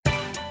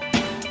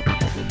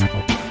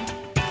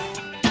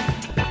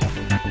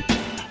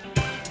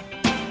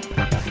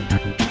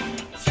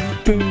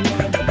Hello,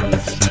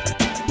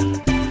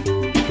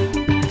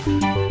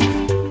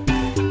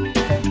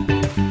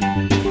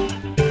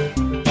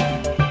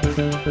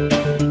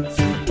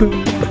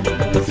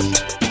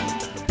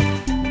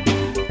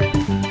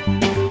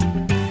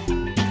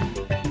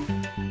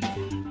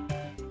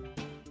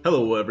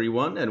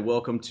 everyone, and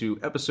welcome to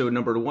episode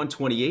number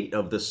 128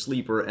 of The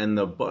Sleeper and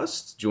the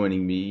Bust.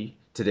 Joining me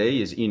today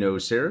is Eno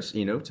Saris.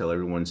 Eno, tell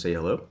everyone, say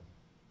hello.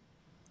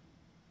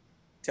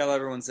 Tell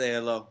everyone, say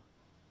hello.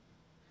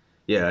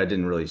 Yeah, I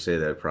didn't really say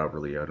that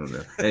properly. I don't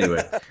know.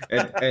 Anyway,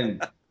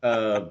 and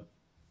the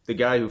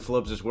guy who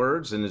flubs his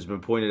words and has been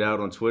pointed out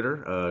on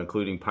Twitter,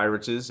 including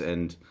pirates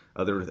and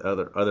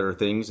other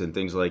things and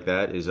things like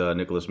that, is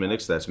Nicholas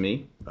Minix. That's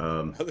me.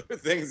 Other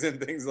things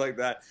and things like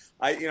that.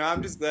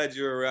 I'm just glad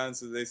you're around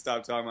so they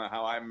stop talking about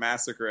how I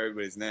massacre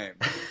everybody's name.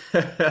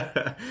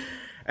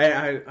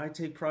 I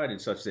take pride in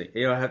such things.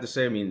 I have to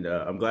say,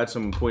 I'm glad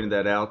someone pointed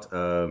that out.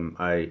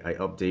 I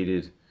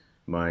updated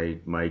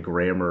my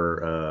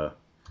grammar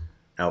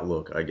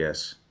outlook, I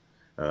guess.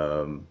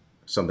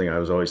 Something I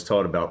was always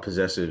taught about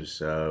possessives,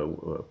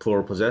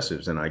 plural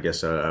possessives, and I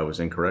guess I was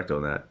incorrect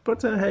on that.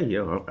 But hey,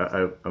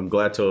 I'm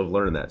glad to have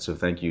learned that. So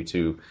thank you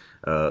to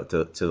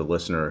the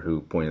listener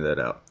who pointed that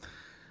out.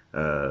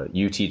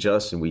 You teach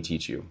us, and we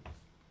teach you.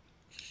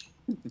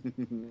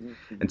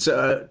 And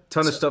so a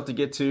ton of stuff to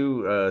get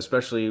to,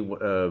 especially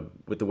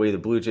with the way the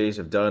Blue Jays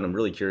have done. I'm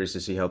really curious to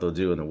see how they'll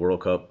do in the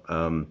World Cup.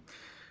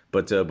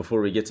 But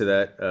before we get to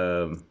that,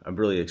 I'm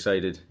really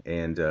excited,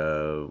 and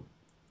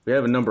we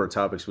have a number of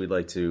topics we'd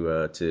like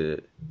to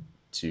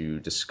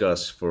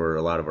discuss for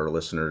a lot of our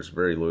listeners,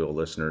 very loyal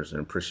listeners,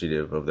 and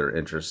appreciative of their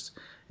interest.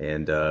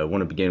 And I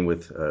want to begin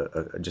with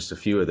just a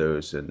few of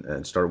those,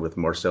 and start with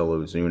Marcell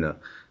Ozuna,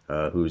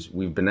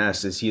 we've been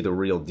asked, is he the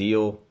real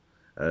deal?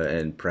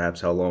 And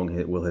perhaps how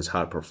long will his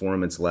hot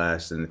performance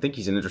last? And I think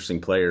he's an interesting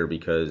player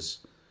because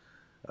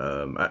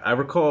I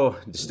recall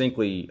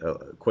distinctly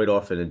quite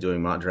often in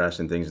doing mock drafts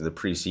and things in the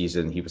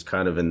preseason, he was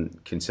kind of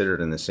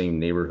considered in the same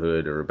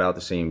neighborhood or about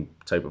the same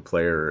type of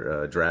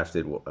player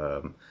drafted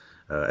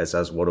as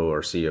Oswaldo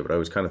Arcia. But I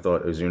always kind of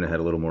thought Ozuna had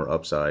a little more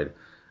upside.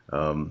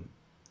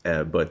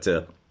 But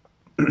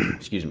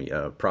excuse me,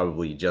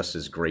 probably just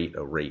as great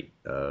a rate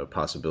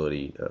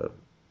possibility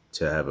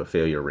to have a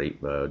failure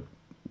rate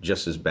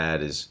just as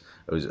bad as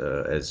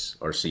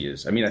Arcia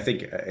is. I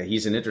think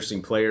he's an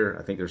interesting player.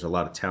 I think there's a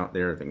lot of talent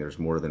there. I think there's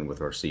more than with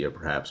Arcia,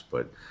 perhaps.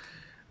 But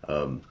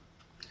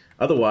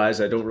otherwise,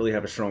 I don't really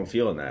have a strong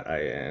feel in that.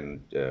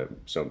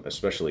 So I'm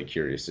especially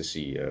curious to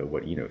see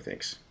what Eno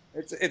thinks.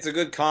 It's a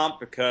good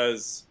comp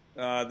because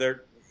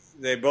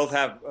they both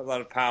have a lot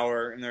of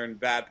power, and they're in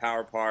bad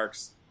power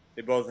parks.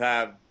 They both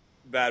have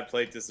bad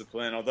plate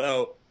discipline.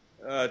 Although,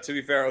 to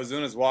be fair,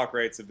 Ozuna's walk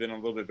rates have been a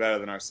little bit better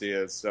than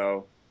Arcia's.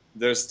 So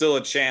there's still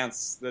a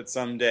chance that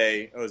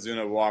someday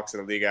Ozuna walks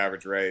at a league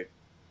average rate.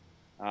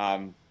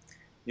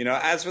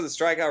 As for the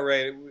strikeout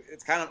rate,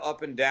 it's kind of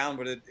up and down,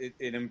 but it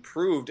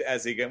improved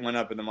as he went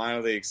up in the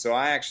minor leagues. So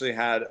I actually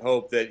had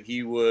hope that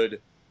he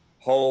would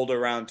hold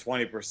around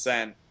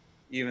 20%,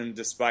 even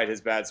despite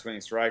his bad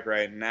swing strike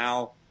rate.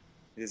 Now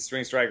his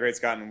swing strike rate's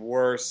gotten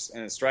worse,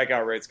 and his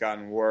strikeout rate's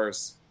gotten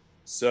worse.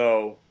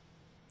 So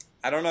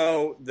I don't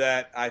know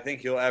that I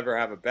think he'll ever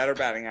have a better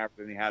batting average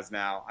than he has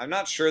now. I'm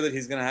not sure that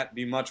he's going to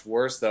be much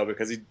worse, though,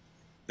 because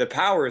the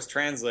power is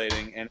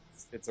translating, and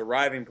it's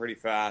arriving pretty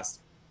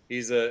fast.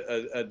 He's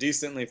a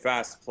decently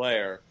fast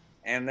player,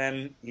 and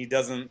then he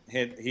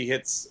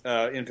hits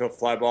infield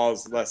fly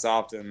balls less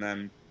often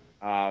than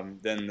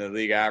the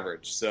league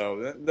average.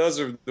 So those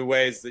are the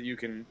ways that you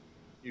can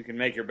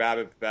make your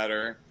BABIP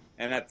better.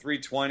 And at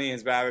 320,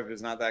 his BABIP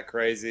is not that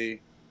crazy.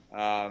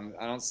 I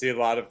don't see a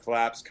lot of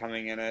collapse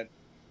coming in it.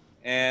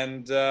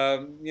 And,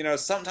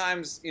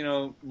 sometimes,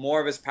 more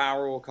of his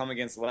power will come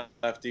against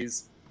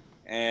lefties,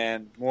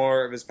 and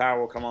more of his power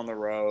will come on the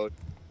road.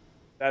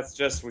 That's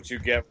just what you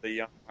get with the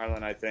young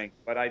Marlin, I think.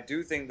 But I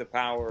do think the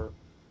power,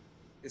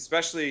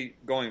 especially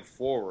going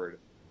forward,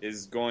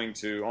 is going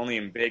to only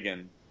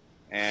embiggen.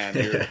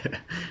 And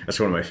that's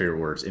one of my favorite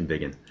words,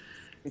 embiggen.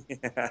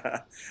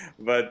 Yeah,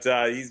 but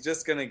he's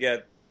just gonna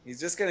get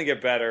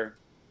better,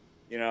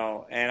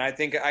 And I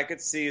think I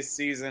could see a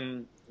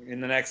season in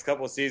the next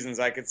couple of seasons.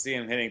 I could see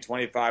him hitting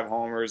 25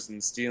 homers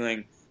and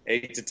stealing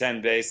 8 to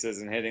 10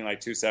 bases and hitting like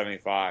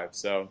 275.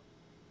 So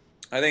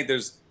I think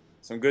there's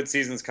some good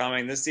seasons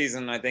coming. This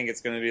season, I think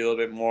it's going to be a little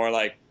bit more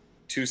like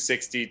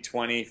 260,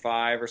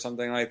 25 or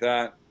something like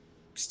that.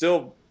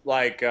 Still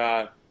like,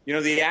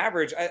 the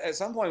average, at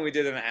some point we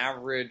did an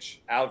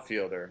average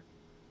outfielder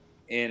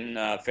in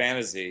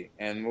fantasy.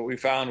 And what we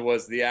found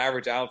was the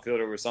average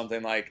outfielder was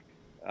something like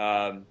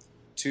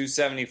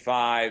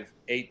 275,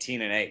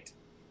 18, and 8.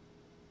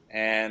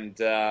 And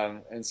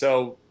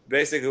so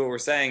basically what we're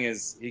saying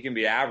is he can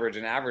be average,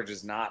 and average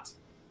is not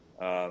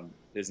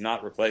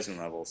replacement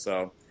level.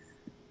 So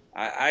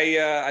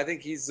I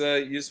think he's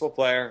a useful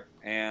player,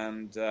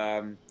 and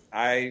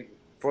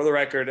for the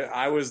record,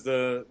 I was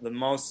the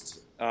most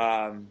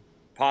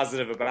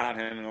positive about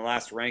him in the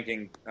last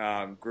ranking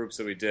groups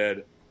that we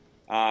did.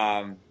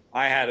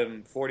 I had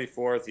him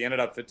 44th. He ended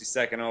up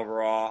 52nd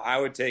overall. I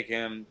would take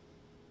him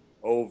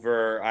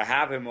over. I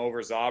have him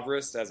over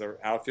Zobrist as an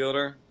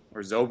outfielder,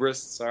 or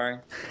Zobrist, sorry.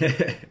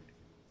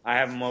 I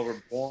have him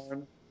over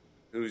Bourne,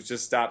 who's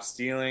just stopped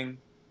stealing.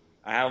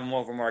 I have him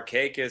over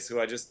Markakis, who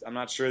I'm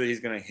not sure that he's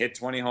going to hit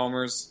 20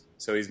 homers,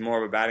 so he's more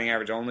of a batting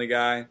average only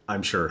guy.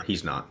 I'm sure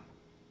he's not.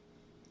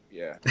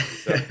 Yeah.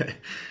 So,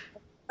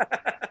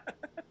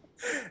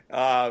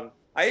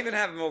 I even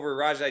have him over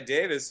Rajai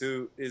Davis,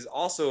 who is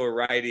also a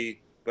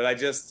righty,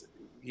 but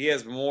he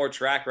has more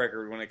track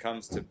record when it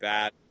comes to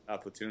bad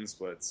platoon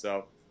splits.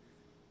 So,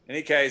 in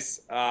any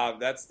case,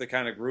 that's the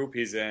kind of group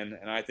he's in,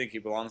 and I think he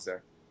belongs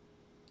there.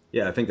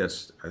 Yeah, I think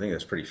that's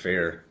pretty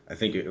fair. I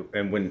think,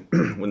 and when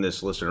when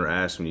this listener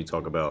asked, when you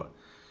talk about,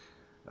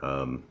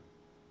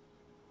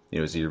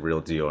 is he the real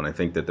deal? And I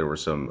think that there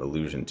was some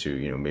allusion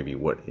to, maybe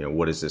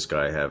what does this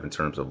guy have in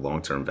terms of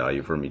long term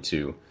value for me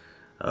too.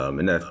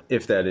 And that,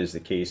 if that is the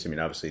case, I mean,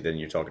 obviously, then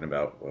you're talking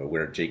about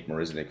where Jake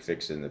Marisnick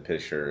fits in the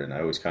picture, and I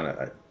always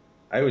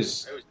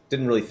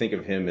didn't really think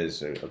of him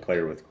as a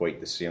player with quite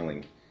the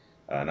ceiling,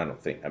 and I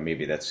don't think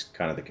maybe that's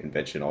kind of the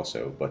convention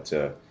also. But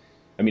I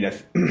mean, I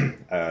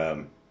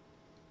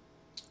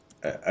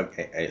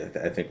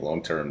think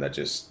long term that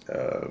just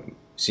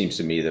seems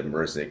to me that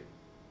Marisnick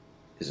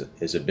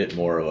is a bit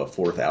more of a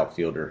fourth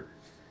outfielder.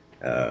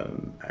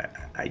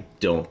 I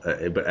don't,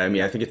 but I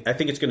mean, I think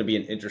it's going to be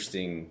an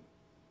interesting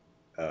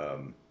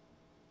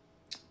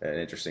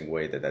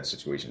way that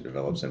situation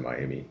develops in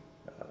Miami.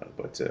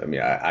 But I mean,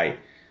 I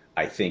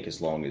think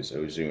as long as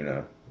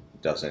Ozuna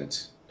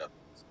doesn't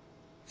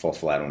fall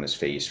flat on his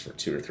face for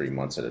 2 or 3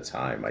 months at a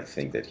time, I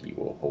think that he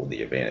will hold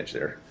the advantage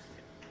there.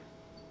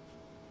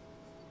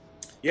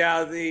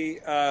 Yeah, I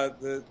think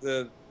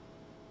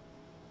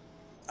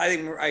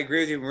I agree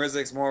with you.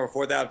 Marisnick's more of a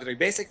fourth outfielder. He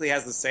basically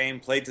has the same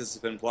plate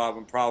discipline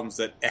problems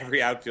that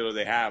every outfielder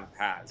they have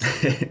has.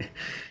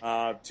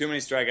 Too many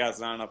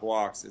strikeouts, not enough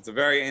walks. It's a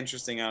very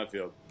interesting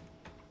outfield,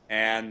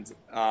 and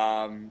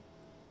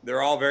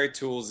they're all very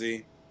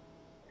toolsy.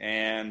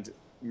 And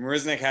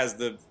Marisnick has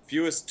the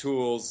fewest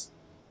tools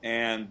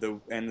and the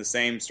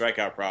same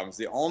strikeout problems.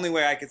 The only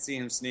way I could see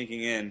him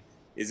sneaking in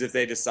is if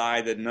they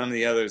decide that none of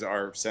the others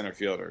are center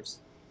fielders.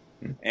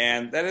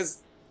 And that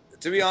is,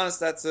 to be honest,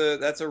 that's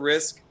a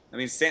risk. I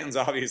mean, Stanton's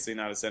obviously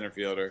not a center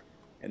fielder,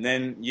 and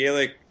then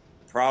Yelich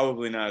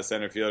probably not a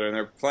center fielder, and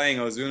they're playing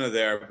Ozuna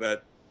there,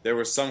 but there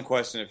was some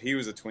question if he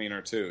was a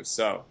tweener too.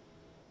 So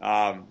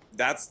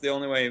that's the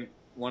only way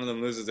one of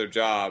them loses their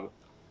job.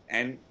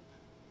 And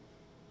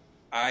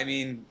I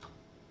mean,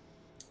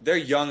 they're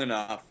young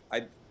enough.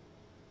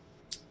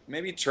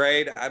 Maybe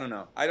trade. I don't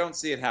know. I don't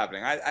see it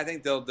happening. I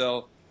think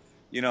they'll.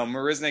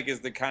 Marisnick is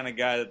the kind of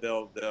guy that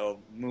they'll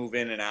move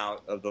in and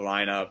out of the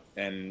lineup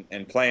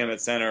and play him at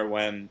center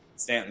when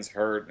Stanton's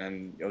hurt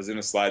and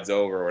Ozuna slides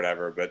over or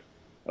whatever. But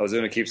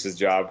Ozuna keeps his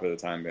job for the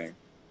time being.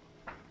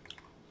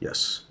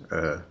 Yes,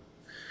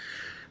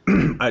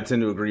 I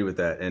tend to agree with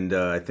that, and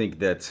I think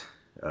that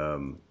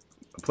a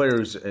player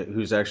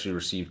who's actually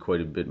received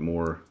quite a bit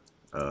more.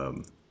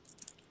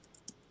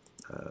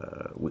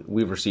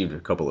 We've received a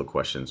couple of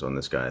questions on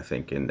this guy, I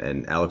think,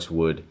 and Alex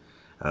Wood.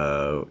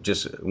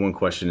 Just one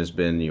question has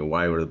been,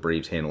 why were the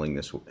Braves handling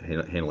this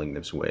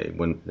way?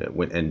 When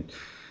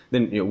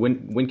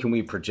can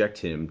we project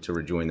him to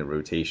rejoin the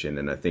rotation?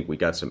 And I think we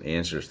got some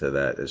answers to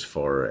that as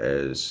far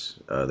as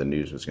the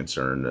news was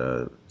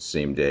concerned.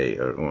 Same day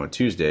or on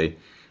Tuesday,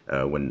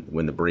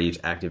 when the Braves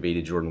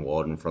activated Jordan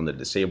Walden from the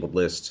disabled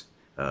list,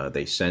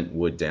 they sent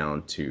Wood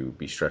down to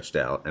be stretched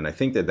out. And I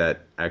think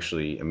that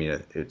actually, I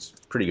mean, it's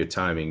pretty good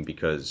timing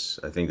because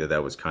I think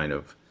that was kind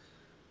of.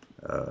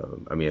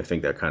 I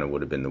think that kind of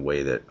would have been the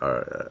way that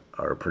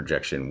our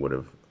projection would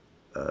have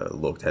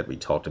looked had we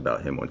talked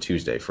about him on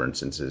Tuesday, for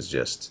instance, is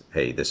just,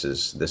 hey, this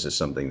is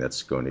something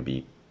that's going to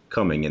be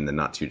coming in the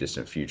not too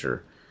distant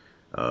future.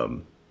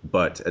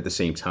 But at the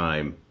same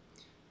time,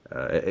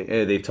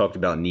 they've talked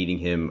about needing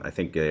him. I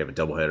think they have a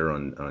doubleheader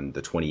on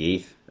the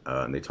 28th.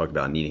 And they talked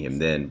about needing him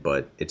then,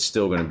 but it's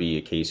still going to be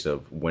a case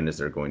of when is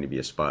there going to be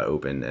a spot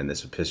open, and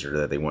this a pitcher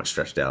that they want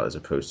stretched out as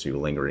opposed to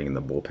lingering in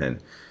the bullpen.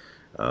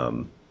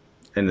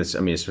 And it's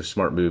a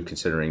smart move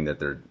considering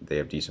that they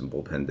have decent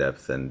bullpen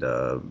depth and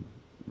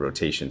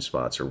rotation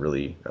spots are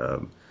really.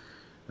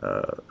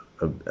 That's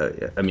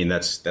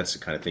the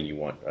kind of thing you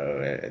want.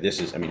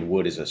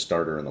 Wood is a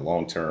starter in the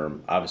long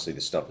term. Obviously,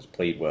 the stuff is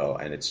played well,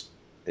 and it's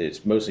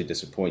mostly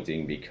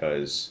disappointing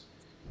because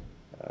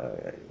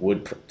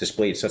Wood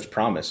displayed such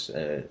promise.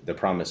 The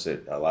promise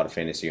that a lot of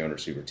fantasy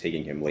owners who were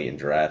taking him late in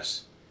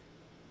drafts.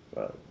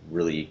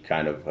 Really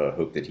kind of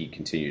hope that he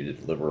continued to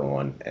deliver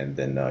on, and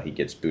then he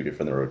gets booted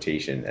from the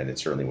rotation, and it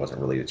certainly wasn't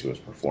related to his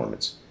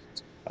performance.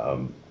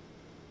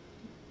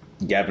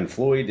 Gavin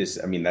Floyd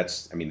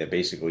that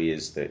basically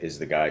is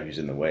the guy who's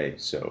in the way.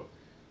 So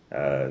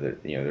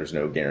there's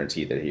no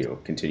guarantee that he'll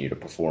continue to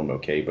perform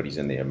okay, but he's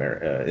in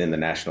the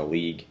National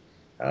League,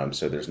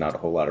 so there's not a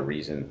whole lot of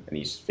reason, and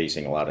he's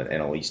facing a lot of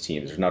NL East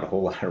teams. There's not a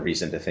whole lot of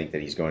reason to think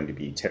that he's going to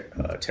be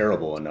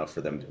terrible enough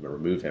for them to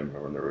remove him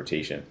from the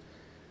rotation.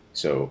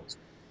 So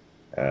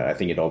I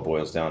think it all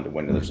boils down to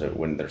when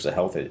there's a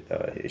health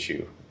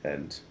issue,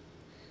 and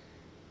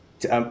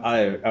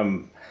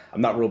I'm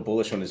not real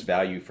bullish on his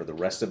value for the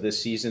rest of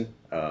this season.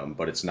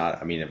 But it's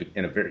not. I mean,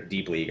 in a very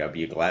deep league, I'd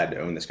be glad to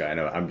own this guy. I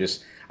know. I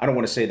don't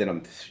want to say that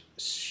I'm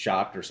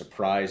shocked or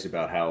surprised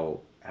about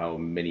how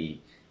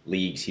many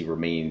leagues he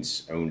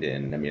remains owned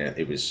in. I mean,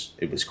 it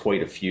was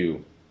quite a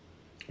few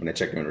when I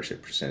checked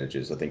ownership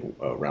percentages. I think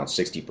around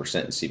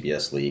 60% in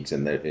CBS leagues,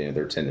 and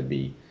there tend to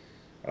be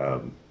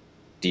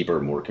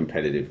deeper, more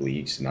competitive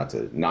leagues. Not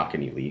to knock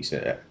any leagues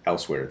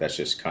elsewhere. That's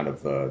just kind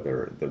of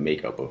the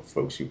makeup of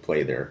folks who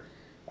play there,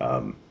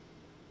 and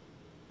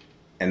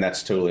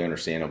that's totally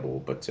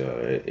understandable. But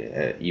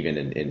even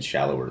in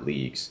shallower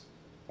leagues,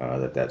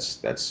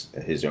 that's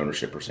his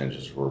ownership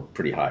percentages were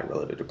pretty high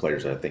relative to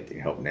players that I think can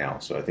help now.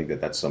 So I think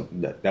that's something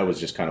that was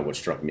just kind of what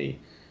struck me.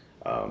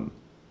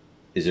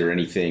 Is there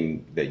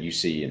anything that you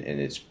see in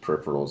its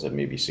peripherals that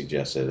maybe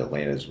suggests that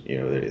Atlanta's,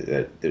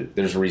 that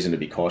there's a reason to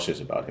be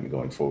cautious about him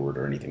going forward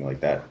or anything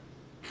like that?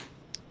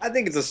 I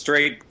think it's a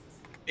straight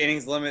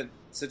innings limit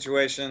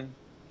situation.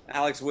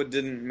 Alex Wood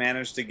didn't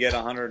manage to get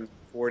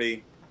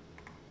 140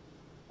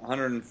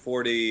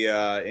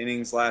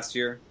 innings last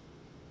year.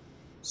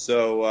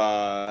 So,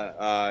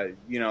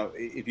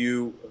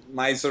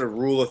 my sort of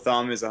rule of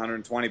thumb is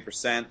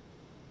 120%.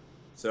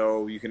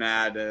 So you can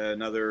add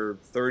another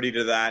 30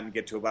 to that and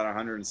get to about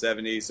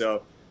 170.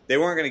 So they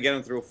weren't going to get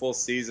him through a full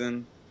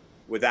season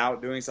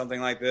without doing something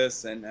like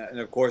this. And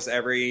of course,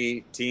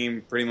 every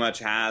team pretty much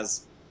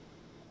has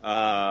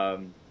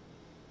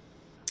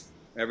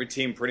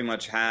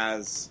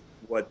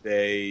what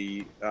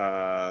they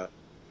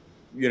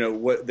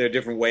what their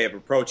different way of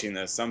approaching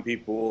this. Some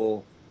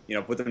people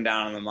put them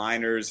down on the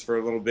minors for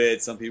a little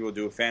bit. Some people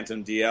do a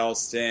phantom DL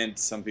stint.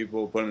 Some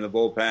people put them in the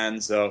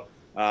bullpen. So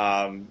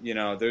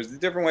there's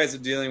different ways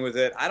of dealing with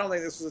it. I don't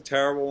think this was a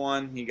terrible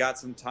one. He got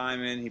some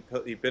time in.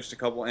 He pitched a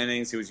couple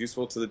innings. He was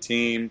useful to the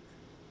team.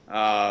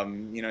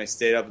 He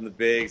stayed up in the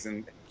bigs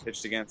and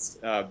pitched against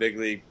big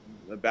league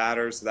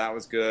batters, so that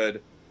was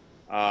good.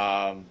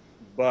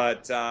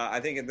 But I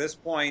think at this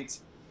point,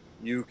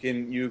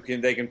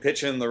 they can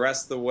pitch him the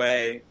rest of the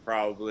way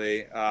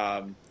probably,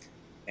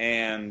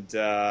 and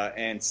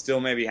still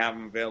maybe have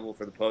him available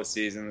for the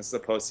postseason. This is a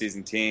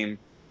postseason team.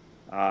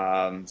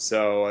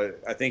 So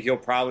I think he'll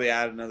probably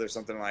add another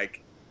something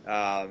like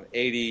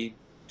 80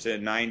 to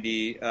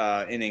 90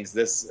 innings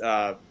this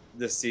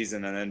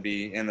season, and then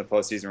be in the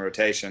postseason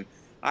rotation.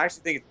 I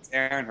actually think it's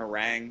Aaron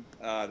Harang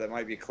that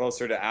might be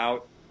closer to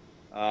out.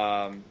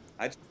 I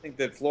just think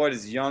that Floyd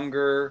is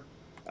younger.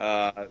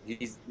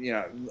 He's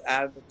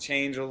added the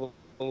change a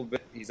little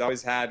bit. He's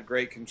always had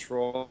great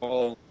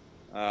control.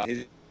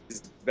 His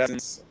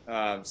best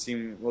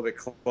seem a little bit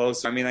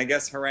closer. I mean, I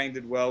guess Harang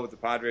did well with the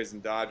Padres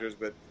and Dodgers,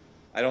 but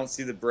I don't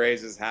see the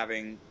Braves as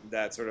having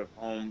that sort of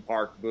home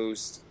park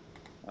boost.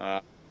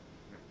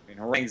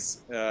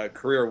 Harang's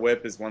career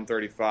WHIP is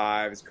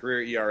 135. His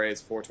career ERA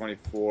is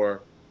 4.24.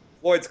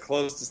 Floyd's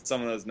close to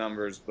some of those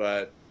numbers,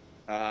 but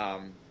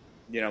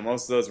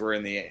most of those were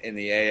in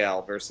the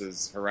AL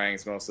versus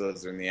Harang's. Most of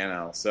those are in the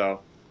NL. So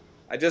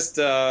I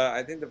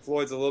think that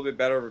Floyd's a little bit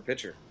better of a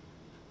pitcher.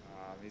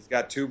 He's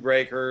got two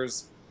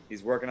breakers.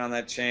 He's working on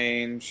that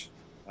change.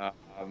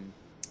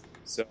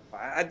 So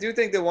I do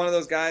think that one of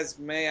those guys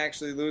may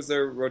actually lose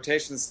their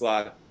rotation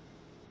slot.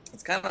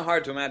 It's kind of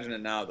hard to imagine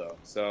it now, though.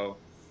 So,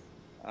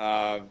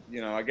 I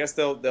guess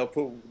they'll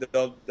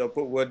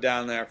put Wood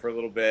down there for a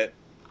little bit,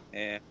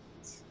 and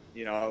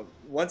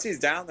once he's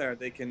down there,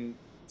 they can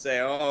say,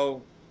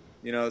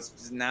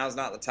 now's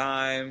not the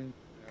time,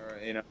 or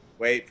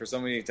wait for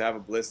somebody to have a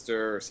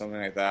blister or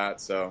something like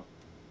that. So,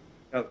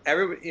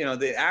 everybody,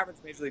 the average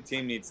major league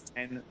team needs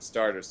 10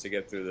 starters to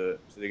get through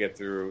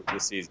the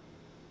season.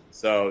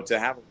 So to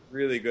have a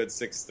really good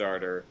 6th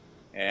starter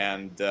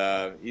and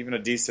even a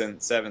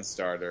decent 7th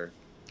starter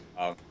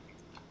for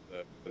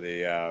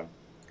the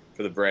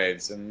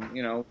Braves, and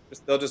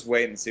they'll just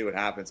wait and see what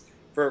happens.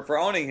 For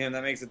owning him,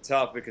 that makes it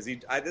tough because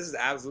this is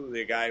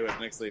absolutely a guy who has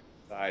mixed league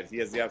upside. He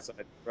has the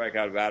upside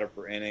strikeout batter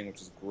per inning, which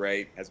is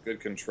great. Has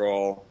good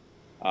control.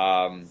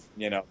 I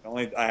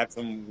have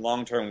some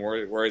long-term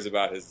worries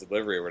about his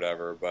delivery or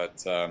whatever,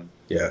 but other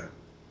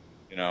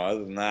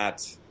than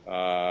that.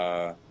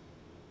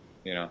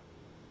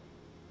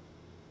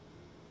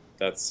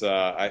 That's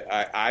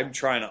I'm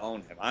trying to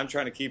own him. I'm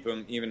trying to keep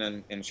him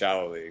even in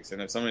shallow leagues.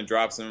 And if someone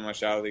drops him in my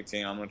shallow league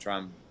team, I'm going to try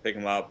and pick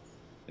him up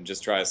and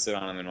just try to sit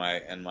on him in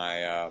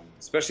my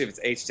especially if it's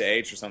H to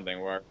H or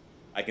something where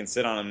I can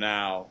sit on him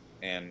now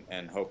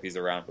and hope he's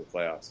around for the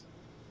playoffs.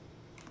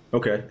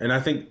 Okay, and I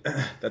think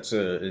it's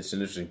an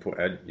interesting point.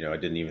 I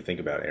didn't even think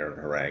about Aaron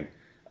Harang,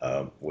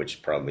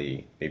 which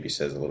probably maybe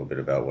says a little bit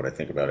about what I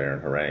think about Aaron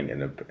Harang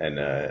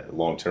and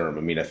long term.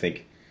 I mean, I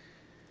think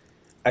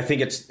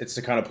it's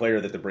the kind of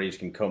player that the Braves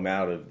can come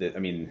out of. I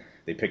mean,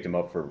 they picked him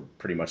up for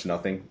pretty much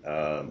nothing,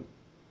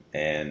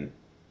 and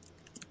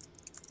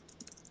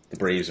the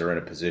Braves are in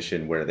a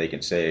position where they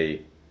can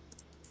say,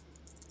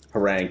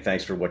 Harang,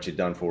 thanks for what you've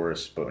done for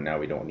us, but now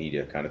we don't need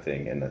you, kind of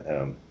thing.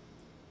 And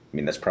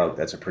mean, that's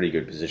a pretty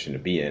good position to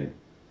be in.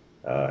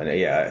 And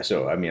yeah,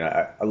 so I mean,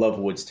 I love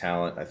Wood's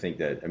talent. I think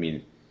that, I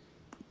mean,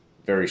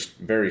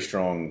 very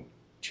strong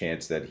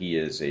chance that he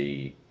is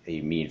a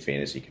mean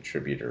fantasy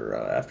contributor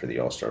after the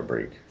All Star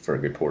break for a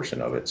good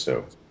portion of it.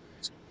 So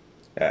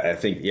I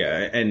think,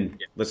 yeah, and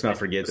let's not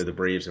forget that the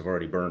Braves have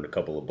already burned a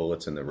couple of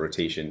bullets in the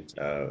rotation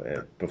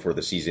before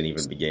the season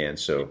even began.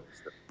 So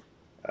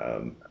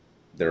um,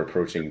 they're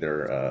approaching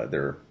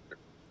their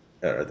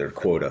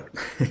quota.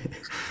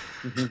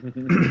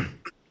 And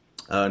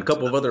a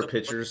couple of other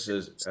pitchers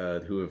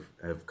who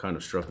have kind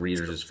of struck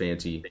readers as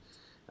fancy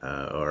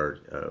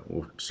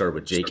we'll start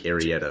with Jake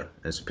Arrieta.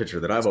 As a pitcher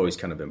that I've always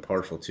kind of been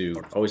partial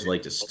to, always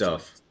liked his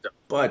stuff,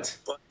 but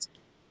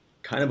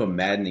kind of a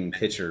maddening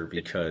pitcher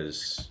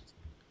because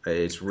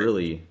it's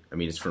really, I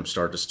mean, it's from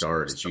start to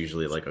start. It's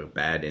usually like a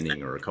bad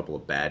inning or a couple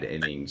of bad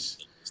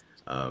innings,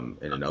 and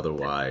an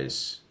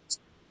otherwise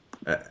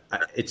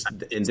it's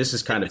and this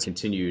has kind of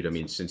continued. I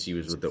mean, since he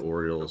was with the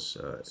Orioles,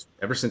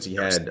 ever since he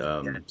had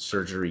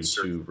surgery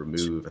to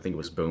remove, I think it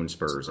was bone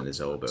spurs in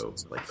his elbow,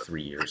 like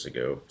 3 years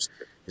ago,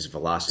 his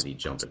velocity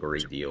jumped a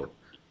great deal,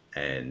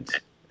 and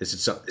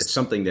it's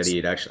something that he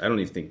had actually. I don't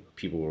even think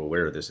people were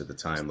aware of this at the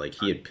time. Like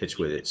he had pitched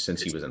with it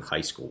since he was in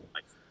high school,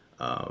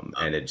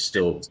 and had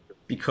still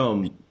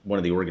become one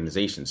of the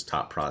organization's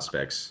top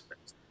prospects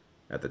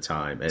at the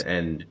time,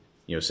 and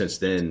since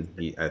then,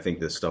 I think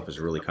this stuff has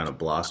really kind of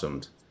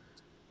blossomed.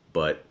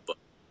 But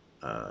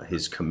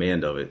his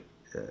command of it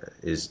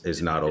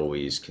is not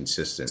always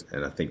consistent,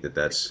 and I think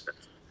that's.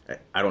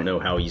 I don't know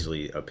how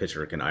easily a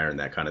pitcher can iron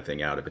that kind of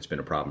thing out if it's been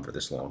a problem for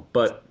this long.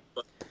 But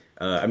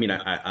I mean,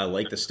 I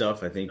like the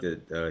stuff. I think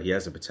that he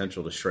has the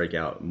potential to strike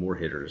out more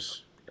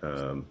hitters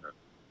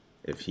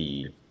if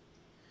he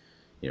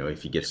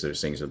gets those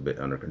things a bit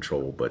under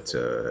control. But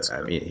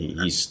I mean,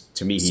 he's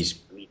a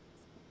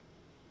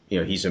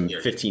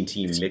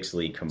 15-team mixed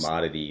league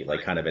commodity,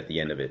 like kind of at the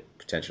end of it,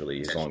 potentially,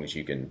 as long as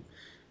you can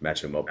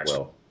match him up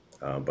well.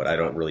 But I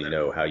don't really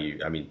know how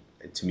I mean,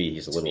 to me,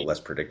 he's a little less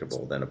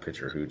predictable than a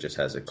pitcher who just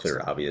has a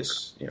clear,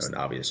 obvious, an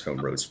obvious home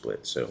road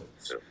split. So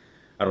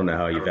I don't know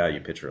how you value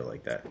a pitcher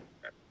like that.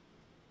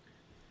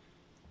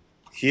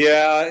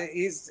 Yeah,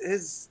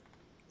 his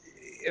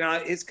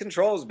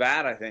control is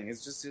bad. I think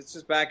it's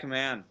just bad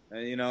command.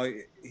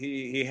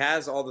 He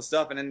has all the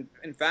stuff, and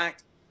in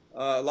fact,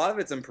 a lot of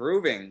it's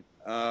improving.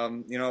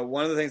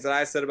 One of the things that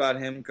I said about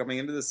him coming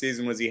into the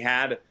season was he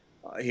had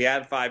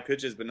 5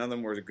 pitches, but none of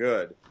them were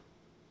good.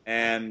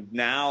 And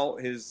now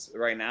his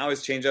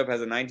changeup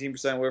has a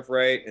 19% whiff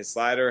rate. His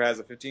slider has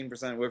a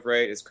 15% whiff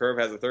rate. His curve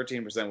has a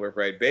 13% whiff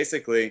rate.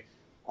 Basically,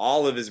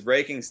 all of his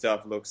breaking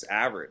stuff looks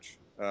average.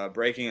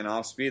 Breaking and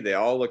off speed, they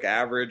all look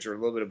average or a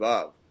little bit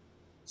above.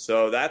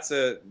 So that's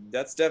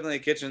definitely a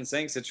kitchen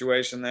sink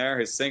situation there.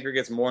 His sinker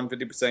gets more than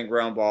 50%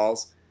 ground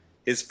balls.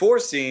 His four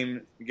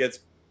seam gets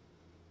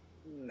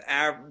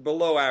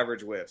below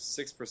average whiffs.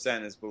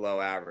 6% is below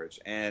average,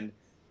 and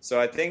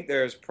so I think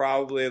there's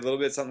probably a little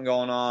bit something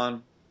going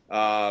on.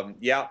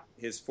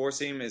 His four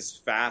seam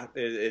is fast,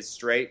 is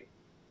straight.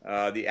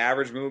 The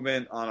average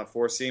movement on a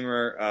four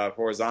seamer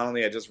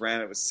horizontally, I just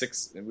ran it, was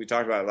 6. We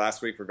talked about it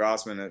last week for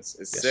Gossman. It's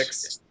yes.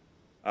 6.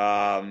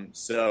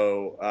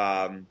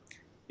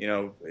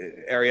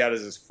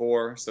 Arrieta's is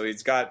 4, so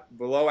he's got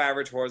below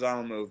average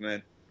horizontal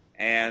movement.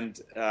 And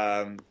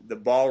the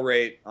ball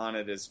rate on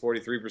it is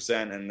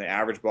 43%, and the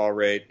average ball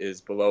rate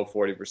is below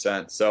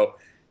 40%. So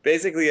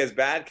basically, he has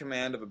bad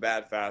command of a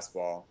bad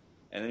fastball,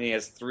 and then he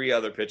has 3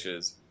 other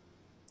pitches.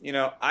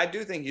 I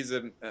do think he's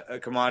a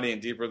commodity in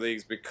deeper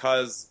leagues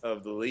because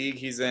of the league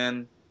he's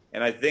in,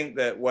 and I think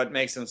that what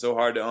makes him so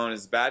hard to own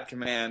is bad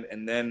command,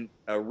 and then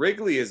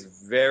Wrigley is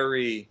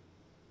very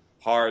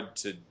hard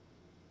to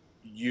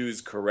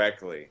use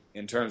correctly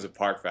in terms of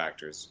park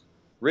factors.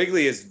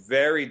 Wrigley is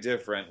very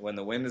different when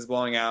the wind is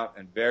blowing out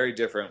and very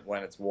different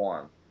when it's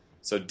warm.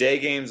 So day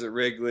games at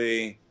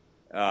Wrigley,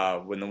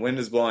 when the wind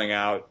is blowing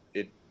out,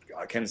 it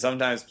can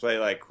sometimes play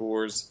like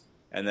Coors.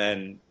 And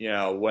then,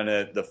 when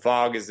the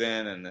fog is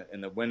in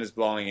and the wind is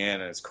blowing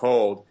in and it's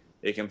cold,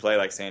 it can play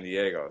like San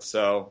Diego.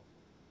 So,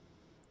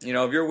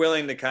 if you're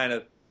willing to kind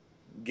of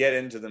get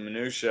into the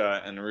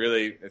minutia and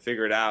really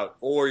figure it out,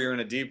 or you're in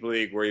a deep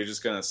league where you're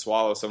just going to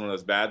swallow some of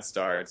those bad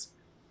starts,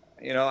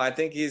 I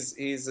think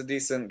he's a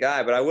decent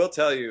guy. But I will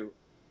tell you,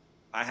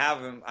 I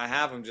have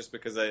him just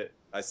because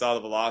I saw the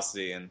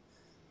velocity, and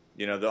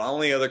the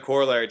only other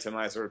corollary to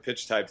my sort of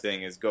pitch type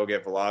thing is go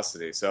get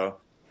velocity. So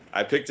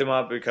I picked him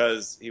up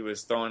because he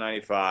was throwing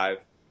 95,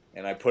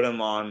 and I put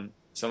him on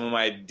some of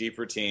my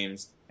deeper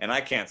teams, and I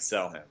can't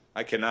sell him.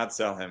 I cannot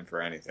sell him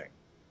for anything.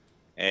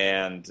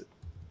 And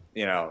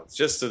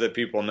just so that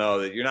people know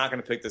that you're not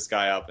going to pick this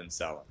guy up and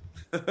sell him.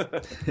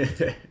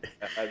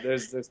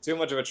 There's too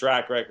much of a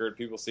track record.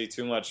 People see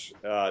too much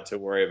to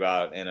worry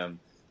about in him,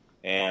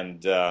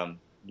 and the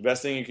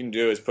best thing you can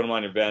do is put him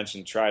on your bench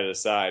and try to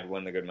decide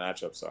when the good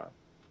matchups are.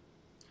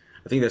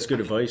 I think that's good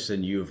advice,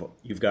 and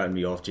you've gotten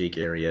me off Jake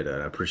Arrieta,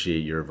 and I appreciate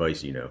your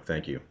advice.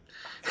 Thank you.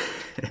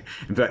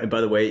 And by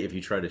the way, if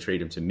you try to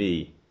trade him to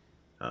me,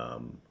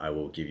 I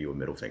will give you a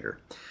middle finger.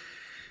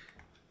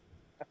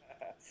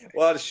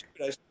 Well, shoot,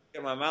 I should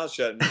get my mouth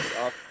shut.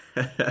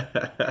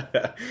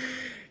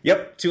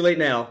 Yep, too late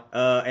now.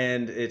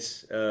 And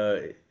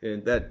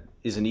that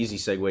is an easy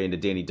segue into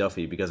Danny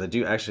Duffy because I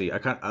do actually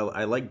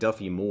I like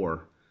Duffy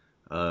more,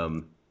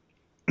 um,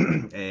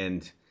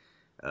 and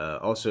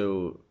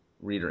also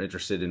reader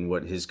interested in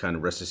what his kind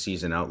of rest of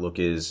season outlook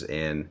is.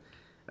 And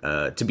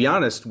to be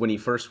honest, when he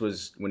first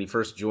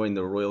joined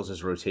the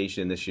Royals'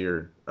 rotation this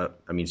year,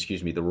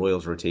 the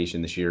Royals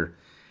rotation this year.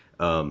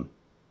 Um,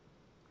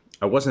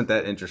 I wasn't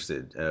that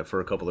interested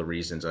for a couple of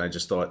reasons. I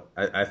just thought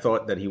I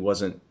thought that he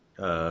wasn't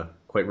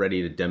quite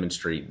ready to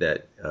demonstrate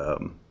that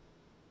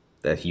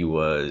he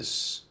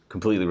was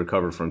completely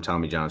recovered from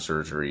Tommy John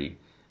surgery.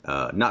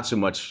 Not so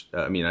much.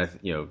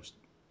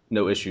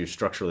 No issues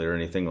structurally or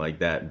anything like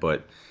that.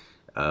 But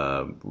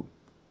I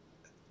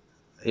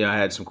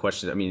had some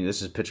questions. I mean,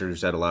 this is a pitcher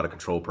who's had a lot of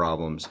control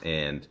problems,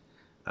 and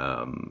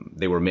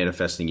they were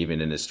manifesting even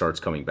in his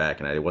starts coming back.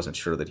 And I wasn't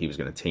sure that he was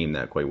going to tame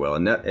that quite well.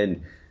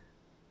 And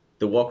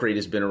the walk rate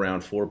has been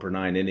around 4 per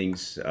 9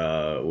 innings,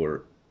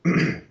 or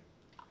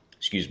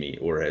excuse me,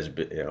 or has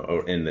been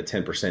or in the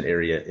 10%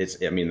 area.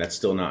 That's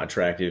still not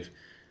attractive,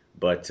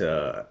 but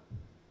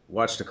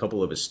watched a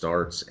couple of his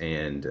starts,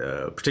 and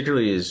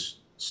particularly his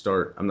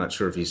start. I'm not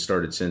sure if he's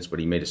started since, but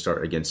he made a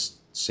start against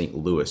St.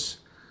 Louis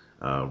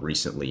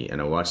recently,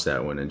 and I watched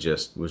that one and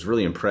just was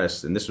really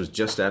impressed. And this was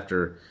just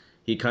after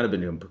he'd kind of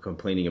been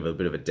complaining of a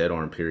bit of a dead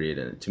arm period.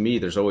 And to me,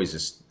 there's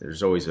always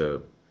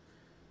a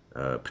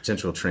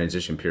potential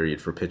transition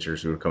period for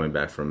pitchers who are coming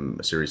back from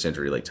a serious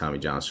injury like Tommy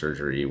John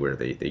surgery, where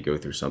they go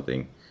through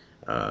something.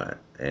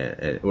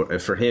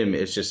 And for him,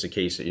 it's just a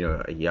case that,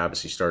 he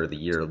obviously started the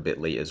year a bit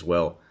late as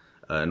well.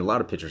 And a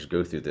lot of pitchers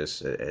go through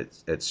this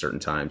at certain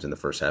times in the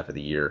first half of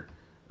the year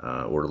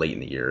or late in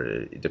the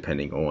year,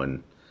 depending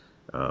on,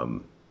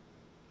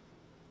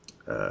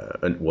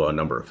 a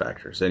number of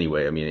factors.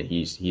 Anyway,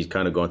 he's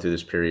kind of gone through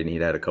this period, and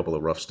he'd had a couple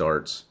of rough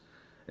starts.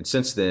 And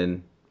since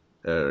then,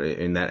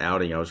 in that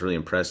outing, I was really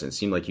impressed. And it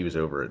seemed like he was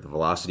over it. The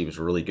velocity was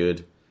really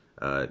good.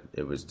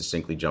 It was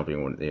distinctly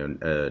jumping,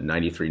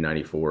 93,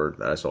 94.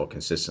 I saw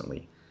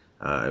consistently.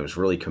 It was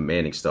really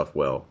commanding stuff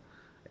well.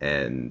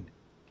 And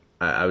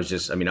I was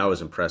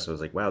impressed. I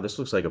was like, wow, this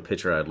looks like a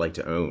pitcher I'd like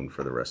to own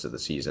for the rest of the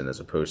season, as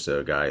opposed to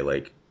a guy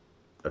like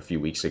a few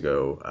weeks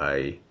ago.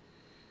 I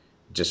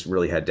just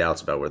really had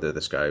doubts about whether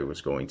this guy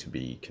was going to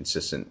be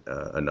consistent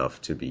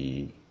enough to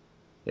be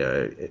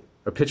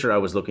a pitcher I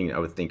would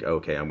think,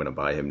 okay, I'm going to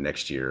buy him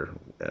next year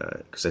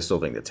because I still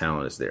think the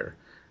talent is there.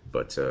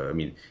 But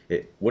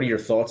what are your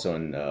thoughts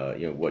on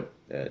what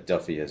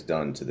Duffy has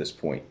done to this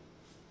point?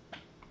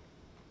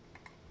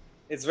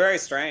 It's very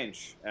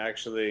strange,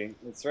 actually.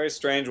 It's very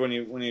strange when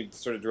you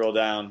sort of drill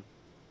down.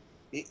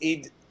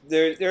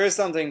 There is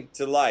something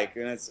to like,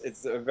 and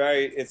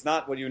it's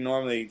not what you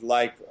normally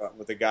like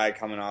with a guy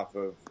coming off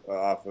of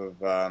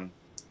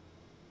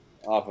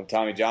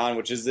Tommy John,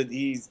 which is that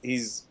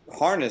he's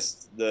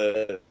harnessed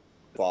the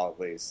ball at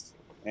least,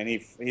 and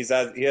he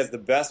has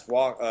the best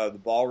the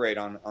ball rate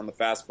on the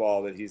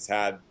fastball that he's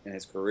had in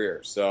his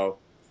career. So,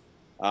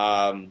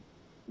 between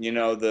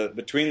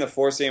the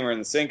four seamer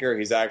and the sinker,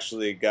 he's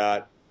actually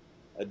got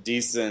a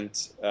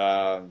decent.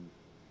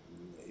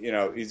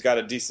 He's got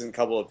a decent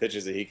couple of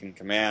pitches that he can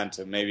command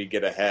to maybe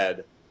get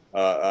ahead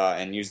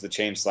and use the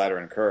change, slider,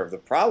 and curve. The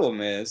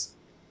problem is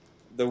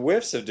the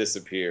whiffs have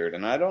disappeared,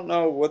 and I don't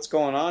know what's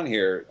going on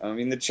here. I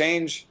mean, the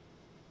changeup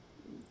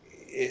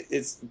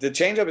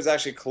is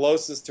actually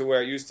closest to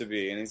where it used to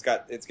be, and it's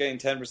getting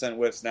 10%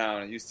 whiffs now,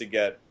 and it used to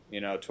get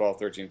 12,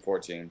 13,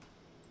 14.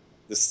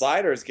 The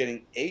slider is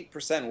getting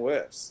 8%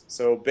 whiffs.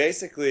 So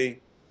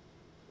basically,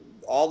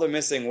 all the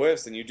missing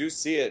whiffs, and you do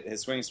see it. His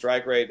swing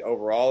strike rate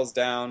overall is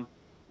down.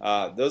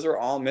 Those are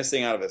all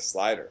missing out of his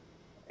slider,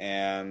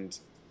 and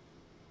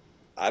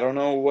I don't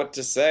know what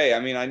to say. I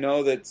mean, I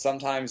know that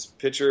sometimes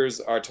pitchers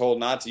are told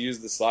not to use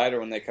the slider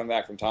when they come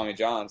back from Tommy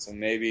John, so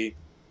maybe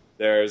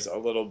there's a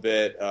little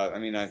bit.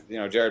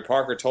 Jared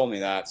Parker told me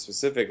that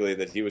specifically,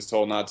 that he was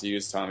told not to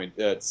use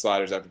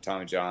sliders after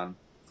Tommy John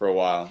for a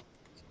while,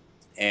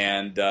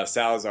 and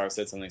Salazar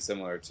said something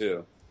similar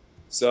too.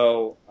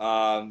 So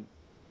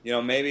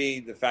maybe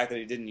the fact that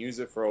he didn't use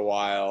it for a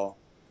while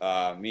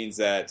means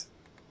that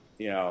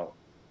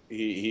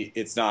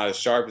it's not as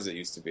sharp as it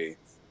used to be.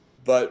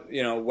 But,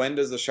 when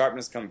does the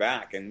sharpness come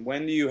back? And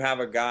when do you have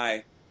a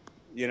guy,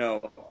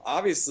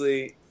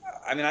 obviously,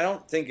 I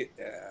don't think,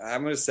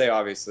 I'm going to say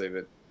obviously,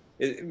 but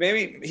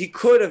maybe he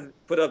could have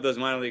put up those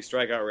minor league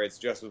strikeout rates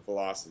just with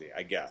velocity,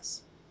 I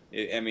guess.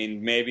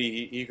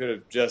 Maybe he could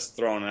have just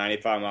thrown a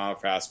 95-mile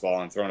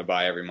fastball and thrown it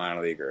by every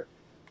minor leaguer.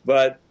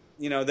 But,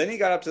 then he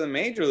got up to the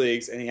major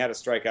leagues and he had a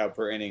strikeout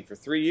per inning for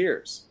 3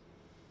 years.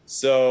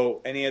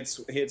 So, and he had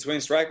swing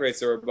strike rates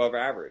that were above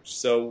average.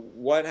 So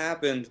what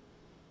happened?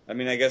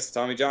 I guess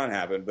Tommy John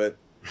happened, but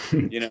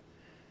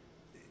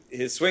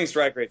his swing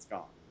strike rate's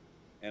gone,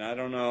 and I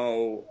don't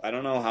know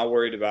how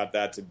worried about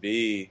that to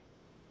be,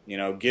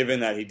 given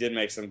that he did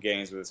make some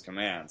gains with his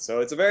command. So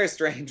it's a very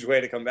strange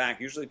way to come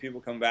back. Usually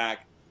people come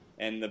back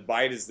and the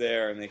bite is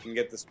there, and they can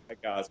get the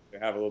strikeouts. They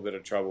have a little bit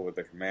of trouble with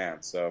the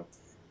command. So,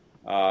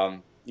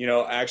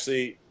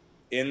 actually,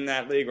 in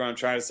that league where I'm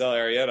trying to sell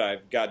Arrieta,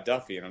 I've got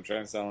Duffy, and I'm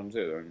trying to sell him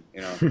too. And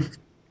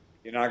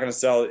you're not going to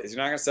sell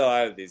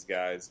out of these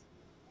guys.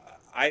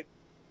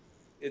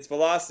 It's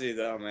velocity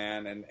though,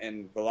 man,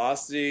 and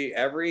velocity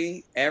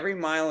every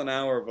mile an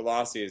hour of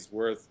velocity is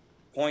worth zero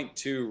point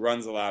 0.2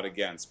 runs allowed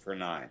against per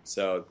 9.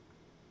 So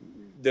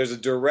there's a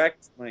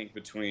direct link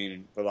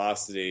between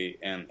velocity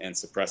and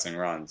suppressing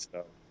runs.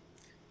 So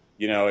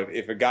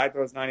if a guy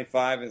throws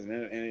 95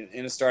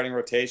 in a starting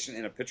rotation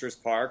in a pitcher's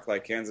park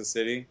like Kansas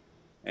City,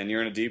 and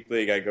you're in a deep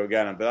league, I go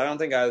get him. But I don't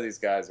think either of these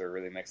guys are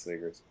really mixed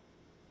leaguers.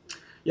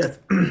 Yeah,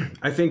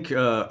 I think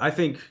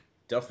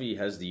Duffy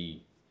has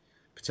the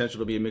potential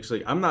to be a mixed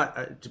league. I'm not,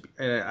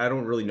 and I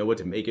don't really know what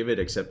to make of it,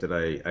 except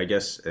that I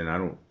guess, and I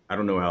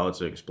don't know how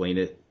to explain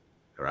it,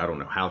 or I don't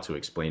know how to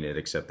explain it,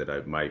 except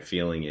that my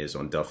feeling is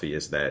on Duffy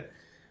is that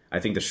I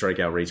think the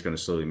strikeout rate is going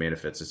to slowly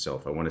manifest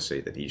itself. I want to say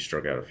that he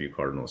struck out a few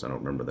Cardinals. I don't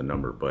remember the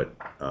number, but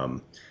I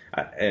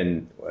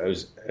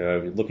was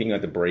looking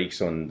at the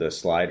breaks on the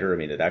slider. I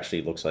mean, it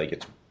actually looks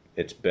like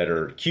it's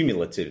better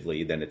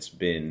cumulatively than it's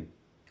been,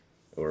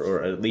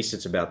 or at least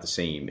it's about the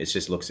same. It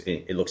just looks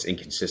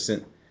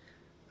inconsistent.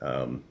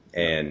 I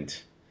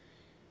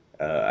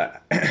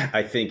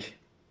think,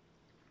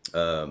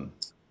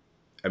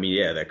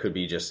 that could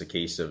be just a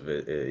case of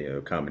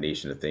a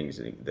combination of things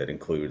that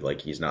include,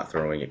 like, he's not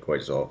throwing it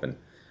quite as often.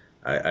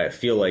 I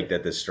feel like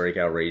that the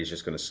strikeout rate is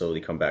just going to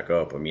slowly come back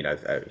up. I mean,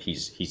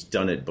 he's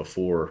done it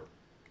before,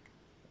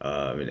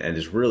 and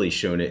has really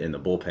shown it in the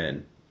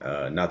bullpen.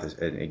 Not this,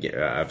 and again,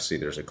 obviously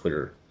there's a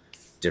clear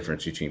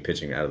difference between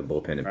pitching out of the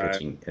bullpen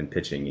and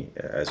pitching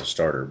as a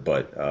starter,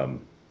 but.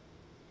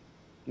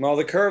 Well,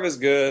 the curve is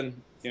good,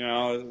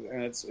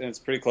 and it's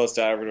pretty close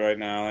to average right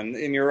now. And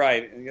you're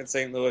right. Against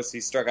St. Louis, he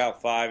struck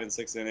out 5 in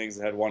 6 innings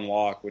and had 1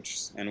 walk,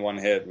 and 1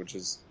 hit,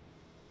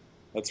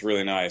 that's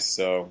really nice.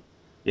 So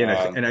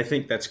yeah, and I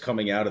think that's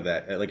coming out of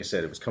that. Like I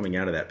said, it was coming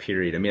out of that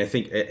period. I mean, I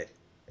think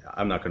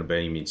I'm not going to by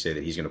any means say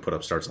that he's going to put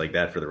up starts like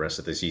that for the rest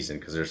of the season,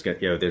 because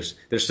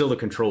there's still the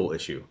control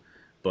issue.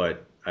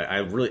 But I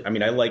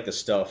like the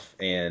stuff,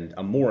 and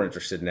I'm more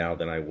interested now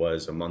than I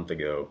was a month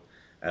ago.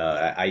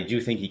 I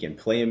do think he can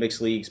play in mixed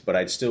leagues, but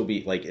I'd still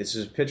be like, it's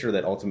a pitcher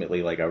that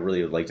ultimately, like, I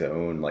really would like to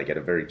own, like, at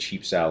a very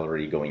cheap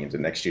salary going into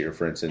next year,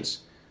 for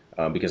instance,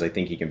 because I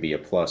think he can be a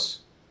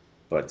plus.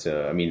 But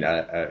I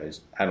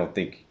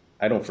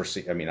don't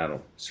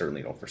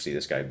certainly don't foresee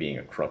this guy being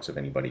a crux of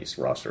anybody's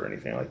roster or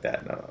anything like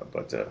that.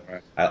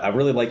 Right. I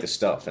really like the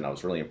stuff, and I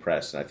was really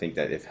impressed. And I think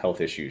that if health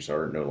issues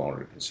are no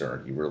longer a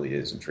concern, he really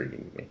is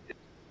intriguing to me.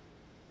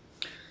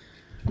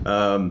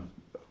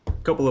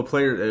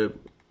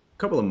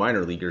 Couple of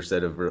minor leaguers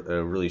that have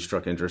really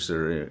struck interest,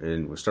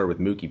 and we'll start with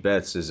Mookie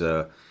Betts, is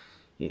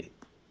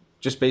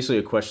just basically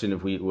a question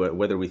of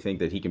whether we think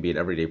that he can be an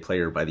everyday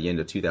player by the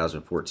end of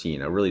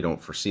 2014. I really don't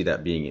foresee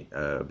that being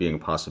a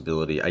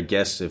possibility. I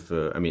guess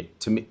to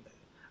me,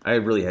 I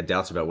really had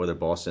doubts about whether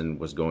Boston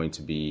was going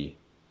to be.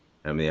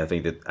 I mean, I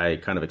think that I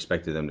kind of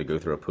expected them to go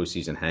through a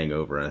postseason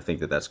hangover, and I think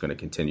that that's going to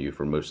continue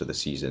for most of the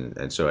season.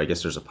 And so I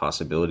guess there's a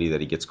possibility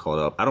that he gets called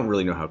up. I don't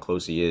really know how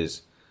close he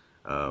is.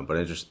 But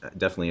I'm just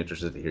definitely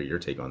interested to hear your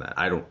take on that.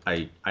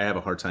 I have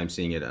a hard time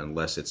seeing it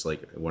unless it's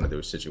like one of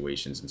those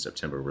situations in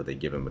September where they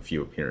give him a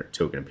few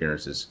token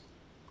appearances.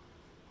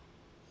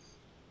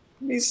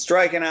 He's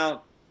striking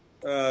out.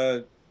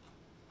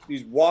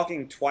 He's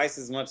walking twice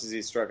as much as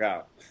he struck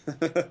out,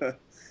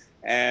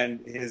 and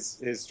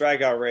his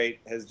strikeout rate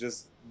has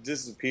just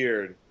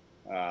disappeared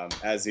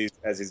as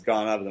he's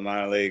gone up in the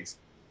minor leagues.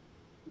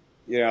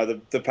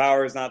 The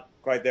power is not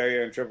quite there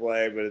here in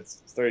AAA, but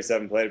it's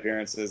 37 plate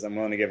appearances. I'm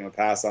willing to give him a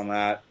pass on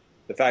that.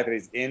 The fact that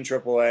he's in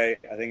AAA,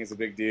 I think, is a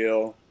big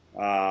deal.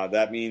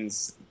 That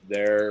means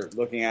they're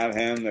looking at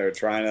him, they're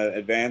trying to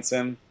advance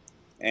him,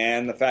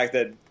 and the fact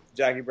that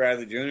Jackie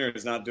Bradley Jr.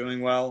 is not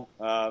doing well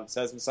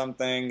says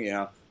something.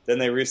 Then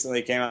they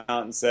recently came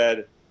out and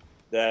said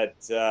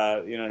that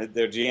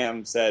their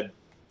GM said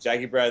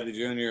Jackie Bradley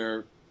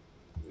Jr.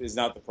 is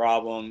not the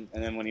problem,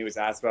 and then when he was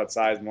asked about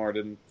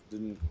Sizemore,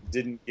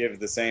 didn't give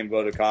the same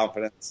vote of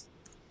confidence.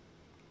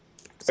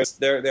 So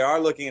they are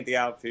looking at the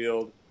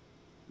outfield.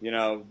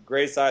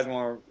 Gray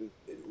Sizemore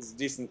is a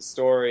decent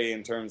story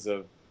in terms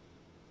of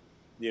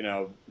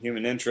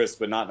human interest,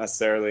 but not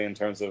necessarily in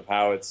terms of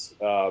how it's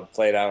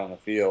played out on the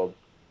field.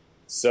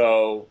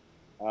 So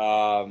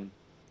I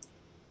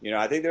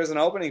think there's an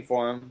opening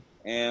for him,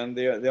 and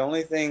the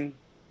only thing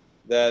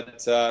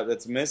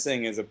that's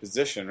missing is a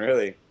position,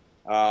 really.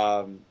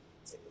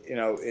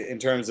 In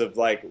terms of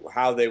like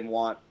how they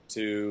want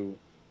to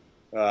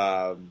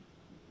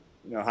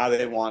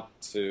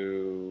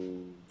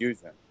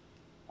use him.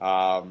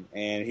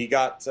 And he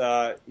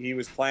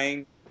was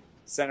playing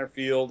center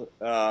field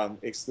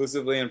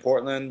exclusively in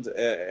Portland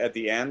at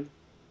the end.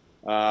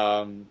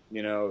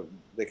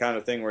 The kind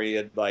of thing where he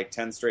had like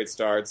 10 straight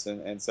starts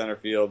in center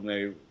field,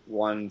 maybe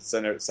one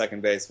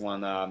second base,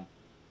 one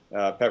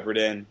peppered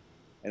in.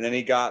 and then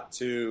he got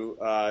to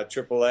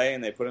AAA,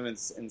 and they put him in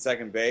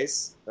second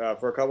base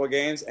for a couple of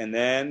games, and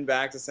then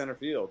back to center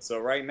field. So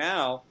right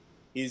now,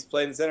 he's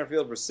played in center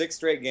field for 6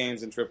 straight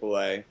games in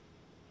AAA,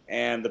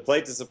 and the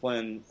plate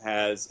discipline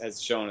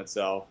has shown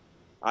itself.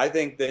 I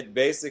think that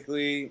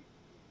basically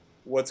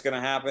what's going to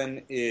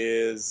happen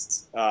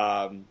is,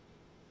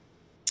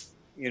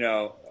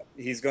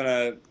 he's going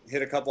to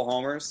hit a couple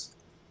homers,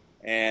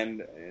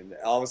 and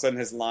all of a sudden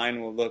his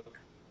line will look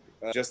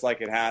just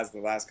like it has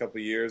the last couple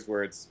of years,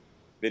 where it's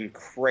been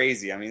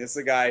crazy. I mean, this is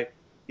a guy,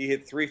 he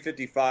hit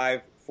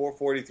 355,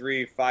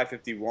 443,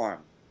 551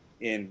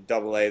 in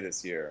AA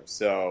this year.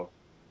 So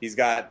he's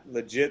got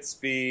legit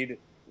speed.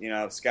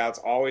 Scouts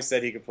always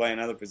said he could play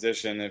another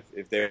position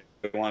if they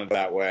wanted it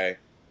that way.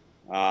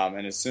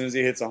 And as soon as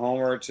he hits a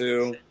homer or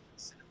two,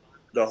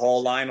 the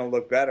whole line will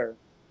look better.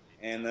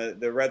 And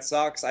the Red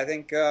Sox, I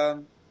think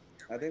the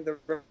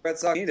Red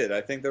Sox need it.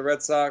 I think the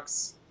Red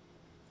Sox,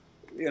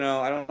 I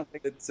don't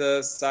think that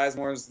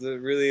Sizemore is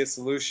really a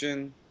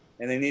solution.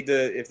 And they need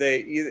to, if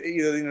they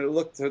either need to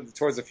look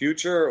towards the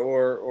future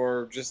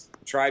or just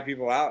try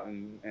people out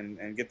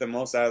and get the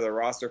most out of their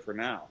roster for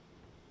now.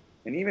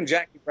 And even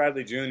Jackie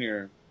Bradley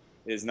Jr.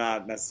 is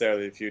not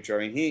necessarily the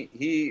future. I mean,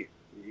 he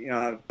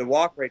the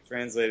walk rate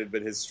translated,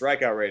 but his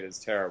strikeout rate is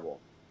terrible.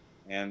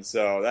 And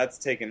so that's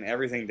taken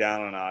everything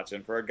down a notch.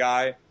 And for a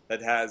guy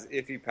that has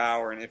iffy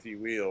power and iffy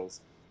wheels,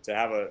 to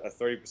have a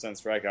 30%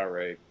 strikeout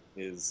rate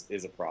is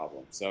a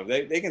problem. So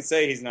they can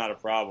say he's not a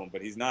problem,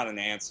 but he's not an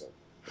answer.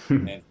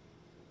 And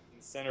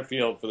center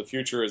field for the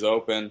future is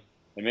open,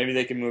 and maybe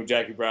they can move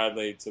Jackie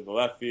Bradley to the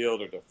left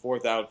field or to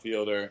fourth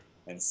outfielder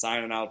and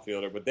sign an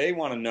outfielder. But they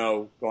want to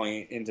know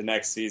going into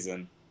next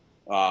season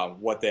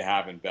what they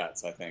have in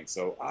Betts, I think.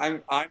 So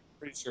I'm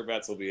pretty sure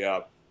Betts will be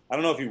up. I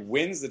don't know if he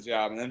wins the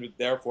job and then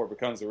therefore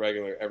becomes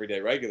a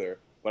everyday regular,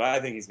 but I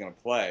think he's going to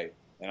play,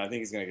 and I think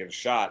he's going to give a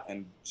shot.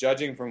 And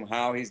judging from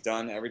how he's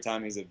done every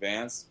time he's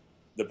advanced,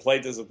 the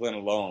plate discipline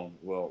alone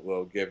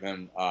will give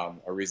him a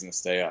reason to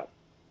stay up.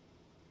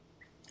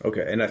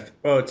 Okay, and it's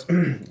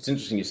it's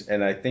interesting,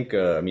 and I think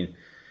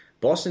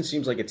Boston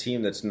seems like a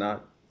team that's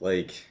not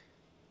like.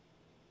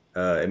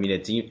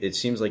 It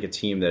seems like a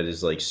team that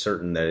is like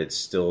certain that it's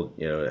still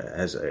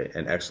has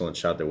an excellent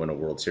shot to win a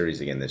World Series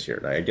again this year.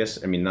 I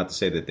guess not to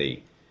say that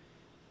they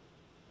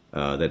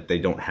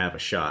don't have a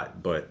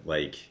shot, but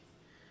like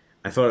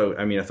I thought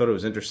it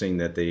was interesting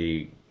that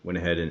they went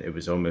ahead and it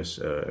was almost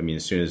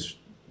as soon as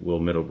Will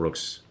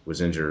Middlebrooks was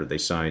injured, they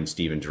signed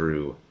Stephen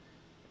Drew,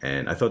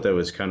 and I thought that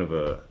was kind of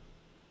a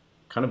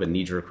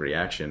knee-jerk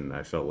reaction.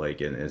 I felt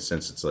like in a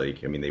sense it's like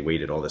they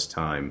waited all this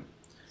time.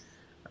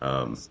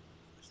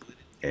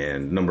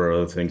 And a number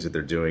of other things that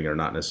they're doing are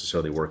not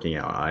necessarily working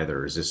out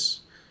either. Is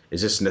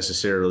this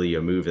necessarily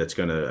a move that's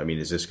gonna?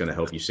 Is this gonna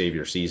help you save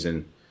your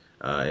season?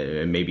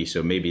 And maybe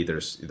so. Maybe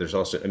there's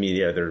also.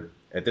 They're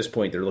at this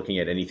point they're looking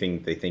at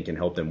anything they think can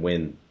help them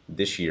win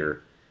this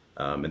year,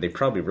 and they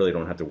probably really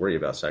don't have to worry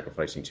about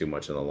sacrificing too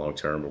much in the long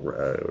term.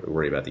 Or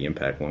worry about the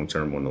impact long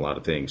term on a lot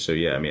of things. So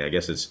yeah, I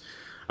guess it's.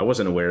 I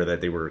wasn't aware that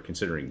they were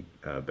considering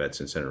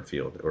Betts in center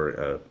field,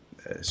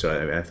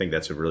 so I think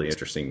that's a really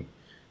interesting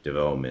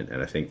development,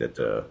 and I think that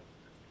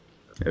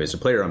as a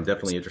player, I'm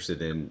definitely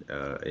interested in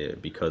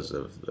because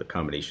of the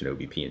combination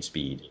OBP and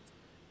speed.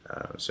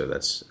 So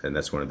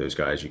that's one of those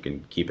guys you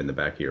can keep in the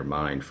back of your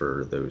mind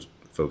for those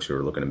folks who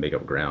are looking to make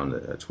up ground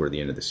toward the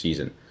end of the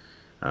season.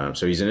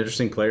 So he's an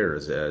interesting player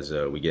as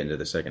we get into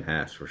the second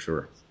half for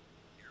sure.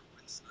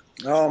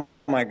 Oh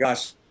my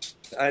gosh,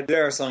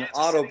 there are some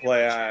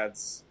autoplay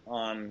ads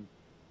on.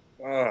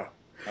 I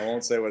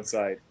won't say what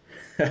site.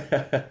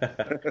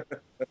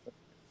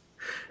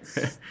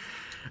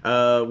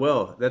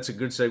 Well, that's a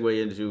good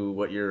segue into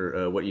what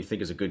you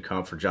think is a good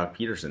comp for Jock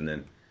Peterson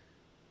then.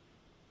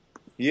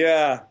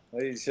 Yeah,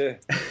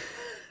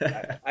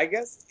 I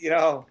guess in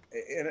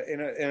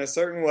a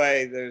certain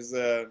way, there's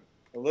a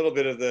little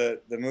bit of the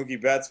Mookie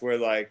Betts where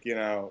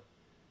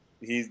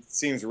he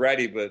seems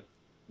ready, but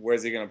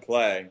where's he going to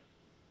play?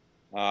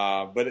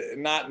 But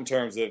not in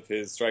terms of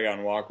his strikeout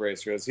and walk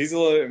ratios. He's a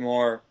little bit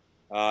more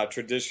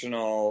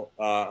traditional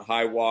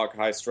high walk,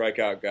 high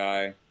strikeout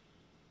guy.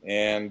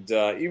 And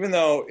even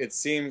though it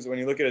seems, when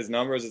you look at his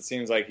numbers, it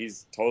seems like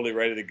he's totally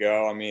ready to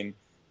go.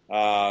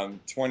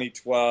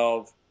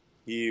 2012,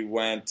 he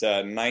went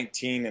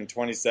 19 and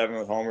 27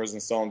 with homers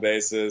and stolen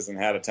bases and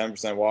had a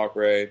 10% walk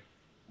rate.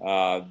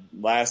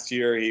 Last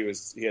year, he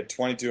had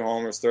 22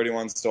 homers,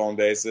 31 stolen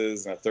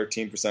bases, and a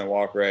 13%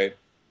 walk rate.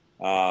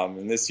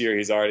 And this year,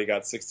 he's already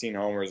got 16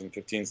 homers and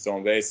 15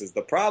 stolen bases.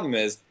 The problem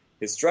is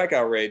his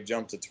strikeout rate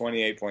jumped to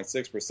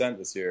 28.6%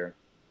 this year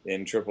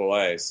in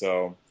AAA.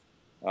 So,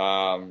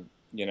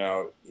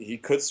 he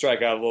could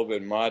strike out a little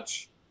bit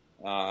much,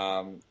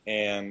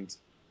 and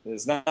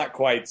it's not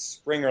quite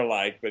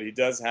Springer-like, but he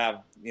does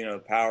have,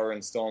 power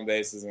and stolen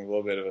bases and a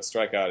little bit of a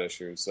strikeout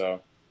issue.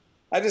 So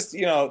I just,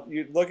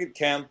 you look at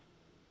Kemp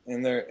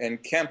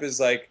and Kemp is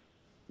like,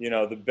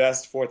 the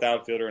best fourth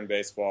outfielder in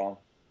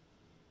baseball.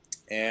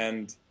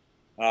 And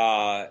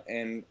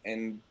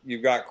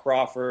you've got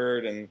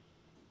Crawford and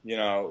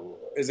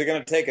is it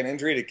going to take an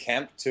injury to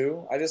Kemp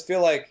too? I just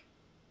feel like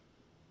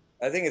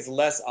I think it's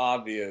less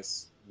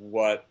obvious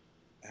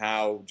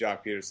how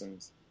Jock Peterson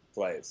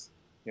plays.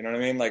 You know what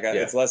I mean? Like Yeah.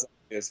 it's less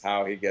obvious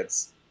how he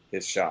gets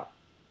his shot.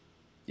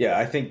 Yeah,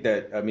 I think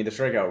that I mean the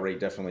strikeout rate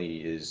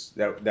definitely is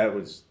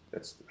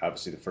that's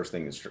obviously the first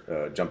thing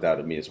that jumped out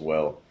at me as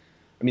well.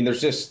 I mean,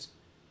 there's just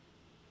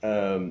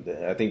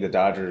I think the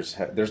Dodgers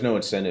there's no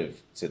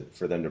incentive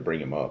for them to bring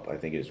him up. I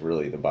think is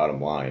really the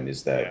bottom line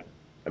is Yeah. that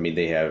I mean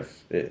they have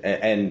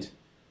and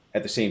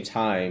at the same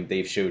time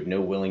they've showed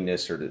no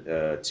willingness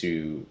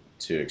to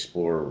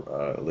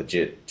explore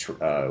legit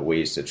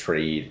ways to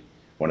trade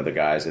one of the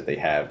guys that they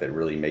have that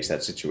really makes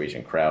that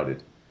situation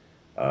crowded.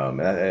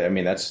 And I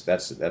mean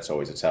that's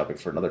always a topic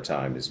for another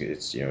time.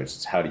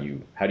 It's how do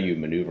you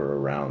maneuver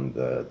around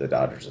the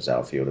Dodgers'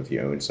 outfield if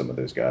you own some of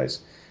those guys.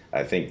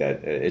 I think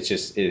that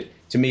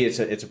to me it's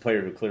a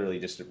player who clearly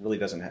just really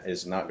doesn't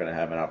is not going to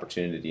have an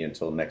opportunity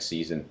until next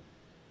season.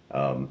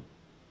 Um,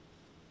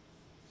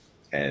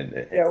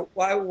 and Yeah.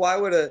 Why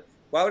would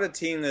a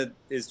team that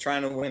is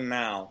trying to win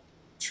now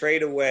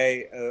trade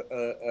away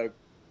a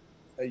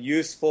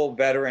useful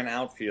veteran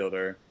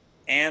outfielder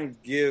and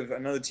give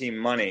another team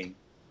money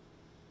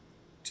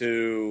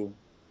to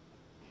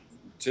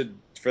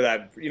for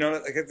that?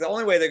 Like it's the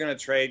only way they're going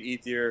to trade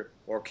Ethier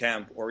or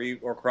Kemp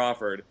or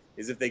Crawford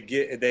is if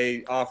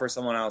they offer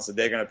someone else that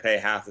they're going to pay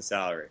half the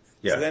salary.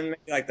 yeah, So then maybe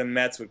like the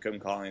Mets would come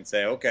calling and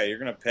say, okay, you're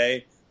going to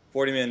pay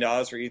 $40 million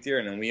for Ethier,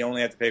 and then we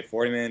only have to pay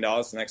 $40 million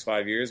for the next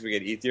 5 years. We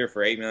get Ethier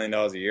for $8 million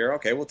a year.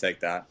 Okay, we'll take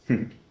that.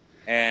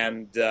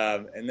 And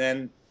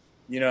then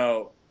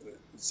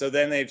so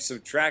then they've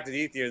subtracted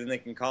Ethier, then they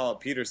can call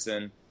up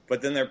Peterson,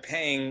 but then they're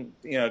paying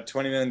 $20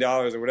 million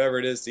or whatever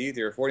it is to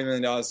Ethier, $40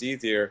 million to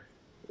Ethier,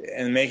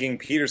 and making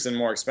Peterson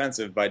more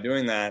expensive by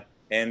doing that.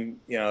 And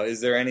is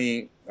there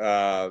any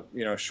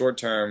short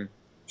term?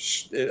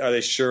 Are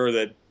they sure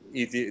that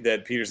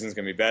that Peterson's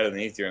going to be better than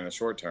Ethier in the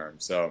short term?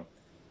 So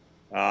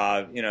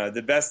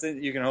the best that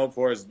you can hope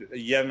for is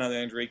yet another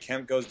injury.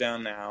 Kemp goes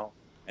down now,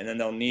 and then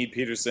they'll need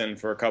Peterson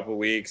for a couple of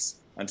weeks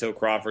until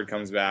Crawford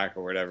comes back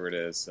or whatever it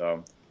is.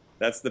 So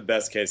that's the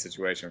best case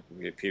situation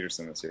for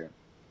Peterson this year.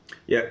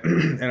 yeah,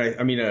 and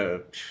I mean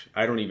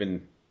I don't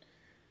even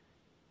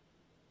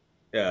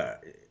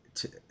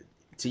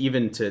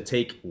to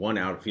take one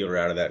outfielder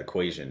out of that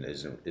equation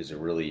is a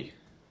really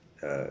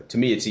to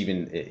me it's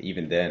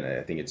even then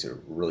I think it's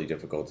really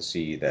difficult to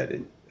see that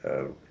it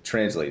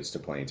translates to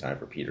playing time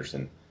for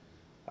Peterson.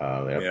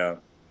 Yeah.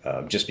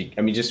 Just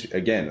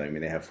again, I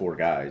mean they have four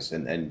guys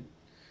and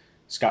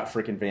Scott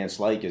frickin' Van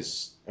Slyke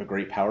is a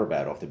great power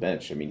bat off the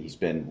bench. I mean he's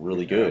been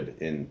really good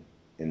in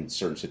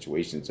certain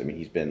situations. I mean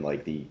he's been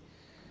like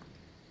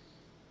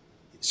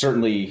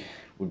certainly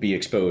would be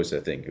exposed, I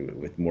think,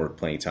 with more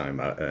playing time.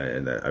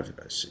 And I've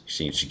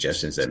seen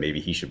suggestions that maybe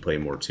he should play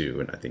more too,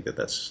 and I think that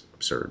that's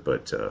absurd.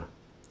 But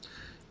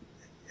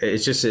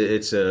it's just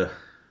it's a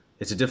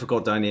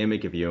difficult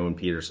dynamic if you own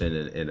Peterson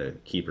in a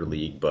keeper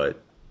league.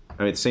 But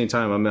I mean, at the same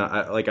time,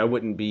 I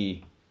wouldn't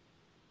be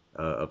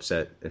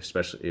upset,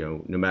 especially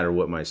no matter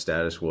what my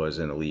status was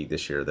in a league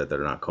this year, that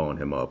they're not calling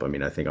him up. I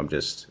mean, I think I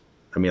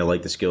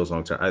like the skills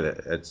long term.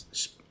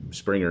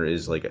 Springer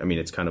is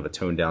it's kind of a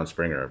toned down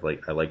Springer.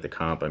 I like the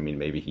comp. I mean,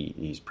 maybe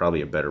he's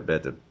probably a better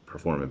bet to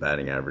perform in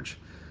batting average,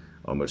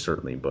 almost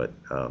certainly. But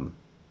I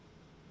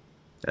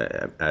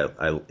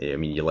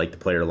mean, you like the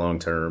player long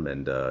term,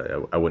 and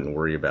I wouldn't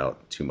worry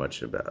about too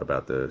much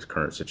about the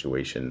current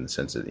situation in the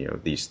sense that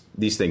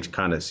these things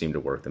kind of seem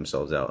to work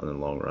themselves out in the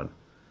long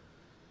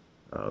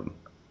run.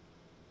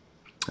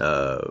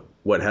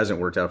 What hasn't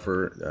worked out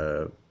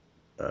for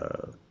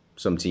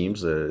some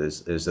teams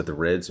is that the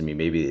Reds. I mean,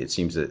 maybe it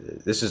seems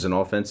that this is an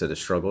offense that has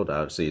struggled.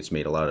 Obviously, it's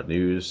made a lot of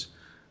news.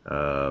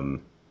 I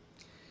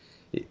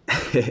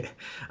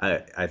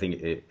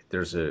think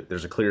there's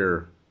a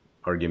clear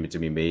argument to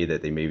be made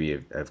that they maybe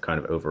have kind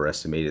of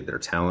overestimated their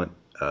talent.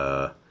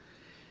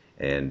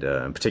 And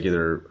in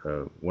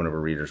particular, one of our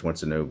readers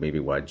wants to know maybe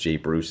why Jay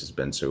Bruce has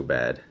been so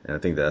bad. And I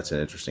think that's an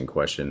interesting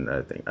question.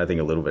 I think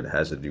a little bit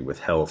has to do with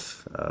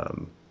health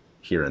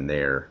here and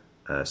there.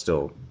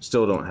 Still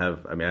don't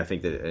have. I mean, I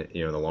think that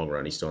in the long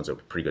run, he still ends up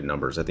with pretty good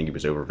numbers. I think he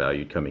was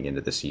overvalued coming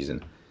into the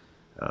season,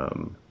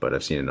 but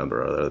I've seen a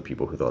number of other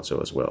people who thought so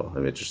as well.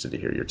 I'm interested to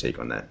hear your take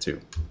on that too.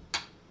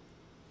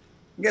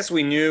 I guess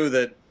we knew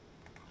that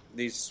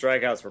these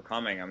strikeouts were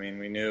coming. I mean,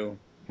 we knew.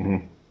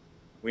 Mm-hmm.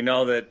 We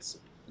know that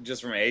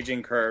just from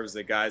aging curves,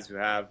 that guys who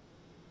have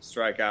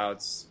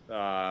strikeouts,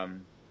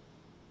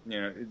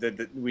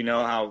 we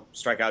know how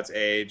strikeouts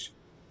age.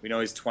 We know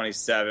he's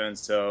 27,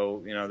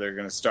 so they're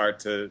going to start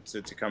to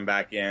come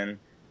back in.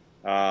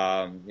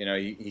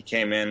 He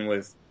came in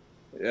with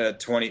 24,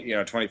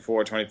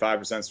 25%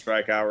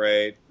 strikeout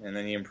rate, and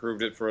then he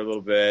improved it for a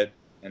little bit,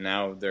 and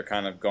now they're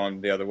kind of going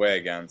the other way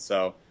again.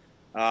 So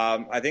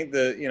I think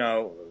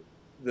the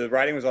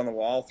writing was on the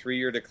wall: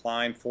 3-year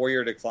decline,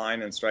 4-year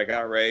decline in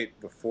strikeout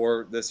rate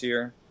before this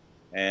year,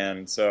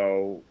 and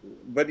so,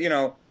 but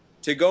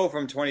to go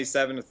from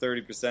 27 to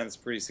 30% is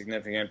pretty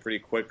significant, pretty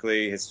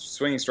quickly. His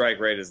swinging strike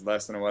rate is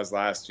less than it was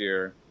last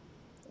year,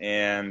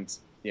 and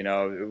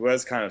it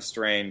was kind of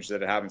strange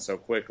that it happened so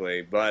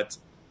quickly. But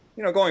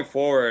going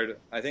forward,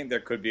 I think there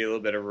could be a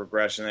little bit of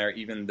regression there,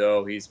 even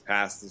though he's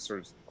past the sort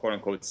of quote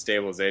unquote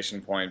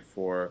stabilization point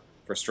for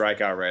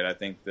strikeout rate. I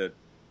think that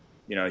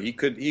he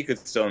could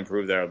still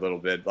improve there a little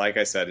bit. Like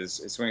I said,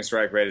 his swinging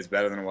strike rate is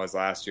better than it was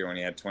last year when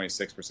he had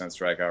 26%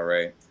 strikeout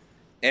rate.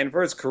 And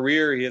for his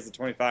career, he has a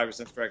 25%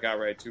 strikeout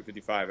rate,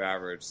 255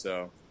 average.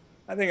 So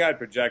I think I'd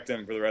project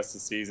him for the rest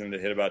of the season to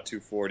hit about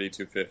 240,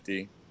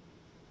 250.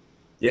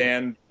 Yeah.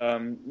 And,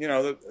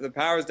 the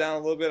power's down a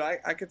little bit.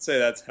 I could say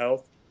that's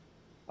health.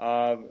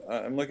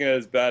 I'm looking at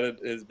his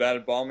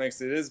batted ball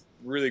mix. It is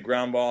really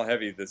ground ball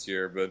heavy this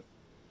year, but,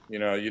 you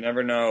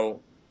never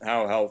know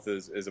how health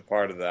is a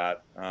part of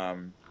that.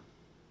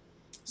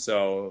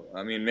 So,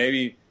 I mean,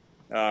 maybe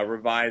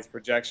revise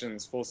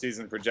projections, full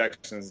season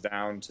projections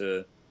down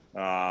to,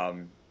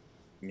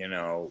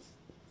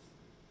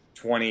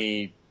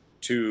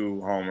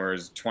 22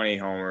 homers, 20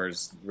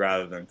 homers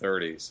rather than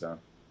 30. So,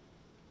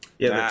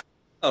 yeah.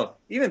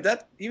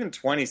 Even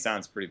 20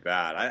 sounds pretty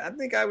bad. I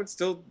think I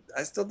still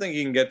think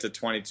he can get to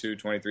 22,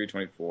 23,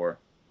 24.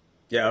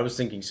 Yeah, I was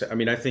thinking so. I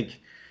mean, I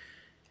think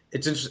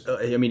it's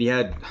interesting. I mean,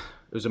 it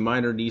was a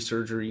minor knee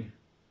surgery.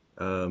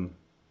 What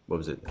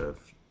was it?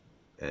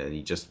 And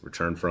he just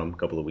returned from a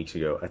couple of weeks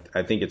ago.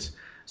 I think it's,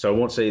 so I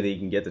won't say that he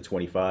can get to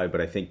 25, but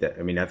I think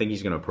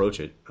he's going to approach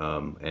it.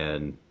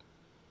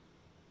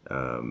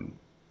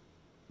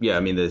 Yeah, I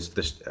mean, this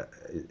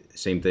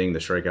same thing. The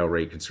strikeout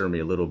rate concerned me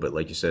a little bit,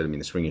 like you said. I mean,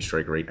 the swinging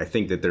strike rate. I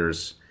think that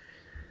there's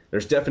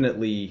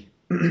definitely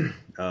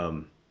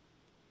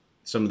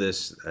some of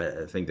this.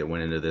 I think that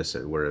went into this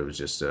where it was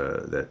just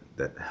that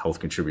health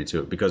contributed to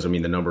it, because I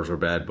mean the numbers were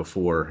bad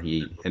before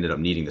he ended up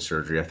needing the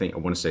surgery. I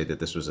want to say that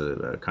this was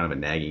a kind of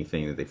a nagging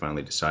thing that they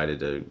finally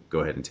decided to go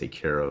ahead and take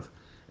care of,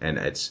 and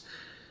it's.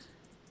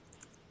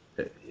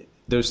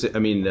 I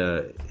mean,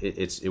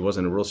 it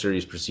wasn't a real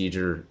serious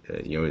procedure,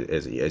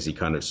 as he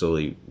kind of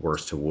slowly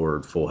works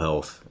toward full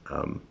health.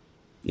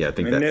 Yeah, I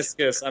think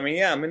meniscus.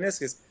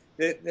 Meniscus.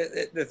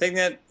 The thing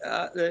that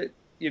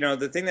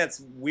the thing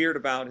that's weird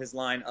about his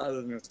line,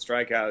 other than the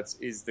strikeouts,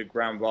 is the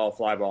ground ball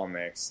fly ball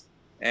mix.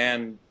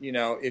 And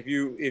if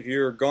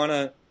you're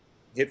gonna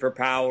hit for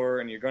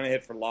power and you're gonna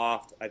hit for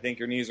loft, I think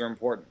your knees are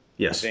important.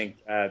 Yes. I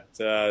think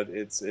that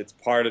it's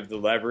part of the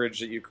leverage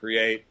that you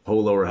create.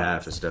 Whole lower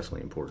half is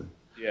definitely important.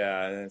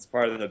 Yeah, and it's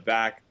part of the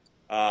back.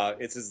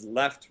 It's his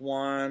left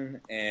one,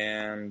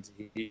 and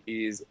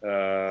he's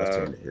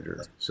left-handed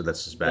hitter. So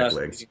that's his back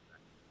leg.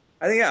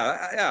 I think,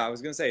 I was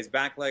going to say his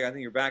back leg. I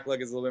think your back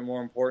leg is a little bit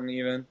more important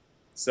even.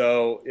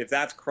 So if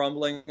that's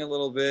crumbling a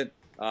little bit,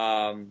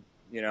 I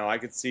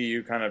could see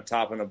you kind of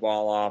topping the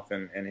ball off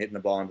and hitting the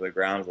ball into the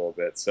ground a little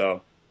bit.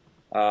 So,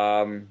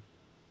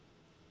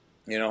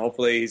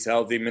 hopefully he's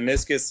healthy.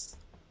 Meniscus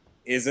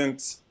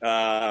isn't,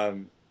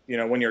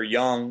 when you're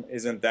young,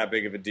 isn't that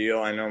big of a deal.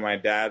 I know my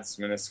dad's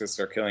meniscus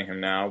are killing him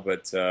now,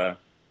 but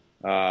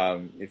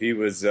if he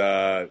was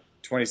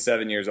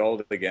 27 years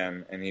old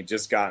again and he'd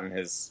just gotten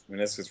his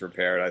meniscus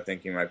repaired, I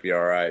think he might be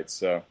all right.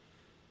 So,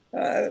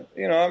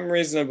 I'm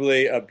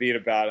reasonably upbeat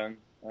about him.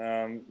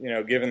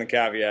 Given the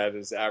caveat,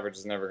 his average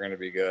is never going to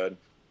be good.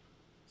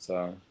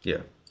 So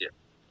yeah.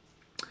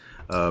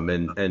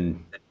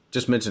 And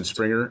just mention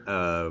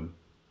Springer.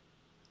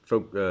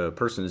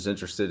 Person is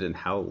interested in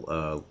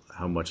how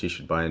much he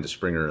should buy into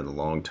Springer in the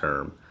long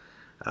term.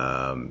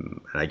 And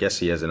I guess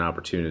he has an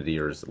opportunity,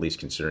 or is at least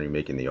considering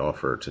making the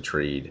offer to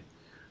trade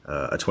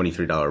a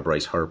 $23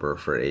 Bryce Harper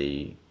for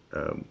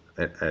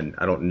and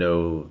I don't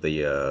know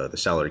the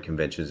salary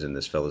conventions in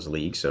this fella's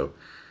league, so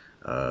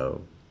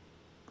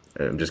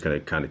I'm just going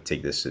to kind of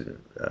take this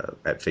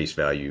at face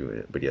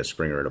value. But yeah,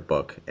 Springer at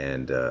 $1,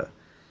 and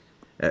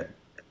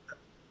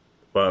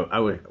I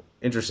would.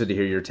 Interested to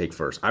hear your take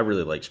first. I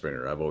really like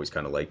Springer. I've always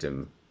kind of liked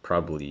him.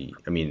 Probably,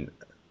 I mean,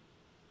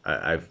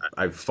 I've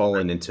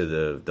fallen into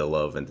the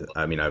love, and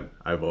I've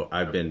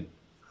been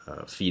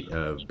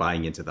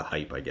buying into the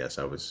hype. I guess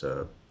I was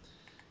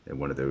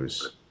one of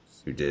those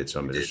who did. So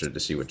I'm interested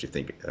to see what you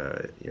think.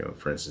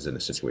 For instance, in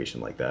a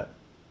situation like that,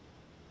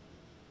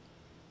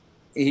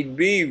 he'd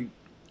be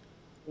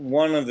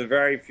one of the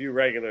very few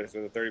regulars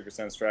with a 30%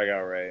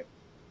 strikeout rate.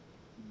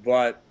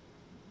 But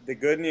the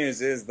good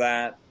news is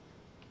that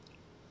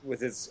with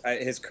his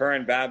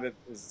current BABIP,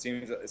 it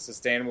seems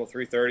sustainable.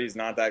 330 is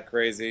not that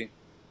crazy,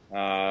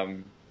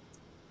 and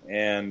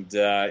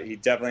he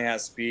definitely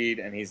has speed,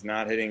 and he's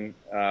not hitting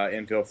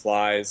infield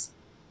flies.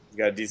 He's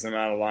got a decent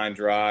amount of line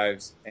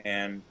drives,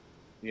 and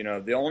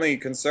the only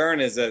concern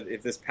is that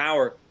if this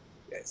power,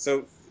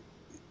 so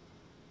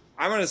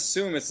I'm going to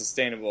assume it's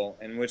sustainable.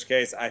 In which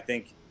case, I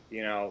think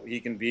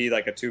he can be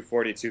like a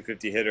 240,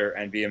 250 hitter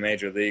and be a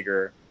major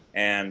leaguer,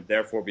 and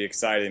therefore be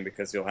exciting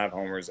because he'll have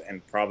homers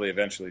and probably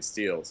eventually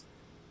steals.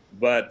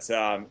 But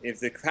if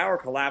the power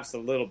collapsed a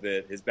little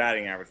bit, his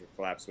batting average would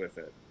collapse with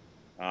it.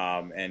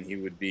 And he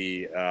would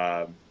be,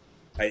 I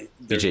BJ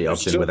there's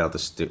Upton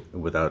still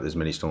without as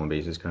many stolen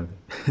bases, kind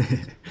of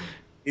thing.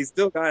 he's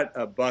still got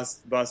a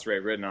bust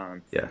rate written on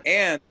him. Yeah.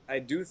 And I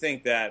do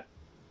think that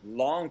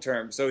long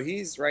term, so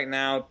he's right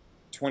now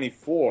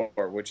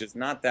 24, which is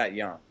not that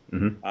young.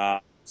 Mm-hmm.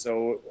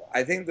 So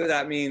I think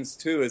that means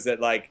too is that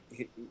like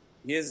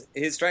his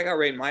strikeout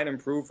rate might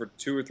improve for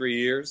 2 or 3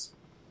 years,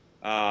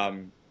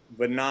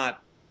 but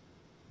not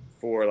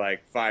for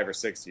like 5 or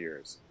 6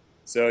 years.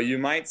 So you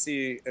might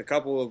see a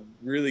couple of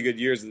really good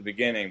years at the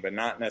beginning, but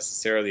not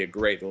necessarily a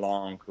great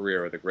long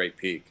career with a great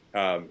peak,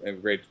 a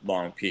great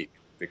long peak,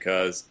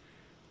 because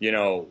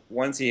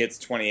once he hits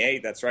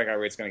 28, that strikeout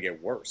rate's going to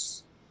get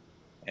worse,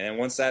 and then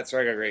once that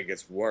strikeout rate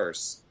gets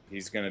worse,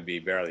 he's going to be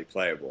barely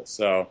playable.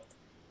 So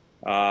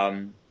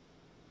I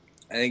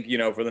think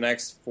for the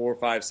next 4,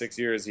 5, 6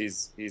 years,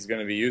 he's going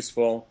to be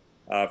useful.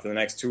 For the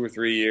next 2 or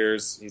 3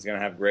 years, he's going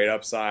to have great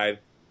upside.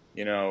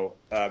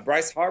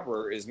 Bryce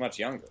Harper is much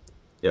younger.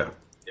 Yeah.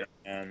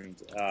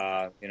 And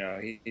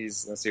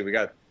he's let's see, we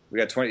got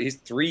 20. He's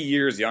 3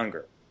 years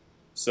younger,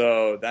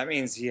 so that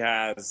means he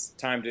has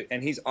time to,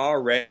 and he's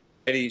already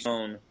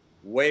shown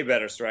way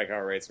better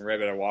strikeout rates and way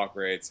better walk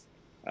rates.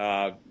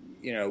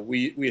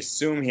 We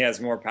assume he has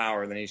more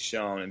power than he's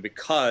shown, and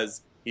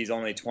because he's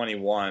only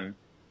 21,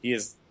 he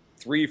has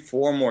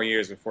 3-4 more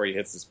years before he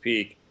hits his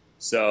peak.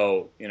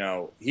 So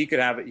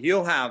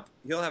he'll have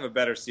a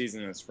better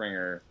season than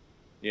Springer,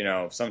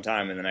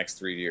 sometime in the next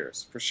 3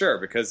 years for sure,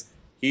 because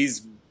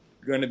he's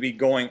going to be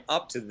going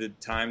up to the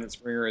time that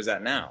Springer is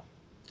at now.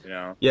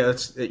 Yeah,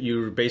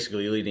 you're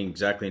basically leading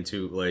exactly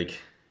into like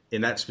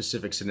in that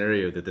specific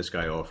scenario that this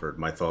guy offered.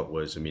 My thought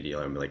was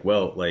immediately, I'm like,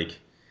 well, like,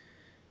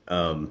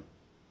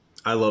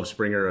 I love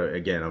Springer.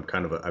 Again,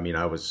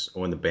 I was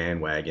on the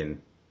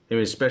bandwagon. I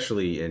mean,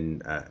 especially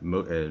in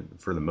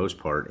for the most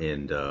part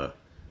in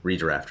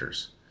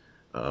redrafters.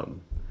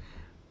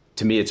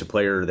 To me, it's a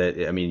player that,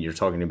 you're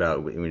talking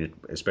about,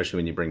 especially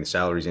when you bring the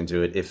salaries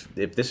into it. If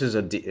this is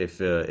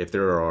if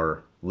there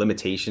are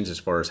limitations as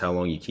far as how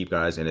long you keep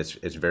guys, and it's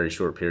a very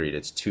short period,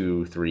 it's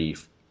 2, 3,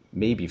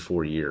 maybe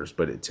 4 years,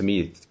 but to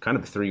me, kind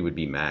of 3 would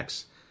be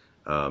max.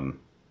 I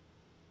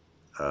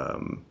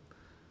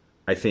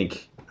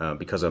think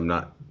because I'm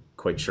not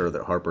quite sure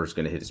that Harper's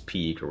going to hit his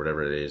peak or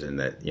whatever it is, and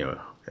that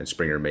and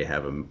Springer may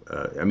have him.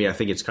 I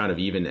think it's kind of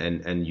even,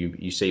 and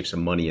you save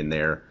some money in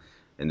there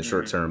in the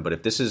short term. But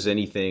if this is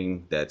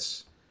anything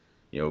that's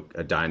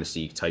a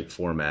dynasty type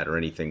format or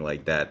anything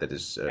like that, that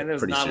is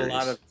pretty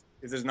serious.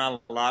 There's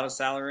not a lot of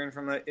salary in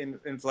from the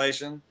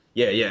inflation.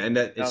 Yeah, and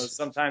that is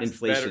sometimes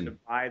inflation. It's better to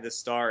buy the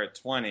star at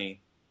 20,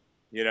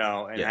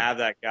 and have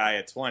that guy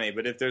at 20.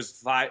 But if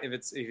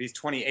if he's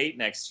 28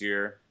 next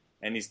year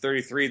and he's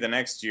 33 the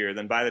next year,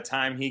 then by the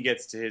time he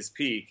gets to his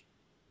peak,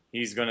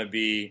 he's going to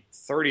be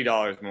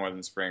 $30 more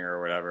than Springer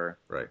or whatever.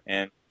 Right.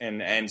 And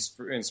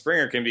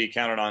Springer can be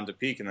counted on to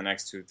peak in the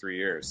next 2-3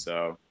 years.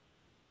 So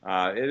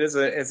it's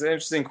an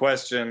interesting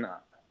question.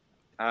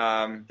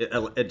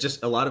 It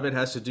just, a lot of it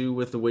has to do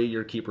with the way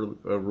your keeper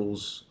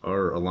rules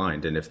are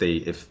aligned, and if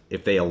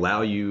they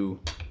allow you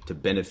to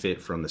benefit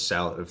from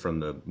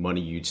the money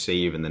you'd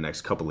save in the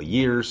next couple of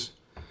years,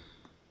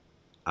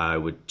 I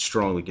would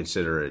strongly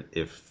consider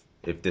it.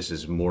 If this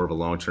is more of a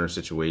long-term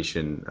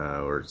situation,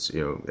 or it's,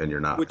 and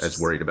you're not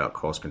as worried about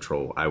cost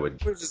control, I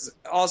would. Which is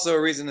also a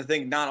reason to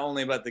think not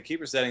only about the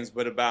keeper settings,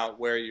 but about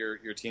where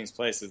your team's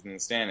places in the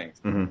standings.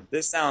 Mm-hmm.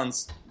 This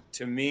sounds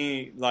to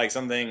me like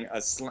something.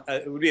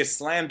 It would be a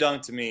slam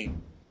dunk to me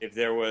if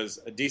there was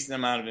a decent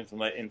amount of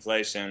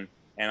inflation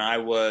and I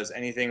was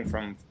anything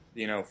from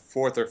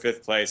 4th or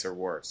 5th place or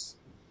worse.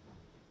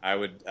 I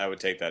would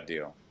take that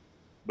deal.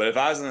 But if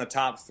I was in the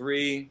top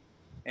 3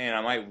 and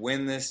I might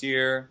win this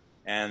year,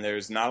 and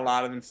there's not a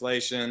lot of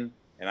inflation,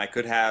 and I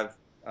could have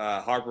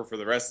Harper for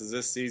the rest of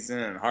this season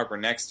and Harper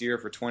next year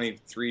for $23,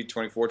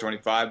 $24,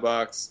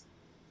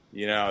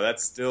 $25,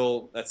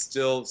 that's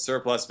still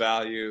surplus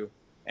value,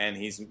 and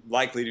he's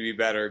likely to be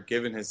better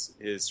given his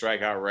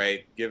strikeout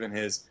rate, given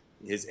his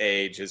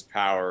age, his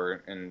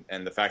power,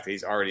 and the fact that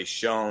he's already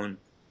shown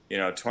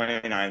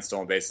 29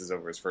 stolen bases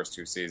over his first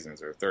 2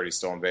 seasons, or 30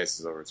 stolen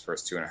bases over his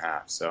first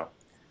 2.5. So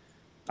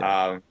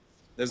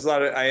there's a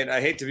lot of, I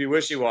hate to be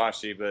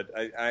wishy-washy, but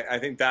I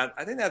think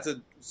that's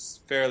a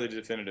fairly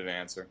definitive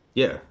answer.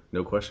 Yeah,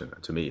 no question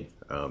to me.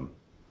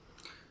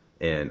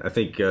 And I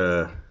think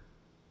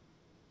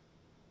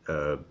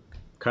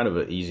kind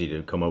of easy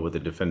to come up with a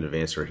definitive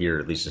answer here,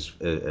 at least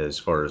as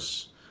far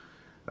as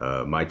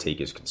my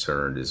take is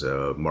concerned, is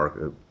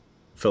Mark,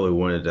 fellow who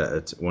wanted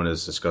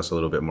to discuss a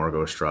little bit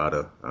Margot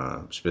Estrada,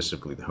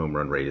 specifically the home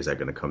run rate. Is that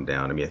going to come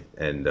down?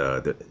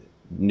 The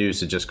news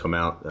had just come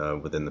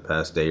out within the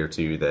past day or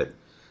two that,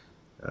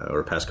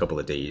 or past couple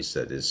of days,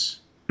 that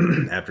is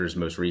after his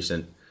most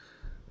recent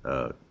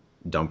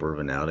dumper of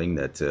an outing,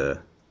 that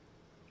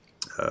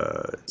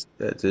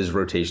his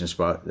rotation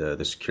spot,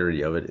 the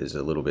security of it is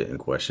a little bit in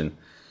question.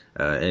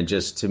 And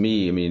just to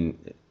me,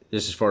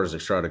 just as far as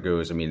Estrada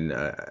goes,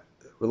 a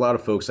lot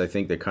of folks, I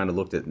think, that kind of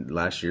looked at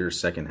last year's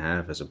second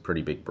half as a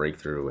pretty big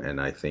breakthrough.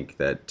 And I think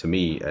that, to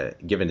me,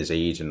 given his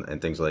age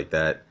and things like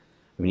that,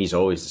 I mean, he's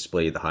always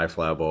displayed the high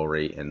fly ball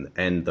rate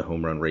and the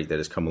home run rate that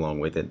has come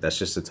along with it. That's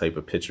just the type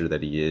of pitcher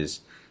that he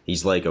is.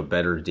 He's like a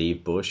better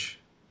Dave Bush.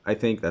 I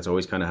think that's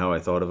always kind of how I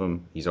thought of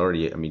him. He's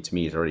already, I mean, to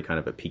me, he's already kind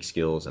of at peak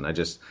skills, and I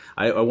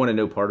want to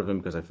know part of him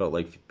because I felt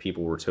like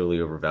people were totally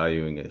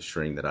overvaluing a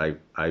string that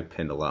I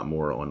pinned a lot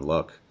more on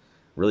luck,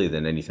 really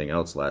than anything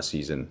else last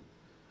season.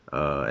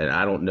 And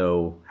I don't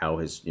know how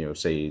his,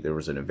 say there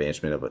was an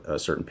advancement of a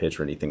certain pitch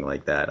or anything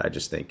like that.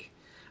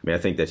 I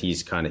think that he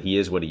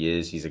is what he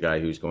is. He's a guy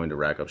who's going to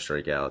rack up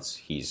strikeouts.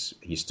 He's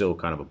still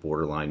kind of a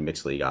borderline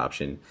mixed league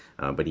option,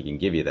 but he can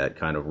give you that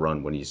kind of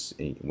run when he's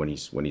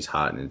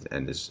hot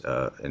and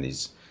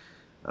he's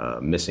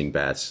missing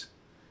bats.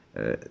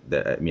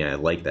 I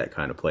like that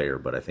kind of player,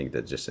 but I think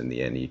that just in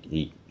the end,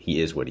 he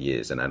is what he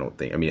is, and I don't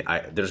think. I mean,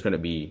 there's going to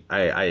be.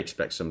 I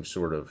expect some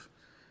sort of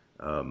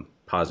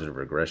positive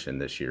regression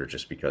this year,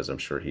 just because I'm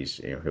sure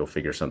he'll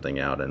figure something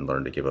out and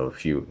learn to give up a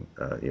few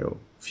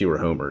fewer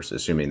homers,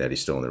 assuming that he's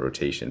still in the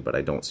rotation. But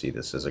I don't see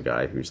this as a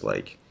guy who's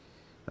like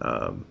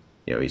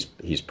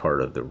he's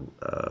part of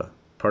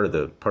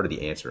the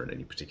answer in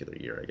any particular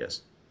year, I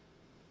guess.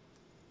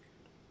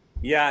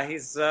 Yeah,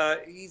 he's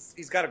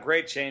got a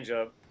great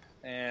changeup,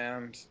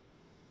 and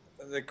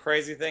the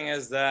crazy thing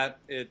is that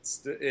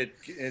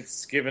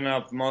it's given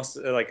up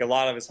a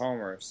lot of his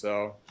homers.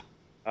 So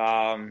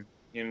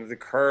the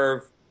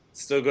curve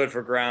still good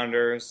for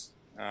grounders.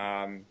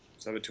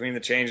 So between the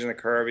change and the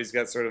curve, he's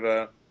got sort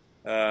of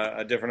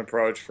a different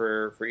approach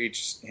for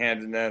each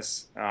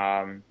handedness. He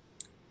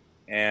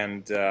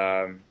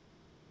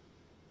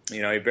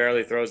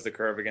barely throws the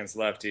curve against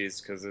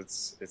lefties because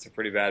it's a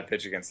pretty bad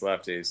pitch against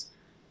lefties.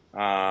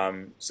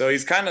 So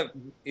he's kind of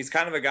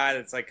a guy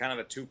that's like kind of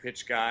a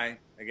two-pitch guy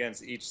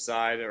against each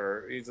side,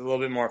 or he's a little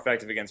bit more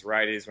effective against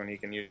righties when he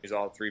can use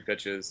all three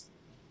pitches.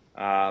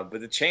 But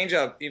the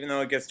changeup, even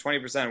though it gets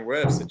 20%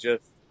 whiffs,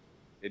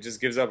 it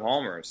just gives up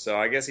homers. So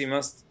I guess he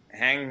must be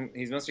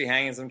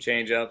hanging some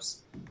changeups,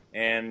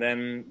 and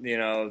then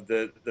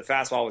the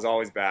fastball was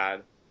always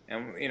bad.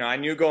 And I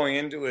knew going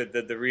into it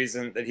that the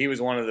reason that he was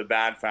one of the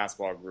bad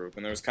fastball group,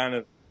 and there was kind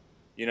of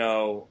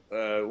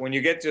when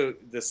you get to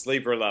the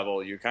sleeper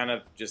level, you kind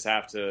of just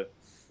you're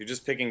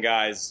just picking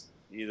guys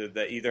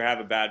either have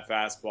a bad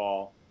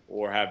fastball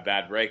or have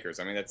bad breakers.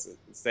 I mean,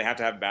 they have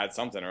to have bad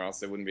something, or else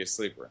they wouldn't be a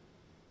sleeper.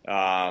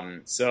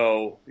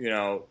 So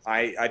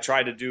I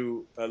tried to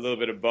do a little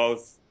bit of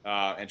both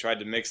and tried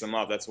to mix them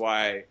up. That's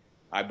why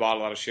I bought a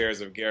lot of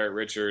shares of Garrett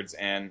Richards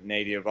and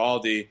Nate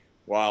Eovaldi,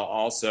 while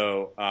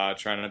also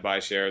trying to buy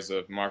shares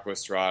of Marco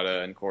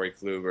Estrada and Corey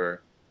Kluber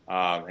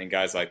and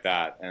guys like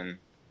that. And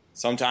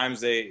sometimes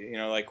they,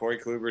 like Corey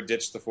Kluber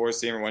ditched the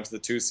four-seamer, went to the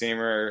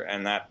two-seamer,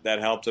 and that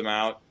helped him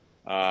out.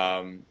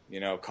 Colin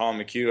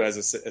McHugh has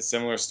a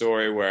similar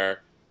story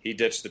where he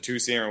ditched the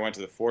two-seamer, went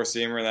to the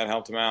four-seamer, that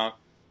helped him out.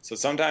 So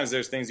sometimes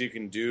there's things you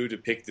can do to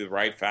pick the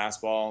right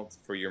fastball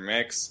for your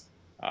mix.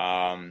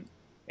 And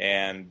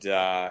then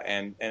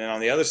on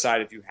the other side,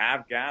 if you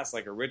have gas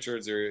like a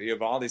Richards or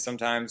Eovaldi,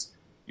 sometimes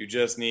you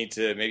just need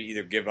to maybe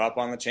either give up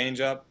on the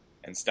changeup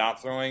and stop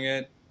throwing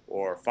it,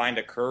 or find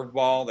a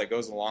curveball that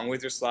goes along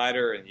with your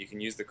slider, and you can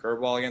use the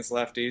curveball against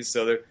lefties.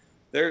 So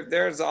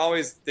there's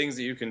always things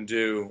that you can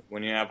do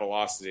when you have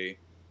velocity,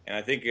 and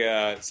I think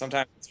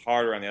sometimes it's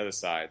harder on the other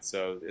side.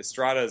 So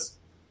Estrada's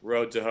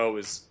road to hoe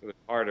was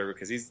harder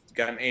because he's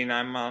got an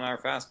 89-mile-an-hour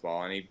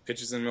fastball, and he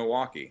pitches in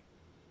Milwaukee.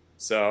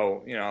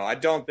 So I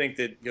don't think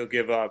that he'll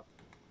give up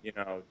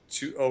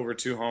over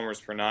 2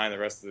 homers per 9 the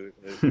rest of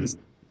the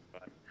season.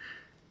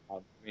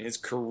 His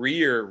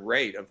career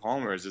rate of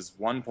homers is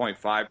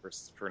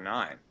 1.5 per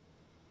 9.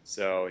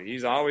 So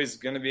he's always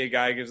going to be a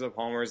guy who gives up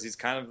homers. He's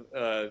kind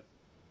of,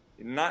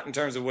 not in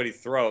terms of what he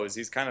throws,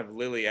 he's kind of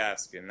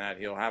Lilly-esque in that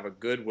he'll have a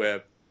good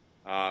whip,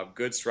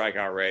 good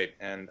strikeout rate,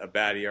 and a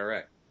bad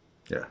ERA.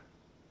 Yeah.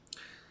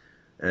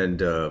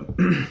 And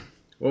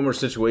one more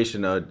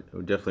situation I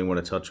definitely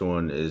want to touch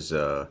on is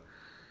the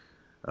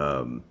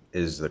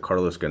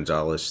Carlos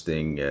Gonzalez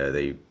thing.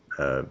 They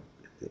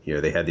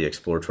had the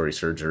exploratory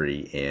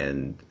surgery,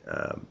 and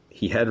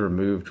he had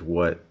removed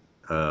what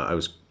I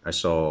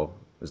saw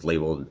was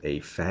labeled a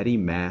fatty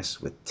mass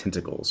with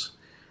tentacles,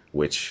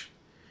 which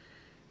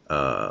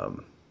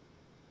sounds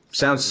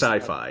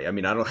sci-fi. I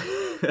mean, I don't.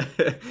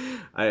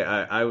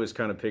 I was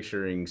kind of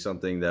picturing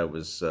something that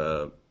was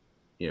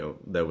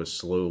that was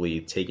slowly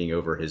taking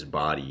over his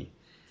body,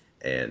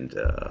 and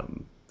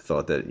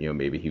thought that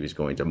maybe he was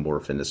going to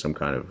morph into some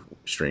kind of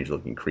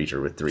strange-looking creature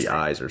with 3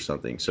 eyes or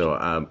something. So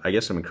I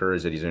guess I'm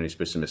encouraged that he's only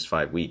supposed to miss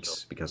 5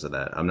 weeks because of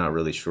that. I'm not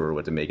really sure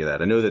what to make of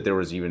that. I know that there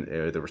was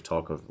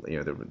talk of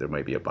there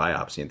might be a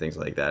biopsy and things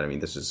like that. I mean,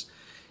 this is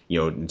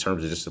in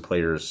terms of just the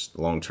player's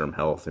long-term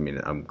health. I mean,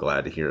 I'm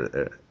glad to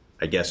hear.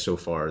 I guess so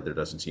far there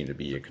doesn't seem to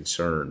be a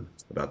concern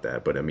about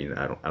that. But I mean,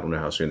 I don't know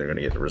how soon they're going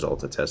to get the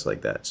results of tests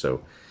like that.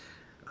 So,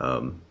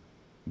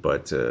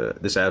 but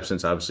this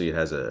absence obviously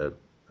has a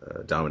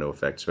domino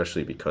effect,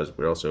 especially because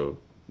we also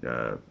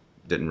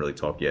didn't really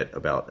talk yet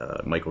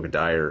about Michael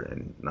Kadire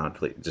and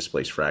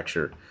non-displaced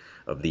fracture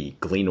of the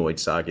glenoid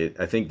socket.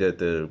 I think that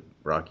the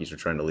Rockies are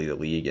trying to lead the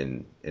league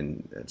in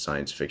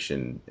science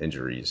fiction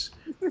injuries.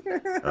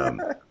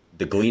 Um,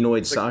 the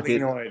glenoid The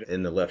socket glenoid.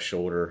 in the left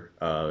shoulder,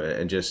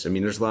 and just, I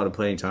mean, there's a lot of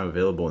playing time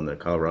available in the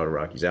Colorado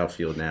Rockies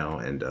outfield now,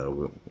 and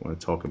we want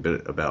to talk a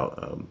bit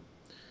about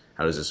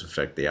how does this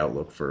affect the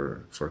outlook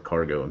for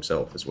Cargo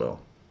himself as well.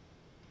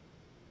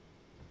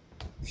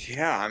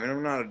 Yeah, I mean,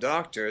 I'm not a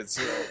doctor. It's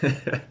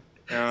a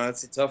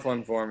tough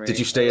one for Did me.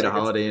 you stay at a Like it's,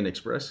 Holiday Inn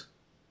Express?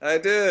 I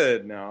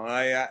did. No,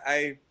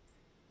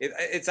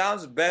 it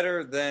sounds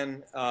better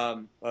than a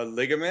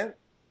ligament,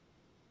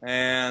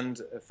 and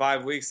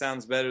 5 weeks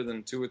sounds better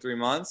than 2 or 3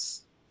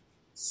 months.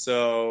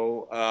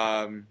 So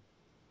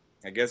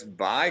I guess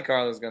buy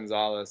Carlos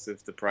Gonzalez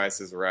if the price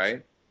is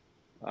right.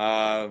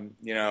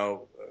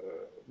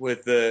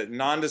 With the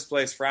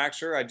non-displaced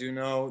fracture, I do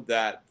know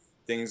that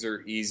things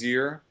are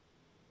easier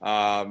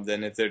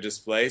than if they're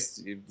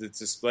displaced. If it's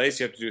displaced,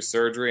 you have to do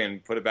surgery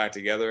and put it back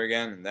together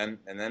again,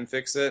 and then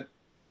fix it.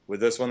 With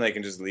this one, they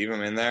can just leave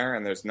them in there,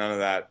 and there's none of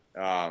that,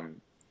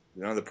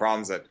 none of the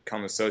problems that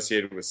come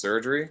associated with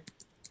surgery.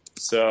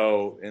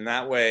 So in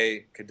that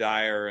way,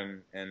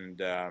 Kadir and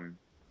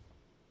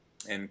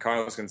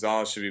Carlos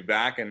Gonzalez should be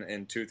back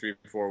in 2, 3,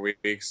 4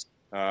 weeks.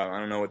 I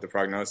don't know what the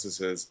prognosis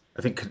is.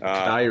 I think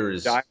Kadir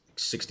is Kadir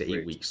 6 to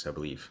 8 weeks, I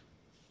believe.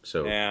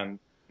 So and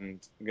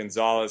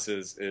Gonzalez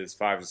is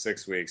 5 to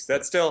 6 weeks.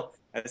 That's still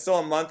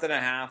a month and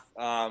a half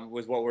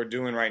with what we're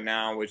doing right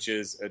now, which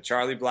is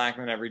Charlie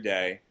Blackmon every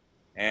day.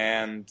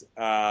 And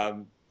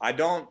I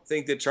don't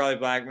think that Charlie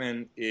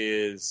Blackmon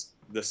is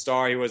the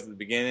star he was at the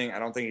beginning. I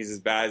don't think he's as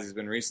bad as he's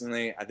been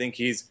recently. I think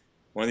he's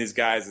one of these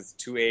guys that's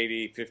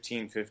 280,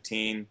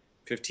 15-15,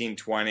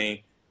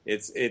 15-20.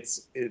 It's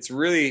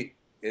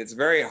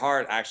very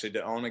hard actually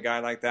to own a guy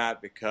like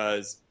that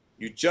because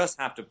you just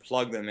have to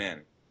plug them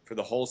in for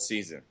the whole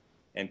season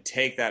and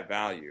take that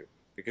value.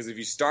 Because if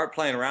you start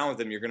playing around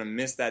with him, you're going to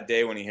miss that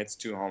day when he hits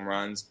 2 home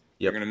runs. Yep.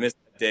 You're going to miss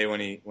that day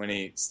when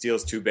he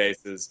steals 2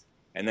 bases,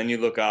 and then you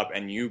look up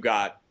and you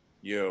got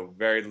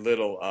very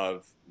little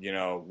of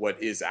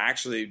what is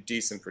actually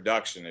decent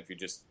production if you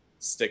just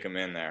stick him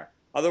in there.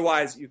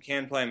 Otherwise, you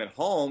can play him at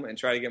home and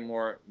try to get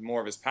more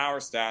of his power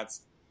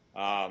stats.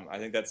 I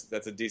think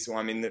that's a decent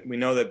one. I mean, we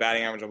know that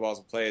batting average of balls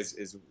in play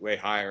is way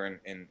higher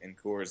in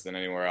Coors than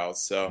anywhere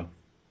else. So,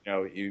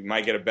 you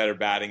might get a better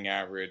batting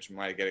average, you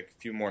might get a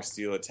few more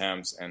steal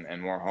attempts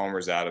and more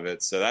homers out of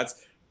it. So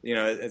that's,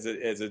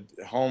 as a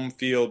home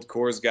field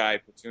Coors guy,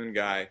 platoon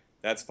guy,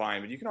 that's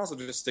fine. But you can also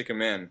just stick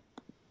him in.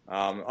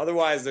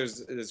 Otherwise,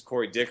 there's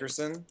Corey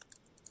Dickerson,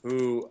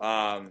 who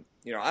I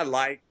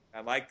like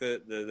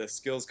the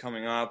skills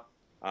coming up.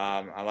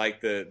 I like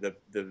the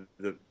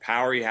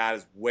power he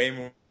has way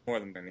more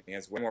than he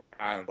has way more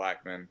power than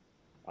Blackmon.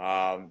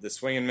 The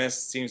swing and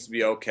miss seems to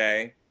be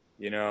okay.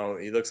 He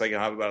looks like he'll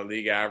have about a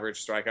league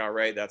average strikeout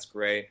rate. That's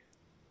great.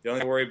 The only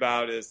thing to worry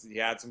about is he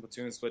had some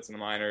platoon splits in the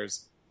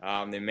minors.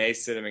 They may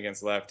sit him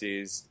against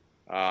lefties.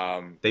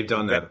 they've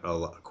done that a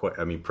lot.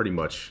 Pretty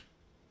much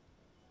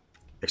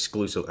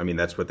exclusive. I mean,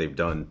 that's what they've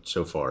done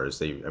so far.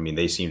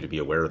 They seem to be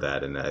aware of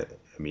that, and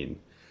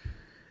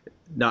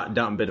not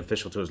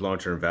beneficial to his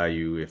long-term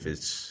value if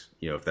it's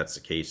if that's the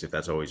case, if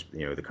that's always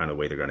the kind of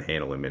way they're going to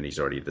handle him, and he's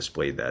already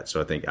displayed that.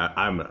 So I think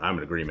I'm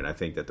in agreement. I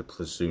think that the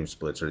platoon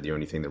splits are the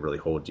only thing that really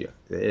holds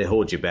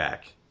you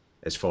back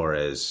as far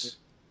as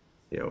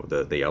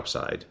the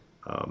upside.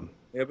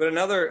 Yeah, but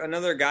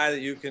another guy that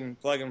you can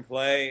plug and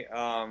play,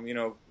 a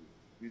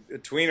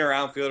tweener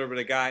outfielder, but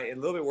a guy a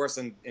little bit worse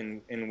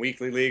in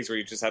weekly leagues where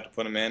you just have to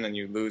put him in and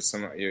you lose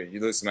some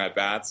at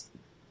bats.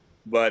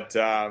 But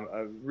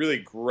a really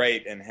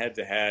great and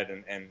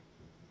head-to-head and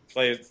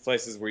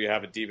places where you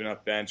have a deep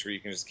enough bench where you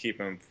can just keep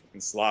him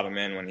and slot him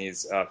in when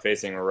he's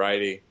facing a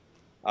righty.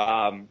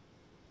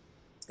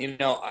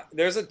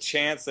 There's a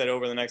chance that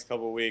over the next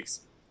couple of weeks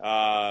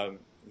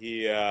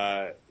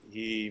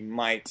he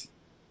might.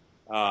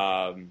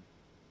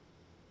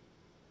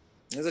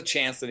 There's a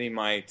chance that he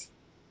might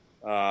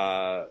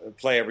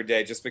play every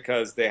day just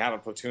because they have a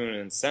platoon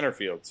in center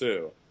field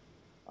too,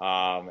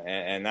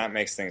 and that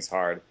makes things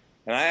hard.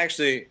 And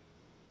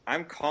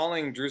I'm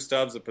calling Drew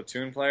Stubbs a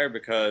platoon player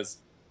because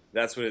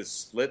that's what his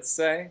splits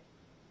say.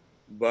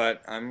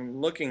 But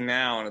I'm looking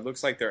now, and it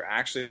looks like they're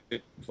actually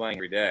playing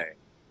every day.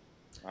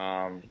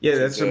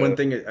 That's the one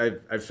thing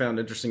I've found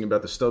interesting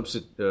about the Stubbs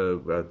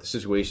the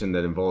situation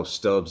that involves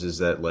Stubbs is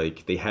that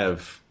they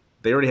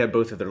already have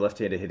both of their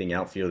left-handed hitting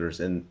outfielders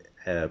in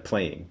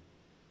playing,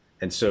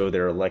 and so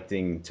they're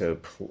electing to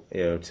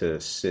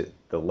sit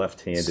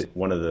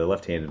one of the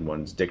left-handed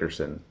ones,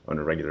 Dickerson, on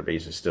a regular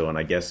basis still, and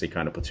I guess they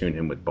kind of platoon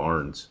him with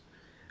Barnes.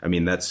 I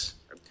mean, that's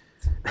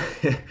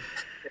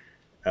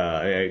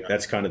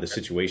that's kind of the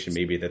situation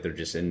maybe that they're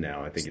just in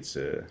now. I think it's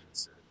an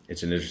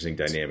interesting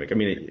dynamic. I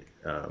mean,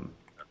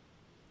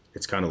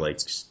 it's kind of like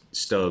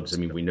Stubbs. I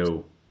mean, we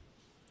know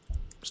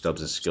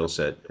Stubbs' skill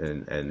set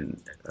and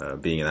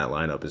being in that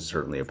lineup is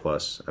certainly a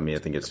plus. I mean, I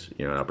think it's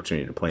an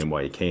opportunity to play him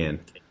while you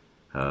can.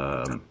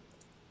 I'd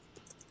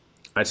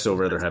still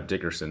rather have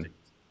Dickerson,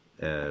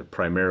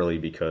 primarily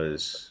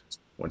because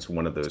once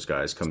one of those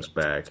guys comes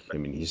back, I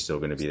mean, he's still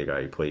going to be the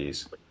guy who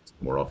plays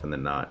more often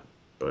than not.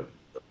 But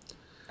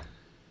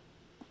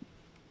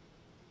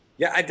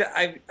yeah,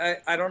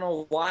 I don't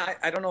know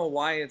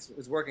why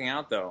it's working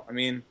out though. I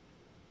mean,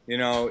 you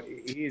know,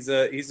 he's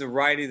a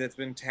righty that's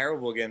been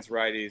terrible against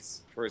righties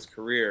for his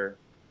career,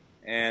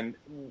 and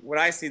what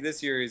I see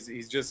this year is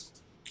he's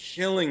just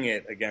killing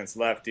it against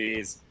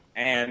lefties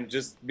and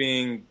just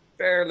being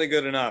fairly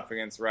good enough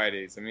against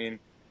righties. I mean,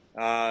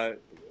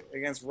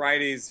 against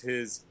righties,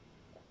 his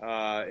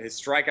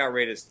strikeout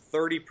rate is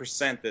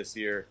 30% this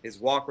year. His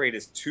walk rate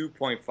is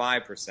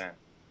 2.5%.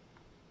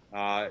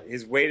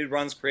 His weighted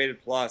runs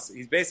created plus,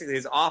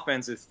 his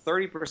offense is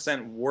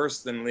 30%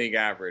 worse than league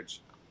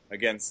average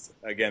against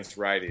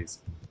righties.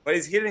 But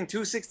he's hitting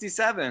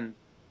 267,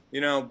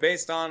 you know,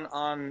 based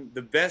on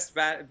the best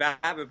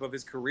BABIP of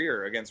his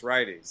career against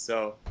righties.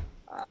 So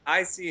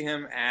I see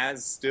him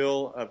as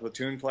still a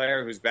platoon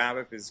player whose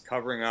BABIP is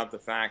covering up the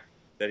fact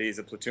that he's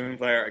a platoon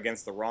player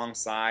against the wrong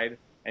side,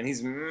 and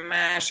he's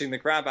mashing the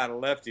crap out of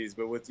lefties.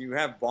 But you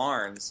have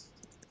Barnes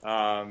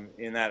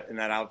in that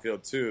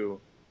outfield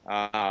too.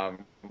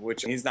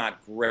 Which he's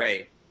not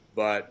great,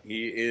 but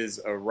he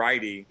is a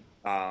righty,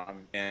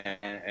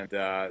 and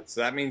so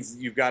that means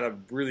you've got a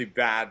really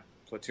bad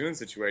platoon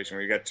situation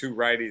where you got two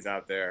righties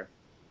out there,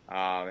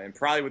 and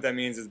probably what that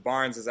means is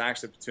Barnes is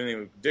actually platooning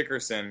with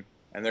Dickerson,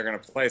 and they're going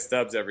to play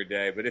Stubbs every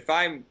day. But if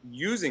I'm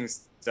using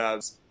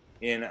Stubbs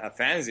in a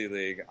fantasy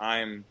league,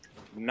 I'm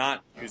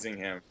not using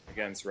him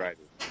against righties.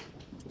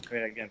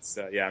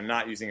 I'm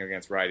not using him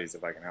against righties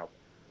if I can help it.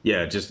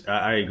 Yeah,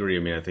 I agree. I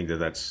mean, I think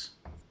that's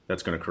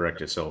going to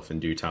correct itself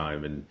in due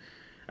time. And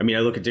I mean, I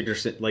look at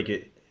Dickerson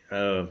like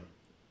a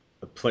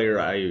player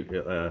I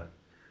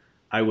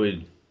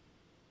would,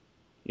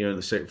 you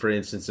know, for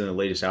instance, in the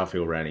latest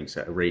outfield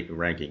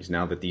rankings,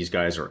 now that these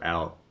guys are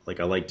out,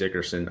 like I like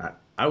Dickerson.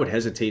 I would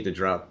hesitate to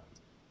drop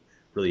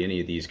really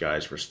any of these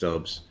guys for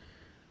Stubbs.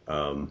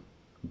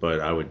 But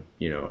I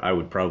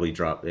would probably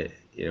drop it,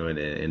 you know,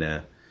 in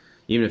a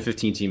even a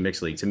 15-team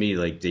mixed league. To me,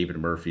 like David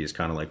Murphy is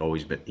kind of like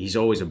he's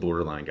always a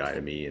borderline guy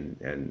to me,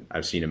 and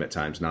I've seen him at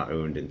times not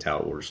owned in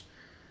Tout Wars.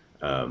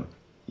 Not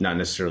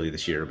necessarily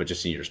this year, but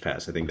just in years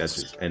past. I think I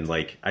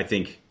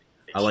think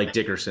I like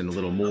Dickerson a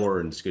little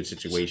more in this good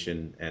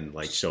situation, and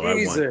like so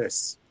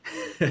Jesus.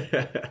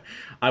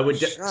 I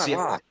would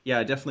I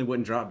definitely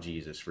wouldn't drop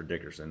Jesus for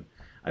Dickerson.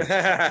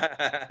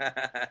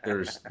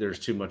 There's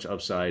too much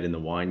upside in the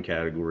wine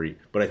category,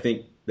 but I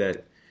think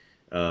that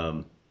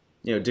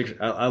you know,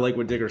 I like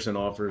what Dickerson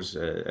offers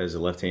as a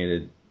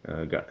left-handed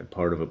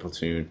part of a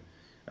platoon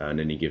at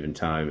any given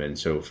time, and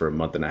so for a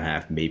month and a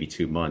half, maybe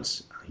 2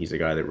 months, he's a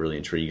guy that really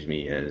intrigues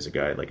me, and is a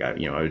guy like I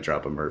would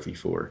drop a Murphy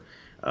for.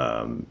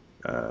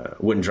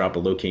 Wouldn't drop a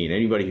Locaine.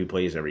 Anybody who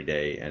plays every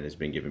day and has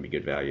been giving me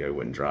good value, I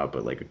wouldn't drop.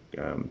 But like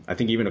I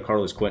think even a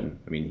Carlos Quentin.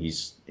 I mean,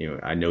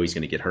 I know he's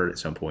going to get hurt at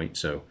some point,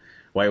 so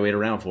why wait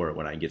around for it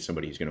when I can get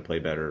somebody who's going to play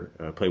better,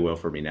 play well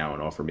for me now,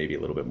 and offer maybe a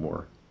little bit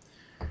more.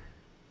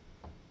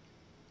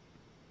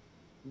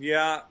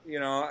 Yeah, you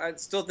know, I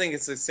still think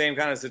it's the same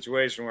kind of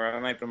situation where I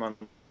might put him on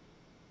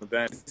the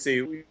bench.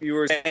 See, you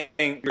were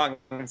saying I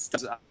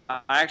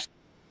actually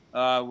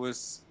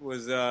was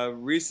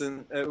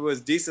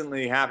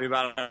decently happy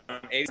about an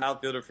 8th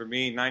outfielder for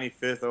me,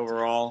 95th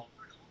overall.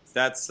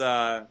 That's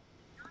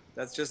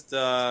just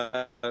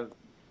I don't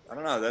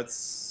know.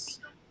 That's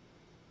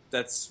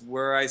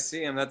where I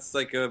see him. That's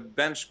like a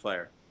bench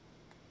player.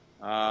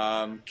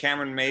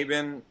 Cameron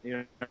Maybin,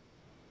 you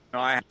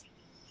know,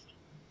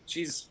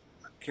 geez.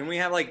 Can we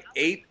have like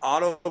 8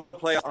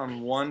 autoplay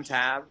on one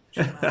tab?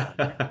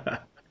 I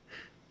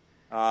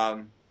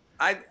don't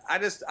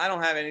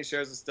have any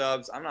shares of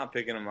Stubbs. I'm not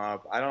picking him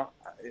up.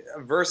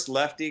 Versus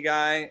lefty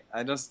guy.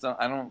 I don't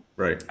have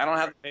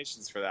the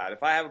patience for that.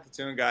 If I have a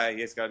platoon guy,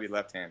 he's got to be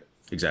left-handed.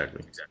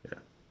 Exactly.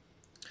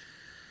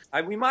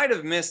 Yeah. We might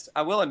have missed.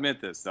 I will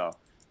admit this though.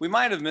 We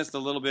might have missed a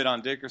little bit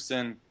on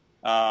Dickerson.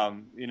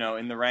 You know,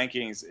 in the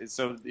rankings.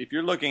 So if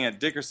you're looking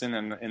at Dickerson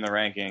in the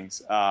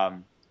rankings.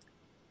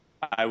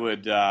 I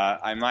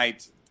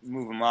might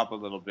move him up a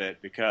little bit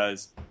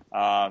because,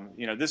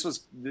 you know, this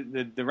was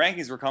the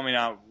rankings were coming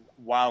out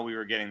while we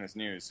were getting this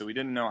news, so we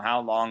didn't know how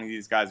long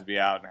these guys would be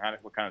out and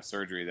what kind of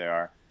surgery they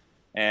are.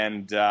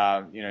 And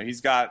you know,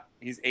 he's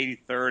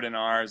 83rd in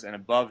ours, and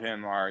above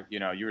him are, you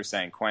know, you were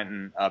saying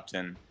Quentin,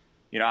 Upton.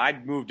 You know,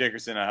 I'd move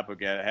Dickerson up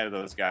ahead of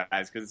those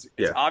guys because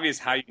it's obvious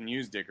how you can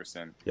use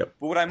Dickerson. Yep.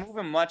 But would I move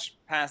him much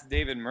past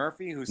David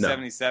Murphy, who's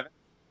 77?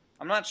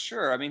 I'm not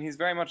sure. I mean, he's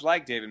very much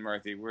like David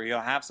Murphy, where he'll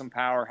have some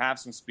power, have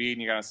some speed,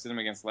 and you got to sit him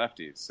against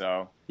lefties.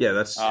 So yeah,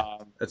 that's. I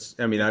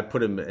mean, I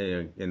put him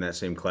in that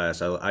same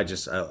class.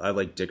 I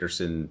like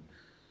Dickerson.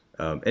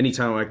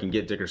 Anytime I can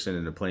get Dickerson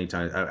into playing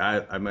time,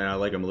 I mean, I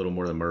like him a little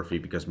more than Murphy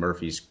because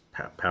Murphy's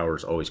power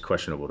is always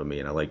questionable to me,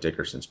 and I like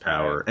Dickerson's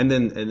power. Right. And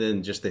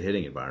then just the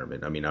hitting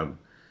environment. I mean, I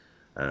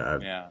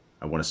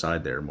want to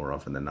side there more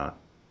often than not.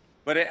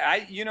 But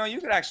you know, you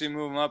could actually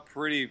move him up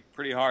pretty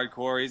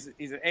hardcore.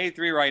 He's at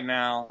 83 right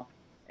now,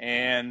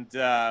 And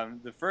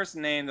the first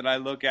name that I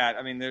look at,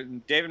 I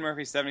mean, David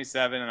Murphy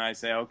 77, and I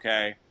say,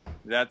 okay,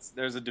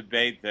 there's a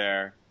debate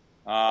there.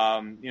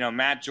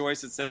 Matt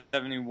Joyce at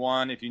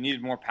 71. If you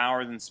needed more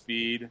power than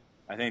speed,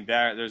 I think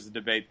there's a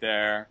debate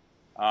there.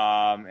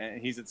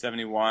 And he's at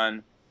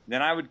 71.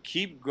 Then I would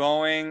keep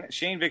going.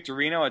 Shane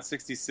Victorino at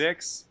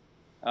 66.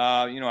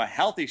 A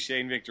healthy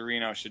Shane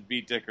Victorino should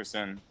beat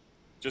Dickerson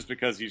just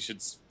because he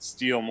should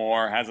steal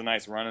more, has a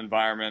nice run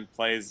environment,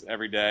 plays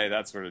every day,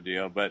 that sort of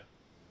deal. But,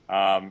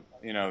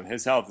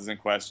 his health is in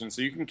question.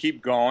 So you can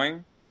keep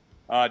going.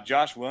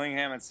 Josh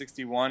Willingham at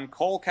 61.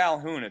 Cole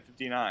Calhoun at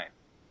 59.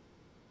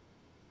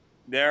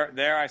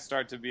 There I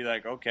start to be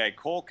like, okay,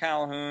 Cole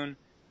Calhoun,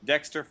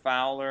 Dexter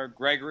Fowler,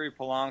 Gregory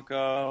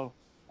Polanco,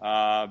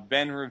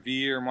 Ben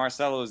Revere,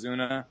 Marcelo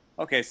Ozuna.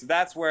 Okay, so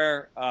that's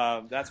where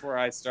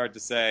I start to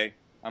say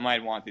I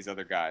might want these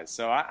other guys.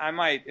 So I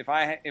might, if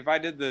I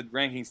did the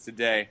rankings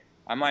today,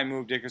 I might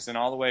move Dickerson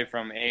all the way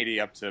from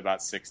 80 up to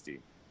about 60,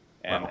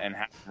 and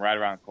have him right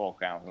around Cole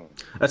Calhoun.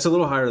 That's a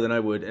little higher than I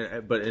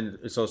would, but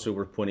it's also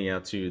worth pointing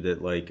out too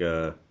that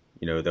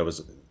that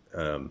was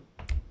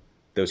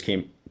those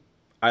came.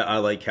 I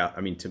like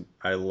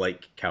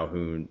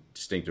Calhoun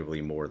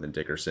distinctively more than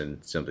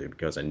Dickerson simply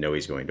because I know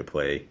he's going to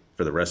play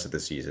for the rest of the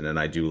season, and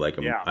I do like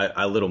him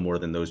a little more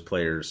than those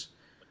players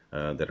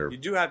that are. You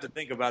do have to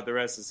think about the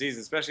rest of the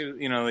season,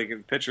 especially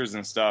like pitchers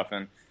and stuff,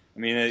 and I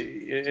mean,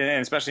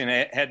 and especially in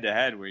a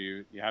head-to-head where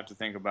you have to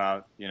think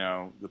about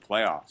the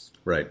playoffs.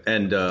 Right,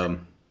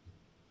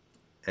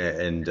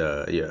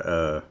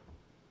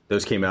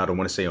 those came out, I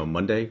want to say, on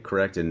Monday,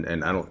 correct? And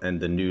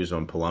the news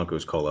on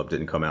Polanco's call-up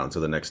didn't come out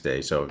until the next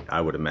day, so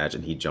I would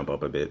imagine he'd jump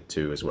up a bit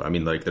too as well. I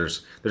mean, like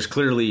there's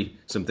clearly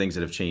some things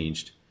that have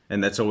changed,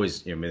 and that's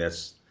always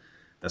that's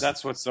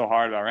what's so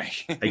hard about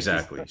ranking.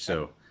 Exactly.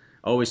 So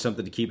always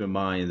something to keep in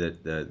mind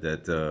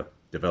that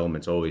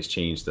developments always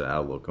change the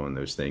outlook on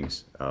those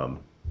things, and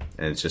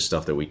it's just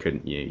stuff that we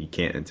couldn't you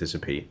can't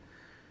anticipate.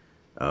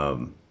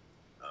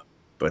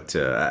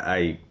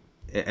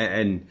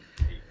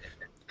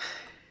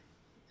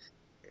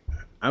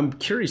 I'm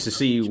curious to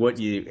see what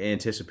you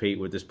anticipate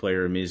with this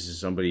player. I mean, this is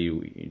somebody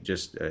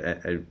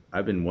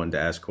I've been wanting to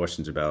ask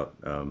questions about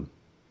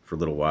for a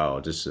little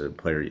while. Just a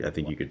player I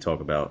think you could talk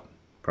about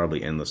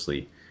probably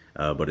endlessly,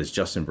 but it's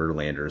Justin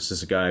Verlander. This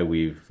is a guy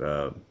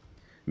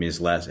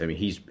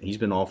he's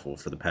been awful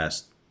for the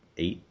past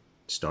 8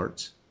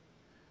 starts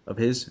of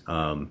his,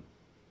 and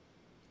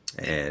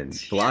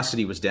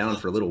velocity was down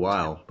for a little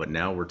while, but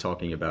now we're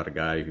talking about a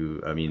guy who,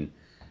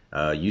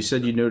 you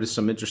said you noticed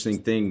some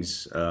interesting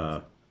things.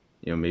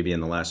 Maybe in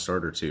the last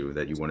start or two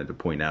that you wanted to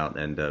point out,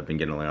 and been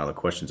getting a lot of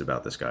questions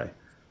about this guy.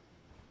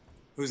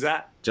 Who's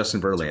that?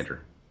 Justin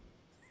Verlander.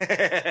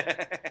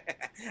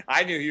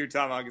 I knew who you were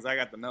talking about because I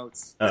got the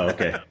notes. Oh,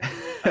 okay.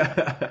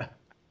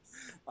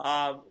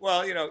 Well,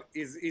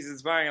 he's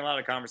inspiring a lot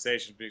of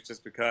conversation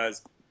just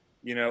because,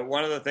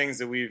 one of the things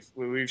that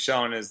we've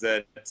shown is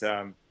that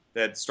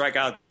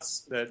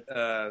strikeouts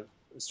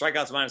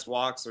minus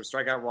walks, or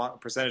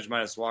strikeout percentage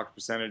minus walk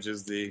percentage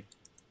is the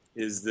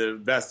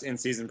best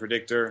in-season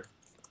predictor,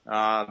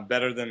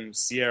 better than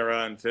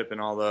Sierra and FIP and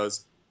all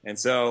those. And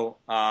so,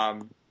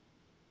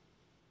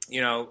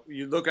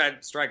 you look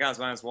at strikeouts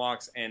minus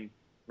walks, and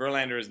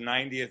Verlander is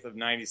 90th of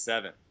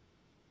 97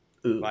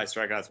 by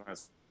strikeouts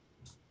minus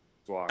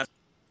walks.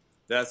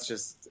 That's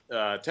just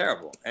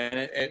terrible, and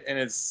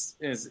it's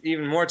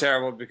even more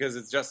terrible because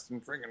it's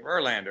Justin freaking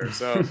Verlander.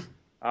 So,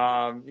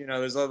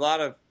 there's a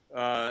lot of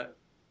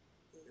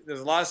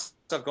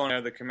stuff going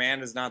on. The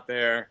command is not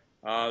there.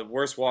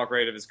 Worst walk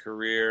rate of his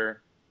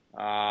career.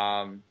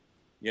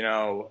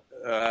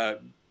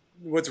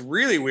 What's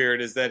really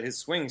weird is that his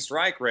swing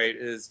strike rate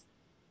is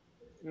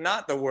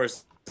not the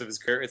worst of his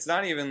career. It's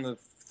not even the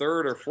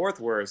 3rd or 4th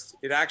worst.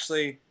 It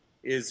actually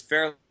is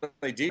fairly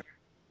deep.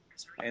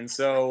 And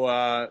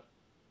so,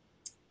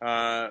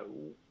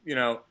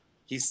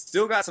 he's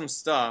still got some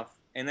stuff.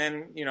 And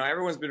then,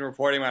 everyone's been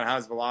reporting about how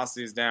his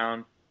velocity is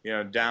down,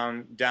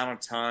 down a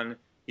ton.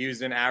 He's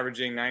been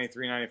averaging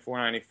 93, 94,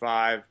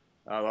 95.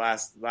 The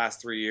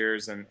last 3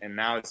 years, and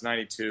now it's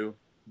 92.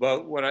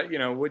 But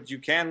what you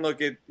can look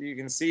at, you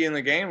can see in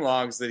the game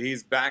logs that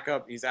he's back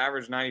up. He's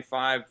averaged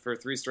 95 for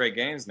 3 straight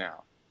games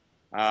now.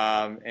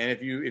 And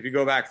if you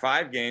go back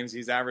 5 games,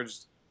 he's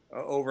averaged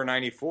over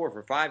 94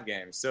 for 5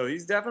 games. So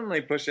he's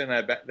definitely pushing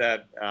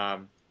that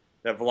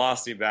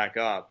velocity back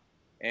up.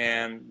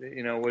 And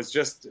what's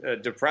just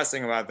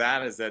depressing about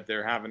that is that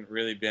there haven't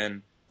really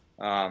been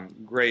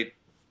great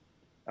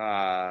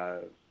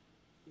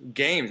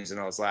games in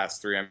those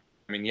last 3.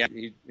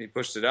 He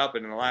pushed it up,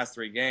 and in the last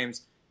 3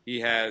 games, he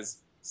has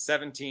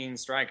 17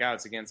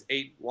 strikeouts against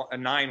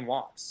 9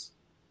 walks,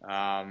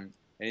 and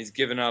he's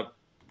given up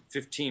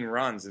 15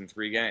 runs in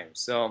 3 games.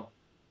 So,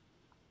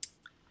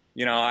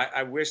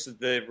 I wish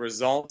that the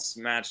results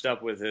matched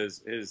up with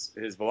his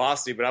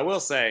velocity, but I will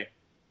say,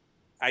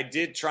 I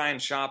did try and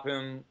shop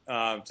him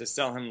to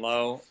sell him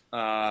low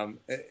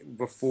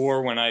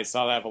before when I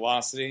saw that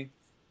velocity,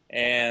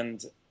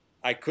 and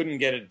I couldn't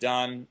get it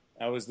done.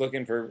 I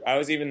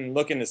was even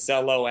looking to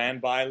sell low and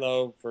buy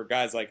low for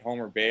guys like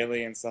Homer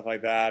Bailey and stuff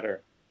like that,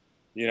 or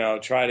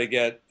try to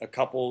get a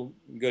couple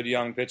good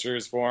young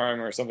pitchers for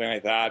him or something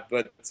like that.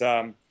 But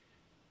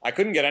I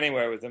couldn't get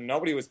anywhere with him.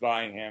 Nobody was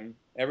buying him.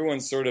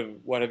 Everyone's sort of,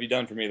 what have you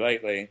done for me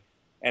lately?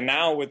 And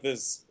now with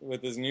this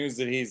news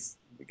that he's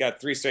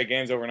got 3 straight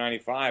games over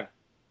 95,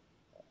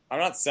 I'm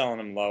not selling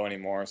him low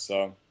anymore.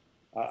 So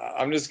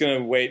I'm just going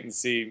to wait and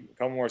see a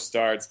couple more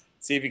starts,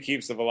 see if he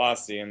keeps the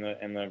velocity and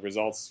the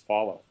results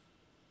follow.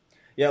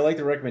 Yeah, I like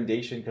the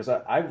recommendation because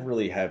I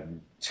really have,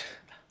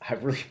 I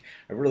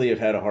really have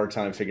had a hard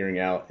time figuring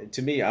out.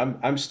 To me,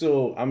 I'm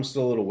still a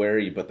little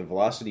wary, but the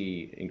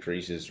velocity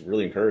increase is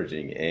really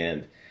encouraging.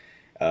 And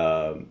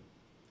I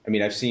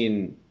mean, I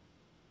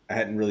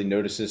hadn't really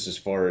noticed this as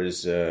far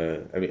as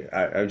I mean,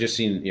 I've just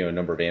seen a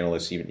number of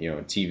analysts, even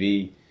on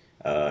TV,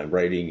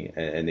 writing,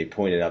 and they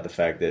pointed out the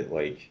fact that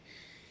like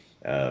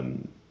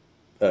um,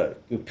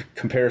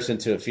 comparison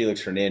to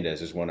Felix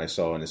Hernandez is one I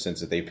saw in the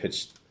sense that they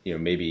pitched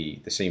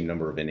maybe the same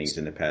number of innings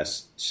in the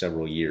past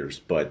several years,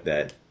 but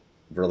that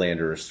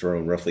Verlander has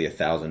thrown roughly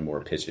 1,000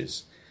 more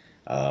pitches.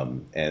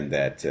 And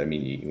that, I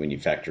mean, when you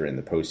factor in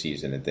the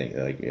postseason and things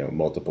like,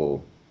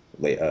 multiple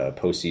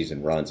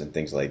postseason runs and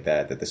things like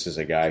that, that this is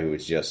a guy who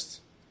has just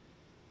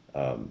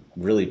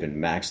really been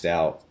maxed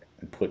out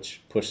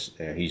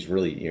and he's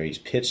really, he's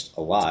pitched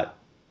a lot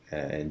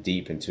and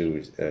deep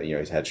into,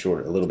 he's had a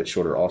little bit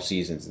shorter off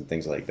seasons and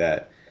things like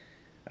that.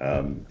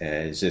 And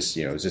it's just,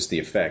 is this the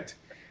effect?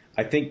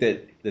 I think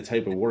that the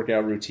type of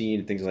workout routine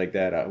and things like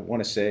that, I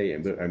want to say, I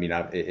mean,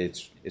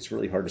 it's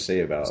really hard to say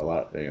about a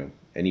lot,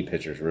 any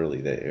pitchers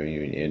really. That I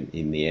mean,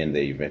 in the end,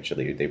 they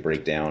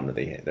break down or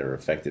they're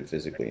affected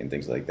physically and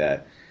things like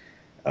that.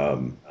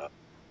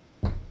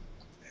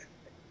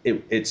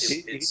 He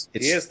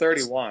is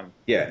 31.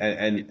 Yeah,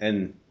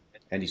 and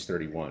he's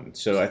 31.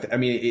 So I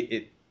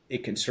mean,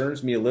 it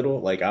concerns me a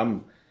little. Like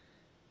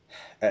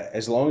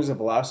as long as the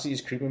velocity is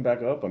creeping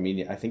back up, I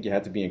mean, I think you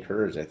have to be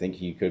encouraged. I think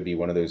he could be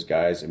one of those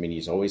guys. I mean,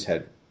 he's always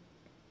had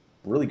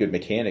really good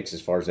mechanics as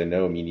far as I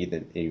know. I mean,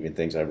 even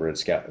things I've read,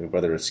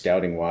 whether it's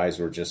scouting wise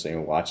or just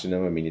watching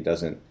him. I mean, he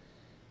doesn't.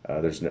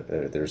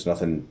 There's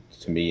nothing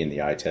to me in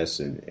the eye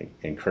test and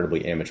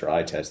incredibly amateur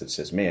eye test that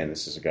says, man,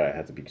 this is a guy I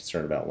have to be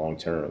concerned about long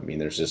term. I mean,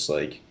 there's just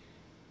like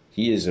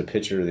he is a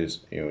pitcher that's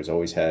has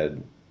always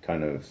had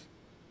kind of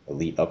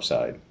elite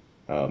upside.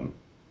 Yeah.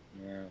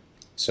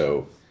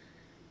 So.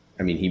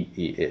 I mean,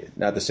 he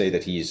not to say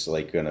that he's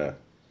like gonna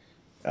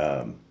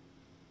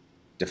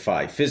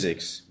defy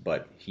physics,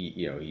 but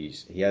he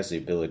has the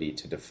ability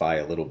to defy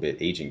a little bit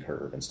aging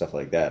curve and stuff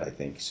like that. I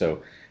think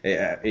so.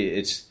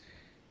 It's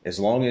as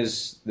long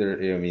as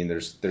there. I mean,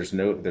 there's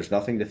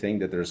nothing to think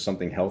that there's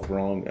something health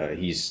wrong.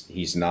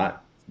 He's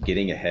not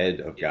getting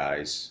ahead of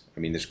guys. I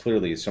mean, there's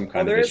clearly some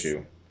kind of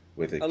issue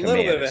with a little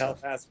bit of a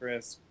health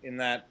asterisk in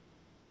that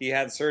he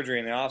had surgery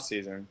in the off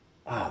season.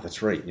 Ah,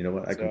 that's right. You know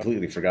what? I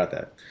completely forgot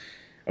that.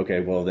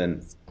 Okay, well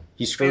then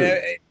he's screwed.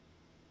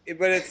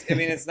 But it's. I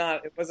mean, it's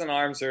not. It wasn't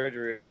arm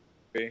surgery.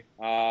 It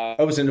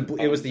was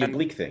the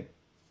oblique thing.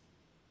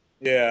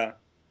 Yeah.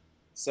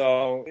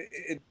 So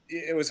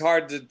it was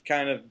hard to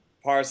kind of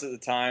parse at the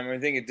time. I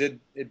think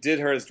it did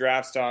hurt his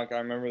draft stock. I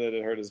remember that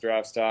it hurt his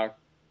draft stock.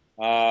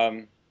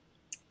 But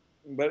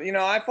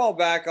I fall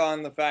back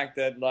on the fact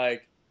that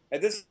like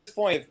at this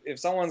point, if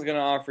someone's going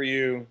to offer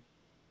you,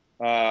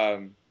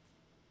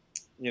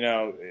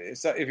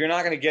 if you're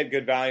not going to get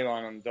good value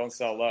on them, don't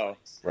sell low.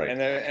 Right.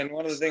 And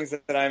one of the things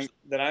that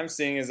I'm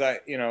seeing is I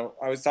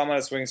was talking about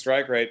a swing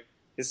strike rate.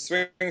 His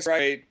swing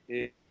strike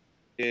rate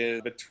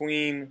is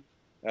between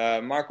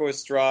Marco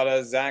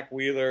Estrada, Zach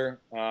Wheeler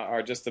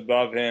are just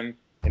above him,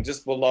 and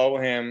just below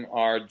him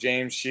are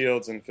James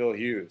Shields and Phil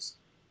Hughes.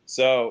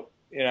 So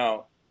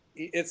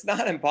it's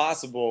not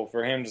impossible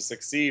for him to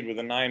succeed with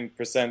a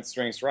 9%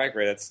 swing strike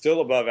rate. That's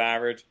still above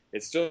average.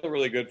 It's still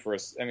really good for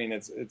us. I mean,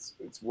 it's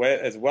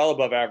well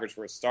above average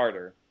for a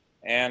starter.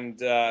 And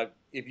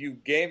if you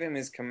gave him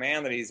his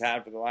command that he's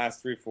had for the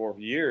last 3-4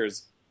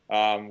 years,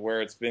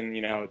 where it's been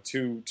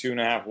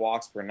 2.5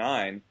 walks per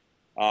 9,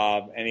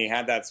 and he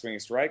had that swing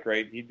strike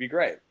rate, he'd be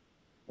great.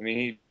 I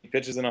mean, he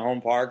pitches in a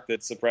home park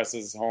that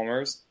suppresses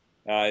homers.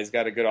 He's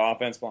got a good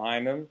offense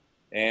behind him.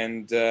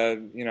 And,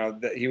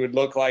 he would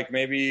look like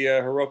maybe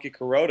Hiroki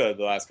Kuroda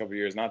the last couple of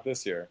years, not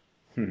this year.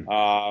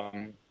 But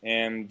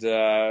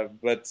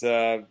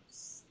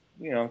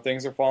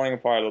things are falling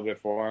apart a little bit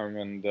for him.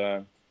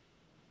 And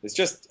it's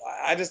just,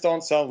 I just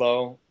don't sell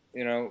low.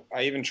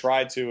 I even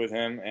tried to with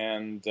him,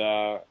 and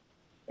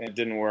it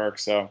didn't work.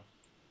 So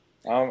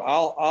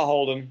I'll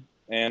hold him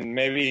and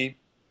maybe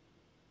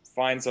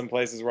find some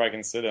places where I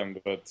can sit him.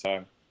 But,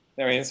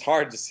 it's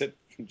hard to sit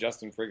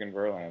Justin friggin'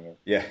 Verlander.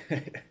 Yeah.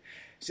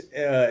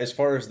 As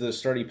far as the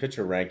starting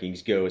pitcher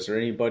rankings go, is there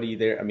anybody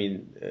there? I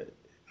mean,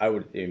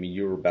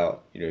 you're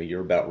about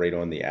right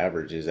on the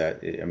average. Is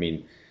that? I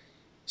mean,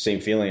 same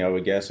feeling, I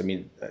would guess. I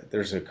mean,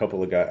 there's a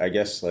couple of guys. I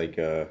guess like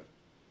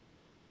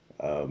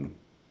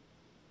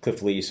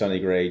Cliff Lee, Sonny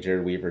Gray,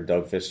 Jared Weaver,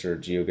 Doug Fister,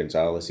 Gio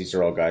Gonzalez. These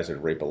are all guys that are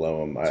right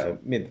below him. I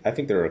mean, I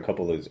think there are a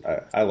couple of.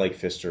 I like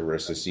Fister the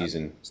rest of the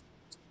season,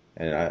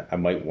 and I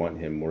might want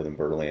him more than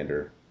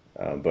Verlander.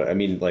 But I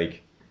mean,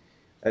 like,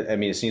 I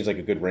mean, it seems like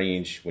a good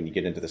range when you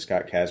get into the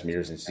Scott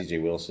Kazmirs and C.J.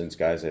 Wilson's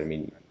guys. I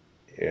mean,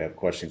 you have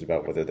questions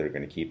about whether they're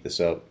going to keep this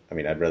up. I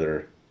mean, I'd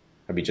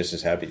be just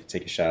as happy to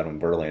take a shot on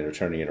Verlander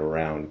turning it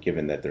around,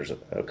 given that there's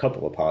a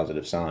couple of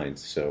positive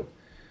signs. So,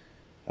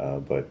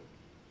 but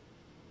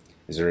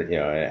is there,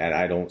 and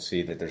I don't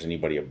see that there's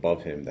anybody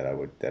above him that I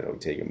would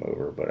take him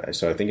over. But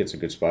so I think it's a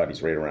good spot.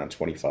 He's right around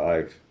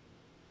 25,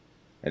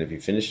 and if he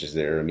finishes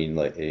there, I mean,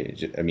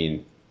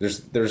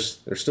 there's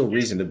still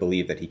reason to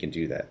believe that he can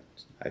do that.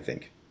 I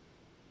think.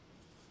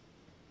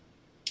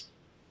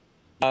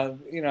 Yeah,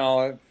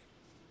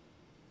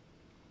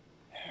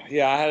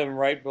 I had him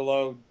right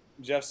below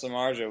Jeff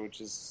Samardzija, which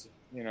is,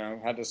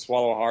 had to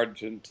swallow hard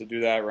to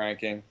do that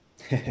ranking.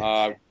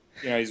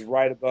 He's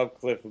right above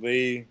Cliff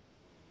Lee,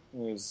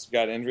 who's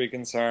got injury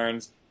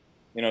concerns.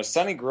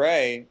 Sonny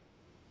Gray,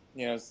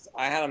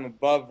 I had him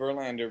above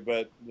Verlander,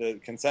 but the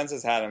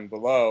consensus had him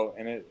below,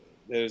 and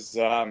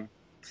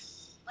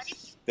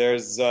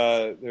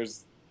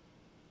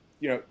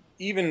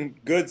even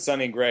good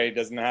Sonny Gray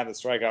doesn't have the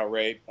strikeout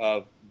rate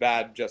of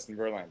bad Justin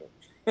Verlander.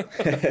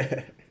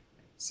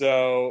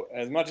 So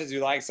as much as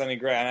you like Sonny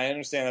Gray, and I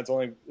understand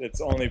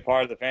it's only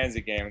part of the fantasy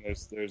game.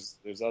 There's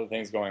other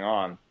things going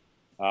on.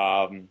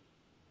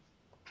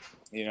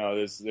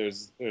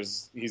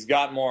 He's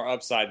got more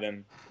upside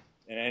than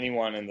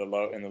anyone in the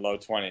low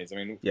 20s. I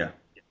mean, yeah.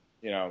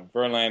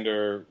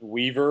 Verlander,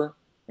 Weaver.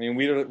 I mean,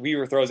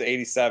 Weaver throws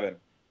 87.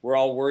 We're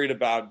all worried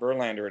about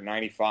Verlander at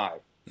 95.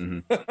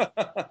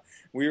 Mm-hmm.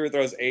 Weaver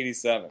throws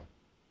 87.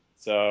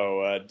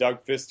 So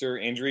Doug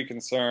Fister, injury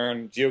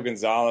concern. Gio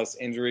Gonzalez,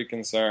 injury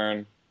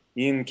concern.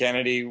 Ian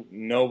Kennedy,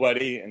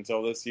 nobody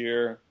until this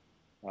year.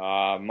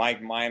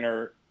 Mike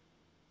Minor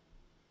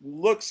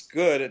looks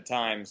good at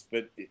times,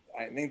 but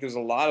I think there's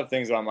a lot of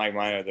things about Mike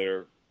Minor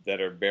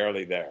that are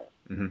barely there.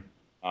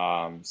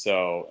 Mm-hmm.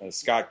 So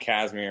Scott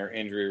Kazmir,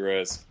 injury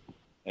risk.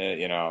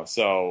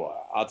 So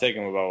I'll take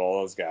him above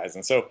all those guys.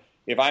 And so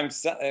if I'm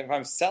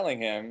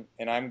selling him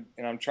and I'm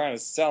trying to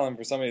sell him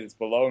for somebody that's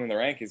below him in the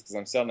rankings because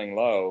I'm selling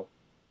low,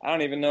 I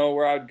don't even know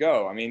where I'd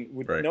go. I mean,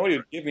 nobody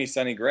would give me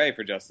Sonny Gray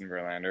for Justin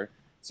Verlander,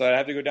 so I'd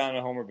have to go down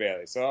to Homer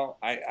Bailey. So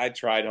I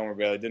tried Homer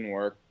Bailey, didn't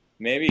work.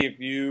 Maybe if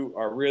you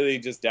are really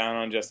just down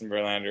on Justin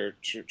Verlander,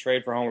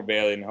 trade for Homer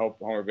Bailey and hope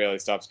Homer Bailey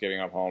stops giving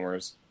up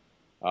homers.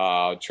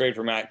 Trade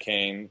for Matt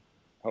Cain,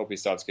 hope he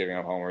stops giving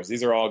up homers.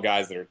 These are all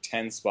guys that are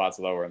 10 spots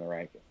lower in the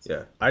rankings.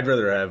 Yeah, I'd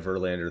rather have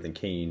Verlander than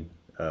Cain.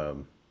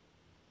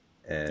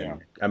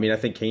 I mean, I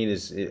think Cain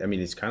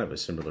it's kind of a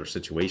similar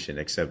situation,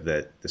 except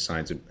that the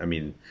signs,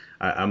 I'm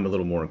a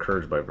little more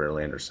encouraged by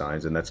Verlander's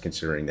signs, and that's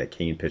considering that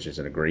Cain pitches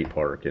in a great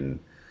park and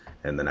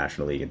the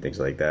National League and things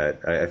like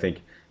that. I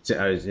think it's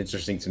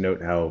interesting to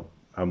note how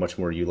much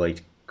more you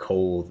liked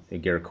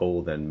Garrett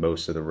Cole than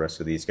most of the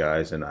rest of these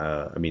guys. And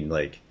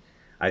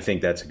I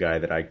think that's a guy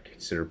that I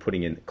consider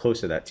putting in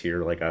close to that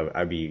tier. Like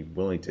I'd be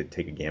willing to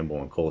take a gamble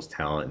on Cole's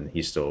talent, and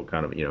he's still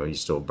kind of,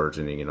 he's still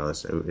burgeoning.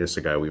 It's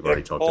a guy we've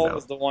already talked Cole about. Cole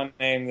was the one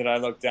name that I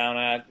looked down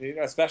at,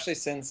 especially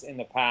since in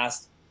the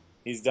past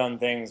he's done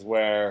things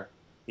where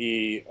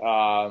he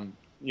started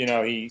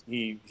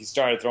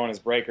throwing his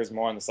breakers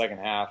more in the second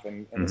half,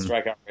 and the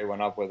strikeout rate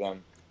went up with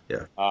him.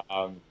 Yeah.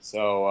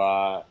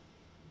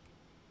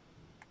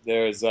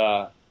 There's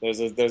a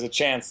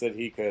chance that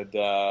he could.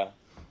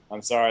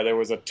 I'm sorry, there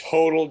was a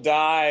total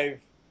dive.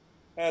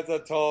 That's a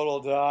total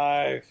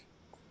dive.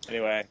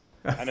 Anyway,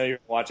 I know you're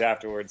gonna watch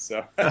afterwards,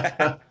 so.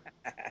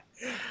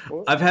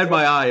 I've had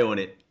my eye on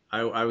it.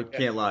 I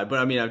can't lie, but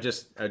I mean, I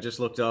just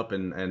looked up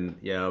and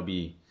yeah, I'll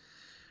be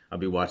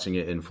watching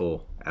it in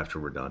full after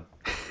we're done.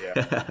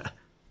 Yeah.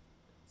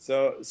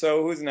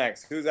 So who's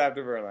next? Who's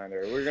after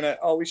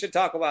Verlander? We should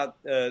talk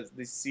about the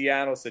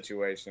Seattle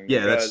situation.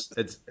 Yeah,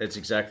 that's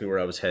exactly where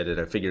I was headed.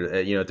 I figured,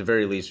 at the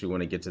very least, we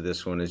want to get to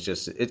this one. It's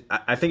just,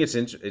 I think it's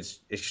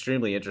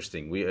extremely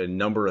interesting. A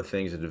number of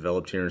things have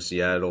developed here in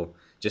Seattle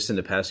just in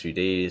the past few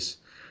days.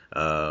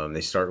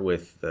 They start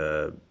with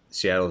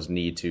Seattle's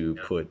need to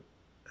put.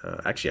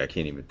 Actually, I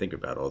can't even think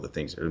about all the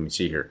things. Let me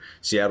see here.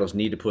 Seattle's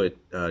need to put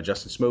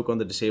Justin Smoke on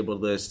the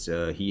disabled list.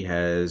 He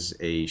has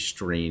a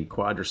strained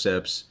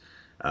quadriceps.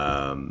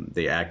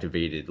 They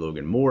activated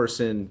Logan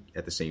Morrison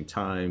at the same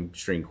time,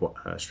 strained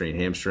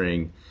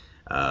hamstring.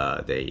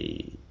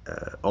 They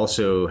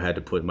also had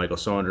to put Michael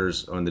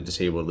Saunders on the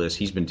disabled list.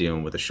 He's been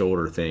dealing with a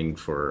shoulder thing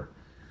for,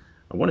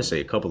 I want to say,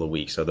 a couple of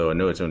weeks, although I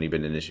know it's only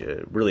been an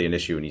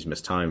issue, and he's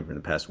missed time in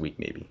the past week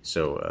maybe.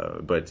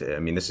 So, but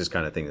this is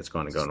kind of thing that's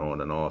gone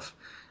on and off.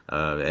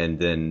 And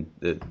then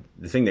the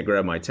thing that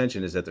grabbed my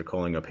attention is that they're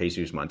calling up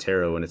Jesus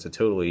Montero, and it's a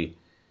totally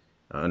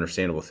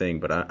understandable thing.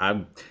 But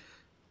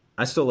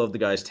I still love the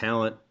guy's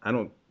talent. I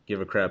don't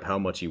give a crap how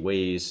much he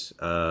weighs.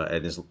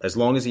 And as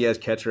long as he has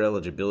catcher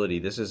eligibility,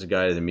 this is a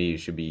guy to me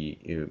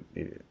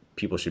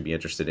people should be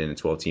interested in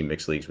 12-team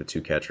mixed leagues with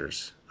two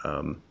catchers.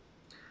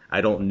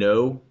 I don't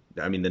know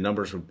I mean, the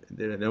numbers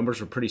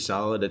are pretty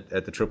solid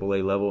at the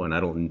AAA level, and I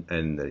don't,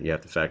 and you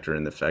have to factor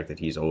in the fact that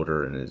he's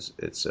older and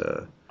it's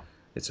a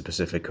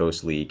Pacific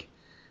Coast league.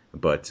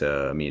 But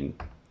I mean,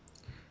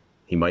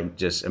 he might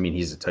just, I mean,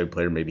 he's the type of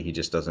player, maybe he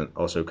just doesn't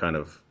also kind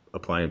of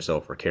apply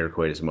himself or care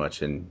quite as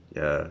much. And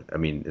I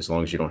mean, as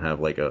long as you don't have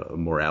like a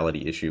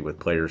morality issue with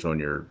players on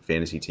your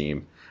fantasy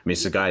team, I mean,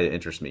 it's a guy that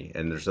interests me.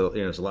 And there's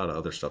a lot of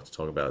other stuff to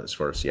talk about as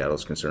far as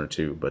Seattle's concerned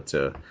too. But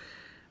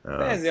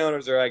Fans, the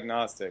owners are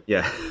agnostic.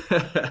 yeah,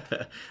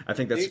 I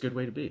think that's a good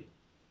way to be.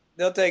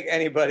 They'll take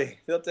anybody.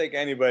 They'll take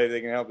anybody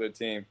that can help their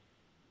team.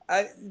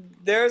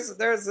 There's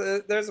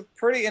a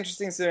pretty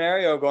interesting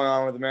scenario going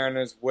on with the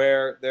Mariners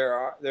where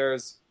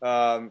there's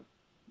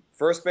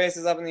first base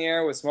is up in the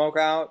air with Smoke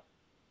out.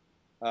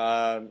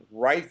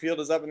 Right field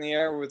is up in the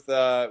air with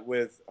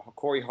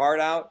Corey Hart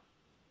out,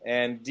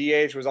 and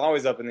DH was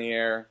always up in the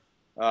air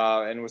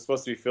and was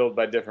supposed to be filled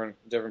by different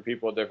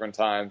people at different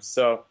times.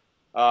 So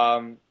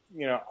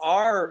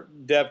our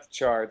depth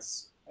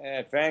charts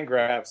at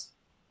Fangraphs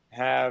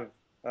have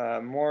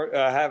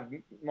have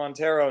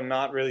Montero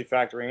not really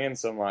factoring in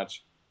so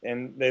much,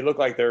 and they look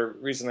like they're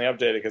recently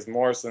updated because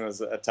Morrison is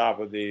atop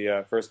of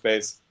the first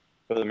base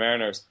for the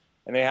Mariners,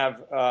 and they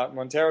have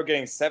Montero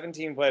getting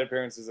 17 plate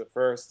appearances at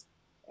first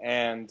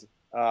and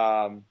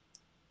 8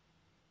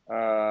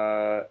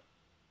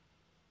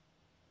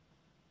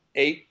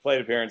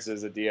 plate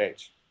appearances at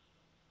DH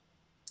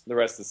the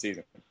rest of the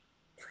season.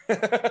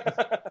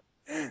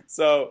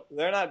 So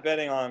they're not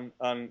betting on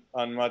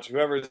much.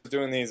 Whoever's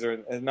doing these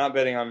is not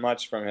betting on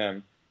much from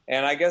him.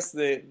 And I guess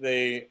the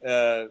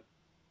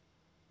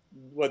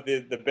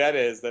bet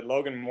is that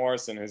Logan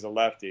Morrison, who's a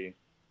lefty,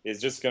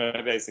 is just going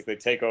to basically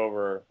take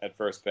over at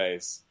first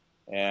base.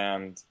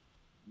 And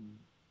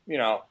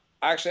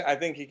actually, I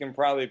think he can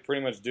probably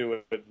pretty much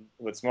do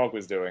what Smoke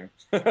was doing.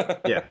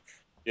 Yeah.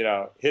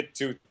 Hit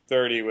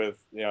 230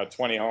 with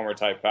 20 homer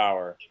type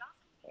power.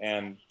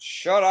 And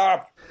shut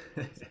up.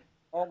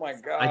 Oh my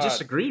God! I just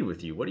agreed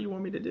with you. What do you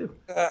want me to do?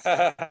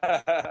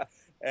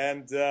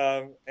 And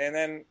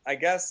then I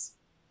guess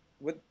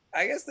that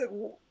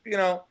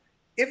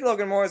if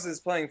Logan Morris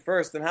is playing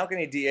first, then how can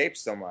he DH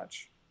so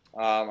much?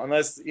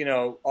 Unless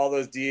all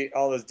those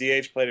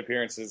DH plate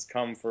appearances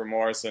come for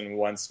Morrison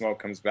once Smoke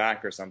comes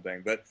back or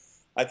something. But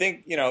I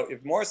think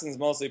if Morrison's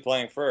mostly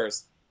playing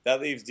first,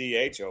 that leaves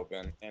DH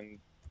open, and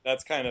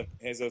that's kind of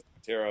Jesus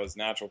Montero's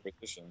natural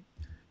position.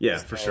 Yeah,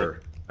 for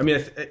sure. I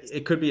mean,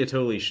 it could be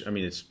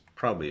it's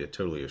probably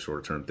a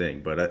short-term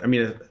thing, but I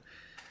mean,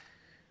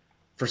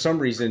 for some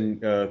reason,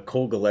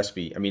 Cole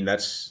Gillespie, I mean,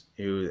 that's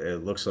who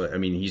it looks like. I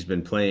mean, he's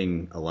been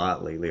playing a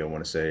lot lately, I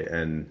want to say,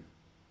 and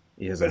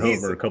he has a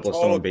homer, a couple of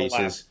stolen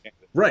bases.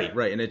 Right,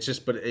 and it's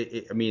just, but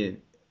I mean,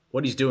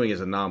 what he's doing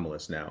is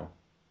anomalous now.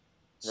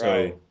 So,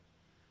 right.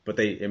 But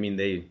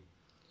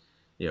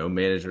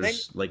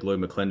managers like Lloyd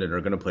McClendon are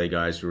going to play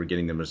guys who are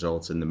getting them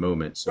results in the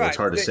moment. So It's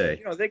hard to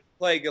say. They can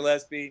play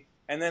Gillespie.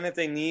 And then if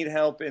they need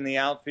help in the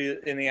outfield,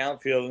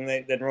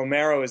 then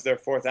Romero is their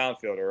fourth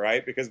outfielder,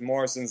 right? Because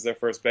Morrison's their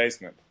first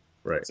baseman.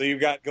 Right. So you've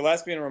got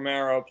Gillespie and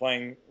Romero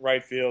playing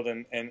right field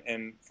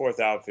and fourth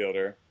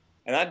outfielder,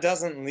 and that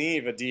doesn't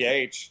leave a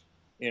DH.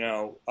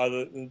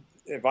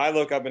 If I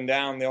look up and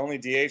down, the only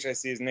DH I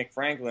see is Nick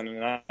Franklin,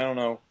 and I don't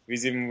know if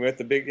he's even with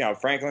the big.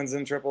 Franklin's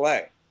in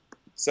AAA.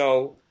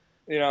 So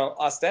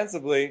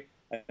ostensibly,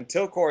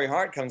 until Corey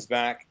Hart comes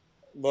back,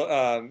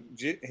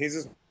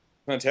 Jesus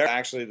Montero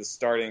actually the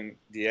starting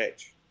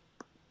DH.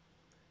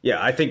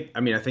 Yeah, I think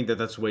that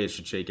that's the way it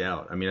should shake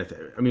out.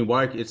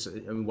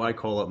 Why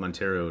call up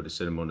Montero to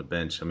sit him on the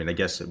bench? I mean, I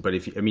guess, but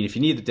if you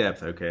need the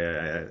depth,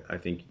 okay, I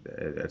think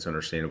that's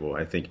understandable.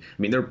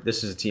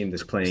 This is a team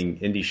that's playing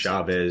Indy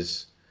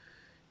Chavez,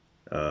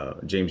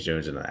 James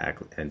Jones,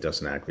 and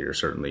Dustin Ackley are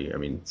certainly, a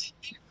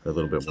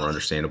little bit more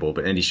understandable.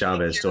 But Indy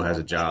Chavez still has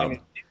a job.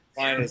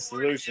 Find a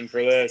solution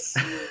for this.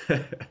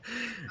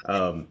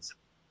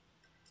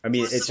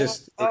 It's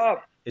just. I'm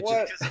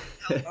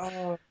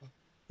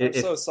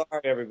so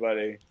sorry,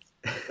 everybody.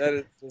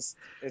 That is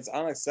it's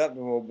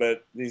unacceptable,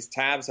 but these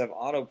tabs have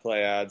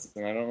autoplay ads,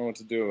 and I don't know what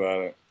to do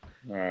about it.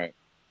 All right.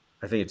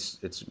 I think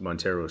it's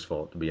Montero's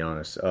fault, to be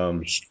honest.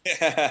 But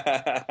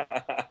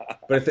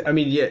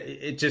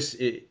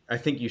I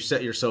think you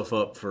set yourself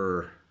up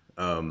for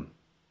a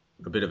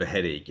bit of a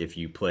headache if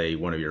you play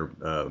one of your,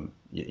 a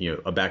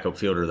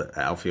backup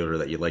outfielder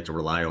that you like to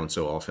rely on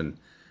so often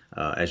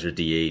as your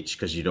DH,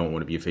 because you don't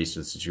want to be faced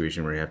with a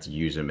situation where you have to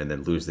use him and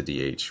then lose the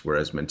DH,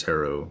 whereas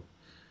Montero,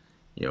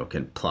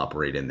 can plop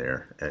right in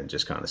there and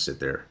just kind of sit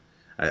there.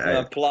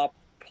 Plop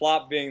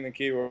being the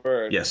key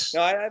word. Yes.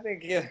 No, I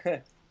think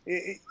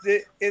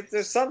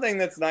there's something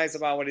that's nice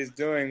about what he's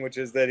doing, which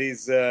is that he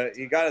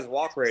got his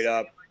walk rate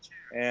up,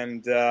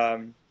 and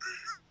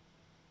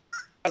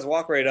his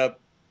walk rate up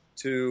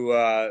to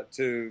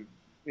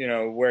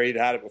where he'd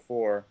had it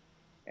before,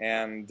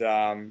 and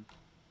the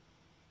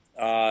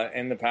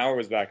power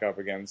was back up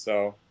again.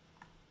 So,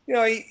 he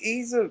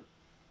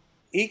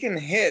can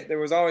hit. There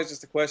was always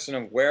just a question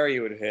of where he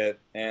would hit,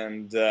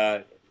 and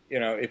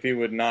if he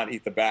would not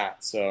eat the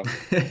bat. So,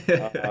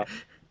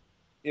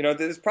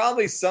 there's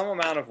probably some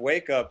amount of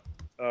wake up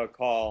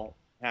call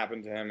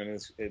happened to him and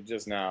it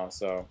just now.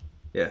 So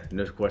Yeah,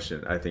 no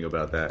question. I think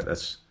about that.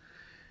 That's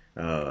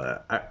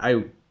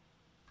I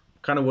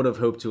kind of would have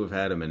hoped to have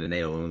had him in an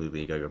AL only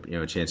league.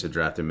 A chance to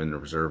draft him in the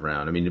reserve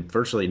round. I mean,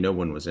 virtually no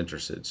one was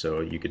interested, so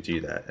you could do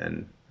that,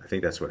 and I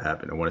think that's what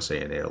happened. I want to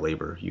say in AL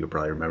labor. You could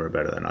probably remember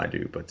better than I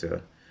do, but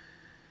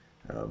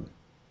I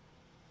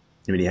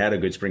mean, he had a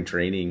good spring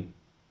training.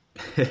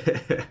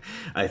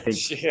 I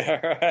think.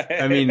 yeah,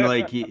 I mean,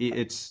 right. like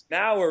it's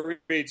Now we're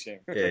reaching.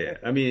 yeah.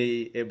 I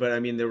mean, but I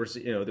mean, there were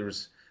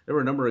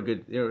a number of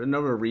good, a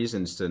number of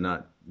reasons to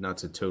not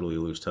to totally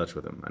lose touch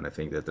with him, and I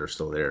think that they're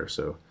still there.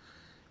 So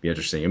it'd be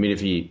interesting. I mean, if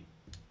he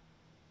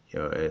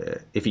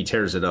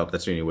tears it up,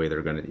 that's the only way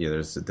they're going to,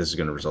 this is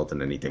going to result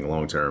in anything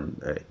long term,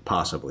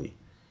 possibly.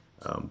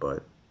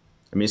 But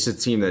I mean, it's a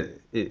team that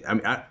I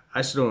mean,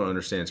 I still don't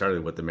understand entirely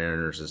what the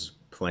Mariners'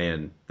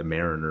 plan. The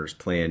Mariners'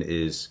 plan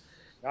is.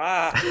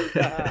 Ah,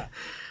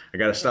 I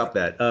got to stop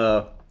that.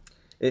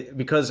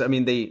 Because I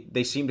mean,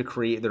 they seem to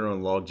create their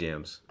own log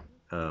jams,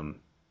 yeah, but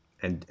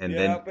and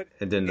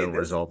then they'll in this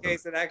resolve them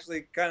case, it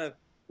actually kind of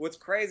what's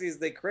crazy is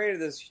they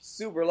created this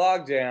super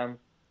log jam,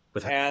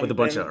 with a and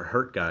bunch of then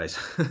hurt guys.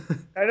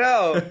 I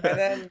know, and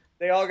then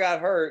they all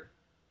got hurt,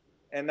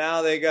 and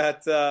now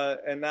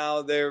and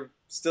now they're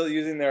still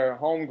using their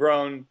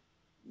homegrown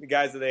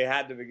guys that they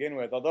had to begin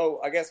with. Although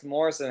I guess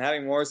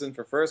having Morrison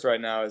for first right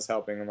now is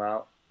helping them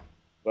out,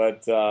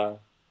 but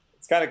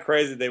it's kind of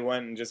crazy they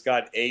went and just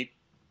got 8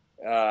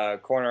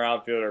 corner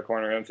outfielder,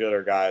 corner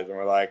infielder guys, and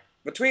we're like,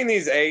 between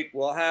these 8,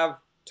 we'll have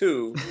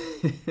 2,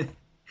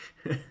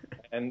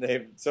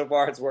 and so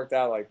far it's worked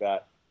out like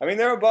that. I mean,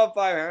 they're above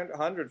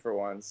 500 for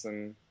once,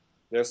 and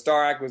their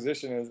star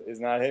acquisition is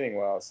not hitting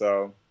well.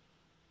 So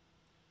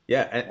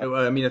Yeah,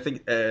 well, I mean, I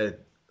think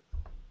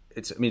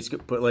it's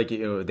good, but like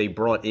they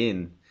brought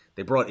in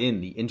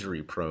the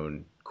injury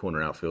prone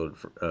corner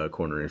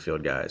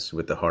infield guys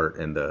with the Hart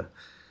and the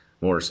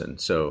Morrison.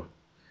 So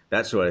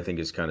that's what I think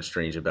is kind of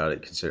strange about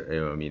it.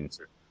 I mean,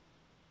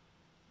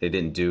 they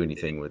didn't do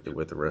anything with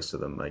the rest of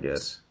them, I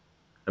guess.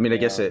 I mean, I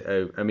guess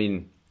yeah, I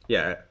mean,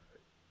 yeah,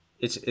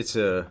 it's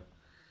a.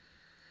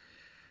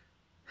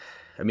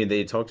 I mean,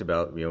 they talked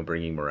about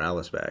bringing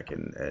Morales back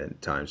and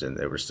times, and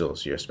they were still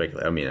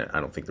speculating. I mean, I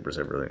don't think there was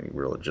ever any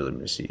real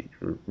legitimacy,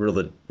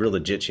 real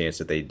legit chance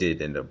that they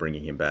did end up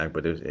bringing him back.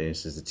 But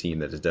this is a team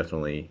that is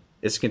definitely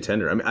it's a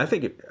contender. I mean, I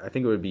think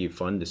it would be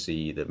fun to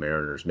see the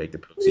Mariners make the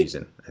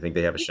postseason. I think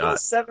they have a he got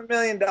shot. $7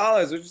 million,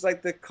 which is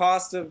like the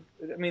cost of.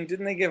 I mean,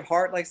 didn't they give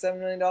Hart like $7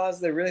 million?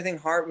 They really think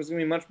Hart was going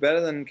to be much better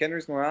than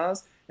Kendrys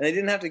Morales, and they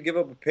didn't have to give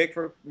up a pick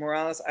for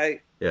Morales.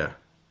 Yeah,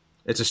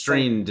 it's a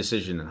strained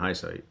decision in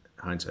hindsight.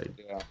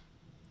 Yeah,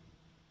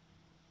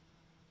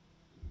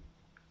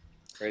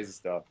 crazy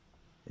stuff.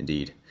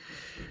 Indeed.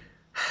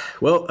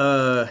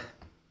 Well,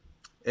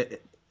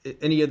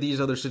 any of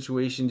these other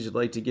situations you'd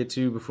like to get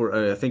to before?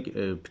 I think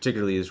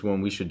particularly this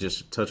one we should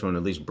just touch on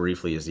at least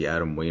briefly is the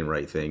Adam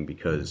Wainwright thing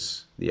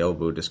because the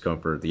elbow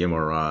discomfort, the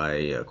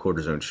MRI,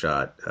 cortisone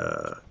shot,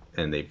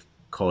 and they've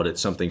called it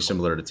something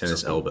similar to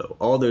tennis elbow.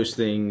 All those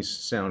things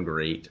sound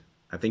great.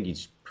 I think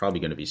he's probably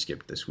going to be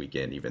skipped this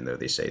weekend, even though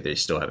they say they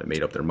still haven't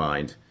made up their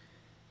mind.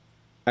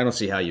 I don't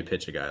see how you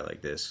pitch a guy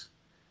like this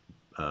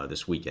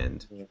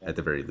weekend Yeah. at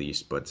the very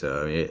least. But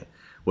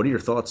what are your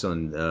thoughts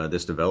on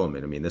this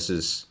development? I mean, this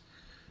is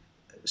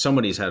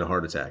somebody's had a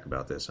heart attack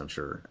about this, I'm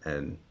sure,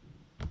 and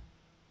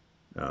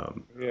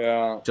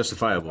Yeah.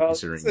 justifiable Well,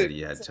 considering that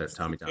he had it's a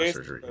Tommy John case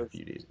surgery of- a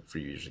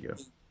few years ago.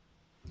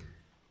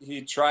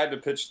 he tried to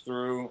pitch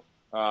through.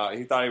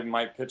 He thought he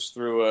might pitch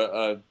through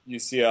a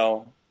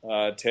UCL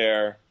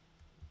tear,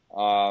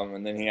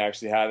 and then he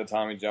actually had a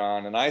Tommy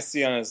John. And I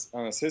see on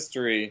his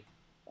history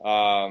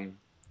a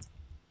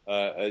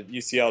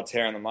UCL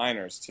tear in the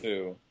minors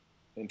too,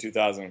 in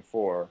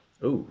 2004.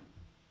 Oh,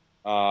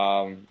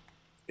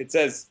 It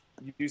says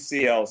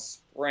UCL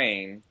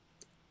sprain,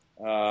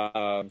 so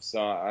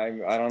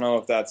I don't know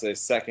if that's a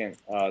second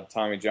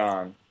Tommy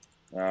John,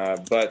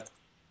 but.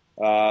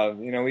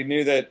 We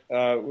knew that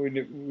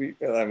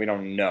we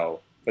don't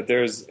know, but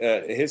there's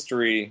a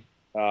history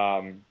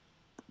of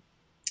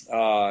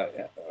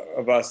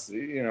us,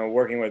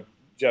 working with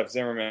Jeff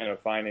Zimmerman of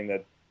finding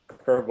that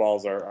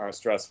curveballs are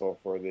stressful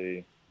for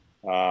the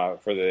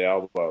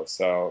elbow,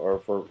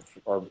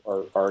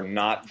 or are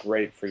not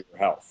great for your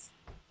health.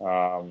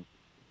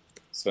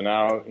 So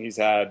now he's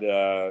had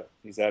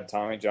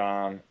Tommy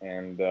John,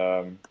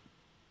 and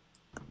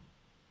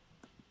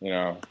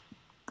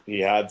he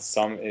had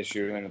some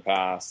issue in the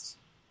past,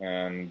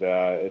 and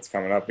it's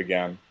coming up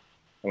again.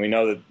 And we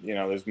know that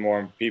there's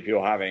more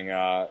people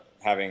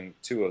having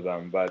 2 of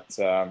them, but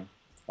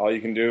all you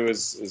can do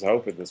is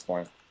hope at this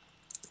point.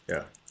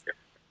 yeah.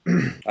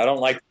 I don't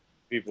like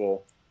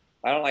people.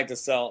 I don't like to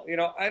sell.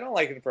 I don't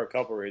like it for a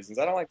couple of reasons.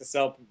 I don't like to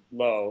sell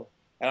low,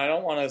 and I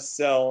don't want to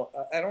sell.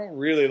 I don't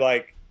really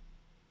like.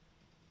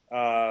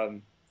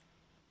 I'd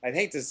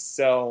hate to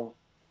sell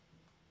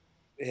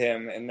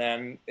him and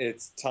then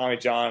it's Tommy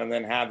John and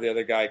then have the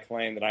other guy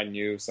claim that I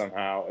knew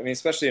somehow. I mean,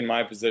 especially in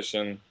my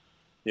position,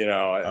 You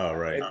know, Oh,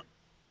 right.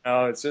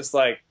 it's just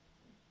like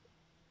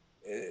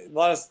a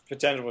lot of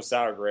potential for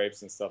sour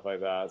grapes and stuff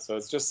like that. So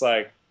it's just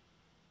like,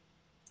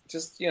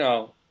 just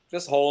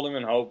hold him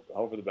and hope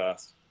for the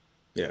best.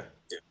 Yeah.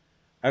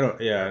 I don't.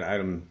 Yeah,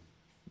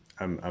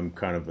 I'm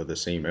kind of the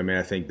same. I mean,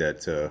 I think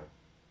that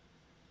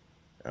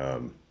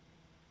um,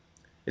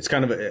 it's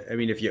kind of. I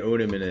mean, if you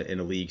own him in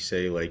a league,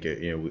 say like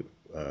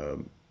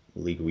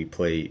league we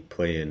play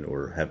in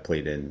or have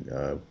played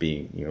in,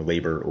 being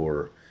labor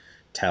or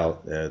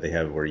tout, they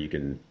have where you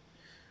can,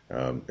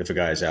 if a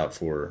guy's out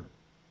for,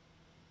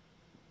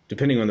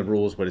 depending on the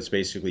rules, but it's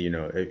basically,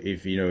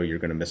 if you know you're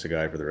going to miss a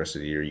guy for the rest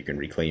of the year, you can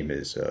reclaim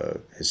his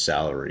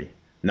salary.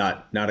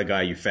 Not a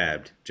guy you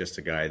fabbed, just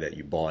a guy that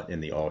you bought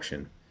in the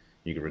auction.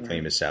 You can reclaim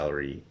Mm-hmm. his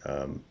salary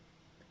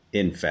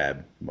in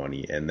fab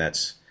money, and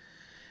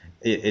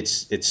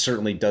it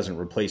certainly doesn't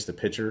replace the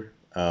pitcher,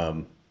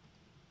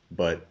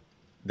 but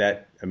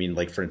that, I mean,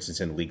 like for instance,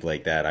 in a league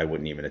like that, I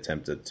wouldn't even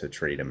attempt to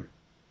trade him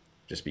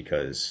just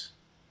because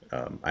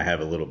I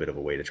have a little bit of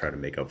a way to try to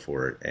make up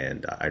for it,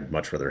 and I'd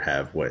much rather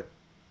have what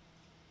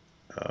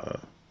uh,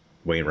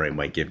 Wainwright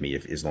might give me,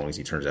 if as long as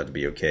he turns out to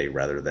be okay,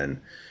 rather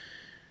than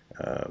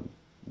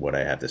what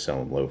I have to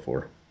sell him low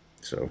for.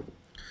 So,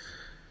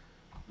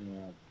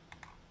 Yeah.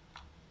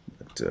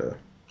 but,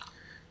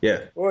 yeah,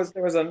 There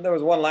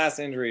was one last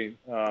injury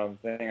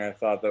thing I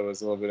thought that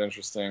was a little bit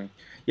interesting.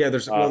 yeah.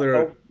 Oh,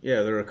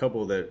 There are a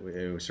couple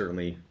that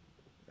certainly.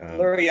 Um,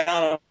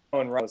 Liriano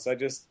and Ramos.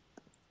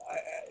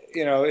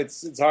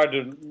 It's hard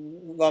to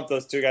lump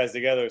those two guys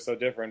together. So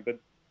different, but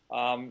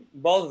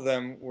both of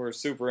them were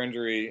super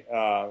injury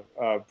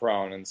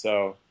prone, and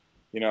so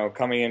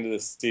coming into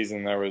this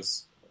season, there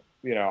was,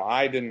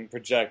 I didn't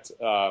project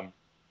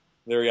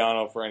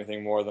Liriano for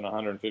anything more than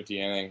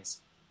 150 innings,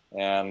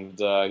 and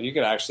you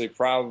could actually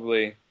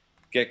probably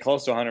get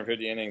close to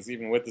 150 innings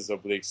even with this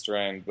oblique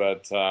strain.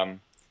 But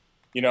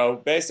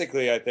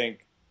basically, I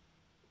think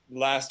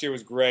last year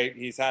was great.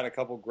 He's had a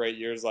couple great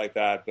years like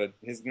that, but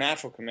his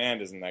natural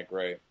command isn't that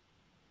great.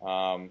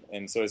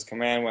 And so his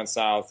command went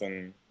south,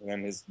 and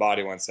then his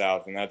body went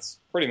south, and that's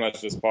pretty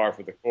much just par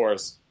for the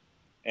course.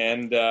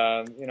 And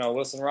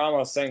Wilson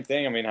Ramos, same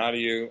thing. I mean, how do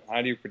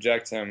you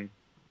project him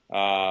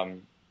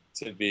um,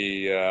 to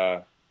be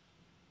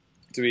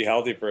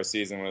healthy for a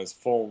season when his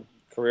full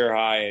career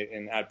high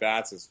in at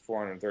bats is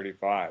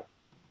 435?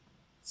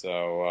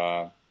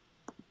 So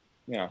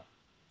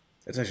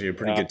that's actually a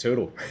pretty uh, good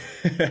total,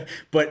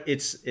 but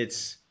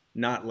it's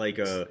not like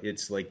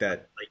it's like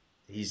that.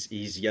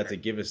 He's yet to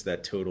give us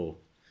that total.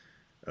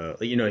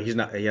 He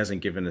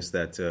hasn't given us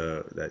that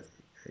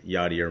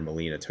Yadier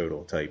Molina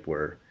total type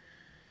where,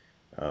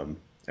 I mean,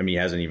 he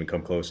hasn't even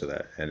come close to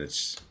that, and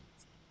it's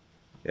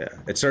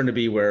starting to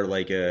be where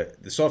like the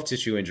soft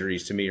tissue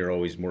injuries to me are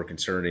always more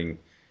concerning.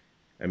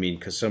 I mean,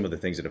 because some of the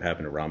things that have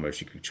happened to Ramos,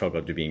 you could chalk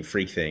up to being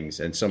freak things,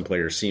 and some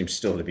players seem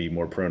still to be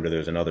more prone to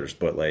those than others.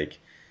 But like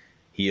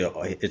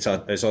it's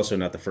also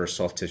not the first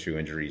soft tissue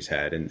injury he's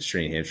had, and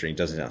strained hamstring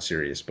doesn't sound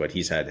serious, but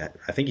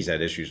I think he's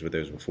had issues with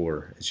those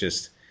before. It's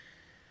just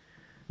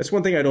that's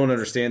one thing I don't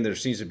understand. There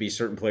seems to be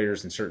certain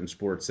players in certain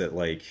sports that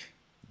like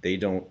they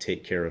don't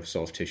take care of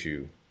soft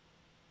tissue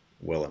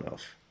well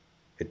enough.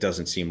 It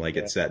doesn't seem like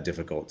yeah, it's that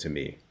difficult to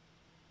me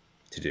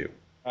to do.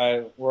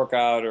 I work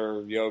out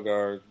or yoga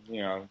or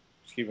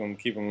keep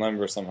them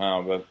limber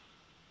somehow. But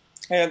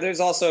yeah, there's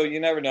also, you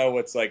never know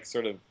what's like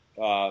sort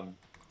of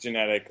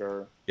genetic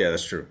or Yeah,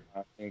 that's true.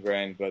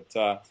 ingrained. But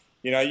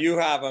you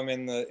have them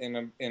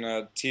in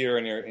a tier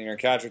in your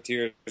catcher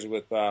tiers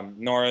with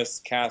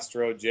Norris,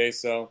 Castro,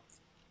 Jaso.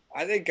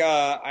 I think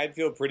I'd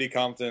feel pretty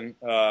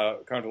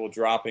comfortable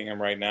dropping him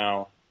right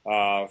now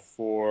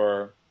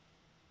for.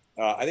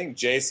 I think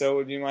Jaso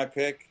would be my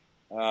pick,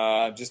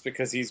 just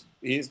because he's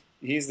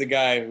the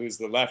guy who's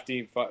the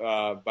lefty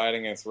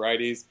batting against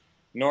righties.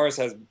 Norris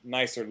has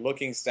nicer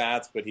looking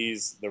stats, but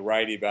he's the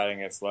righty batting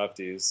against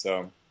lefties.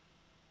 So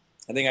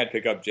I think I'd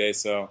pick up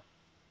Jaso.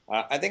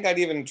 I think I'd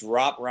even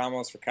drop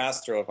Ramos for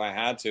Castro if I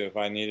had to, if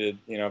I needed,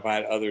 if I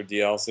had other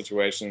DL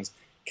situations.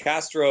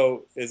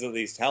 Castro is at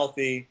least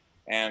healthy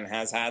and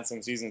has had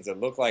some seasons that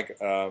look like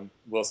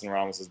Wilson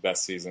Ramos'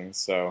 best season.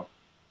 So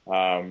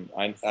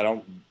I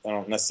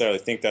don't necessarily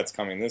think that's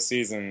coming this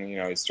season.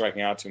 He's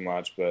striking out too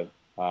much, but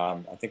I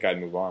think I'd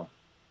move on.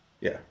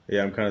 Yeah,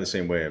 yeah, I'm kind of the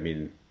same way. I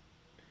mean,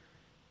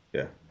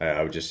 yeah,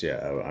 I would just,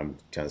 I'm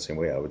kind of the same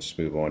way. I would just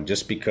move on,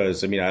 just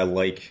because. I mean, I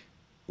like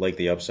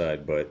the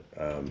upside, but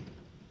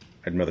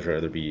I'd much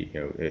rather be,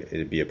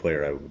 it'd be a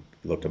player I would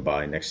look to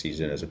buy next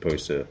season as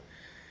opposed to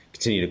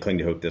continue to cling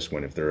to hope this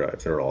one if there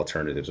are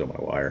alternatives on my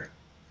wire.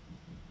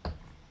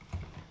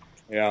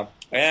 Yeah,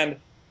 and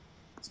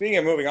speaking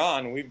of moving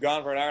on, we've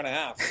gone for an hour and a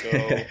half.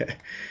 So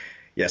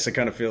Yes, I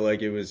kind of feel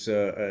like it was.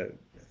 I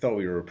thought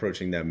we were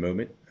approaching that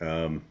moment.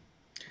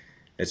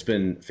 It's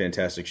been a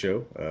fantastic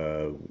show.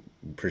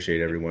 Appreciate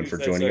if everyone you for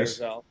say so joining us.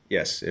 yourself.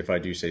 Yes, if I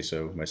do say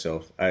so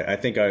myself, I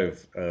think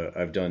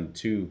I've done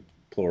two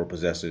plural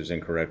possessives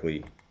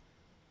incorrectly,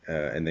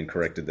 and then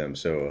corrected them.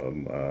 So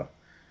I'm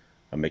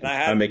And making I I'm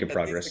had making at least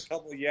a progress.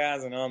 couple of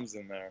yas and ums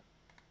in there.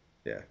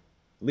 Yeah.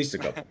 At least a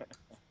couple.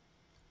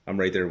 I'm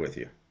right there with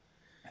you.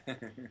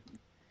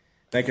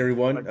 Thank you,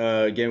 everyone.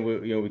 Again,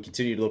 we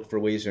continue to look for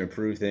ways to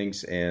improve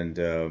things, and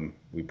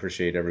we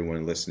appreciate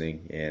everyone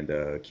listening,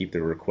 and keep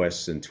the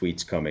requests and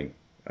tweets coming.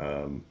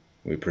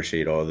 We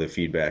appreciate all the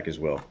feedback as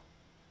well.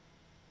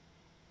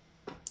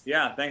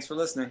 Yeah, thanks for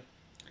listening.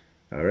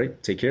 All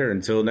right, take care.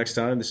 Until next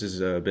time, this has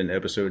been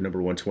episode number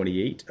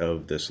 128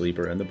 of The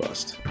Sleeper and the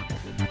Bust.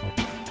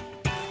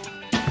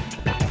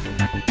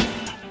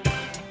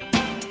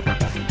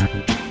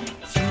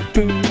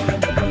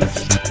 Boom.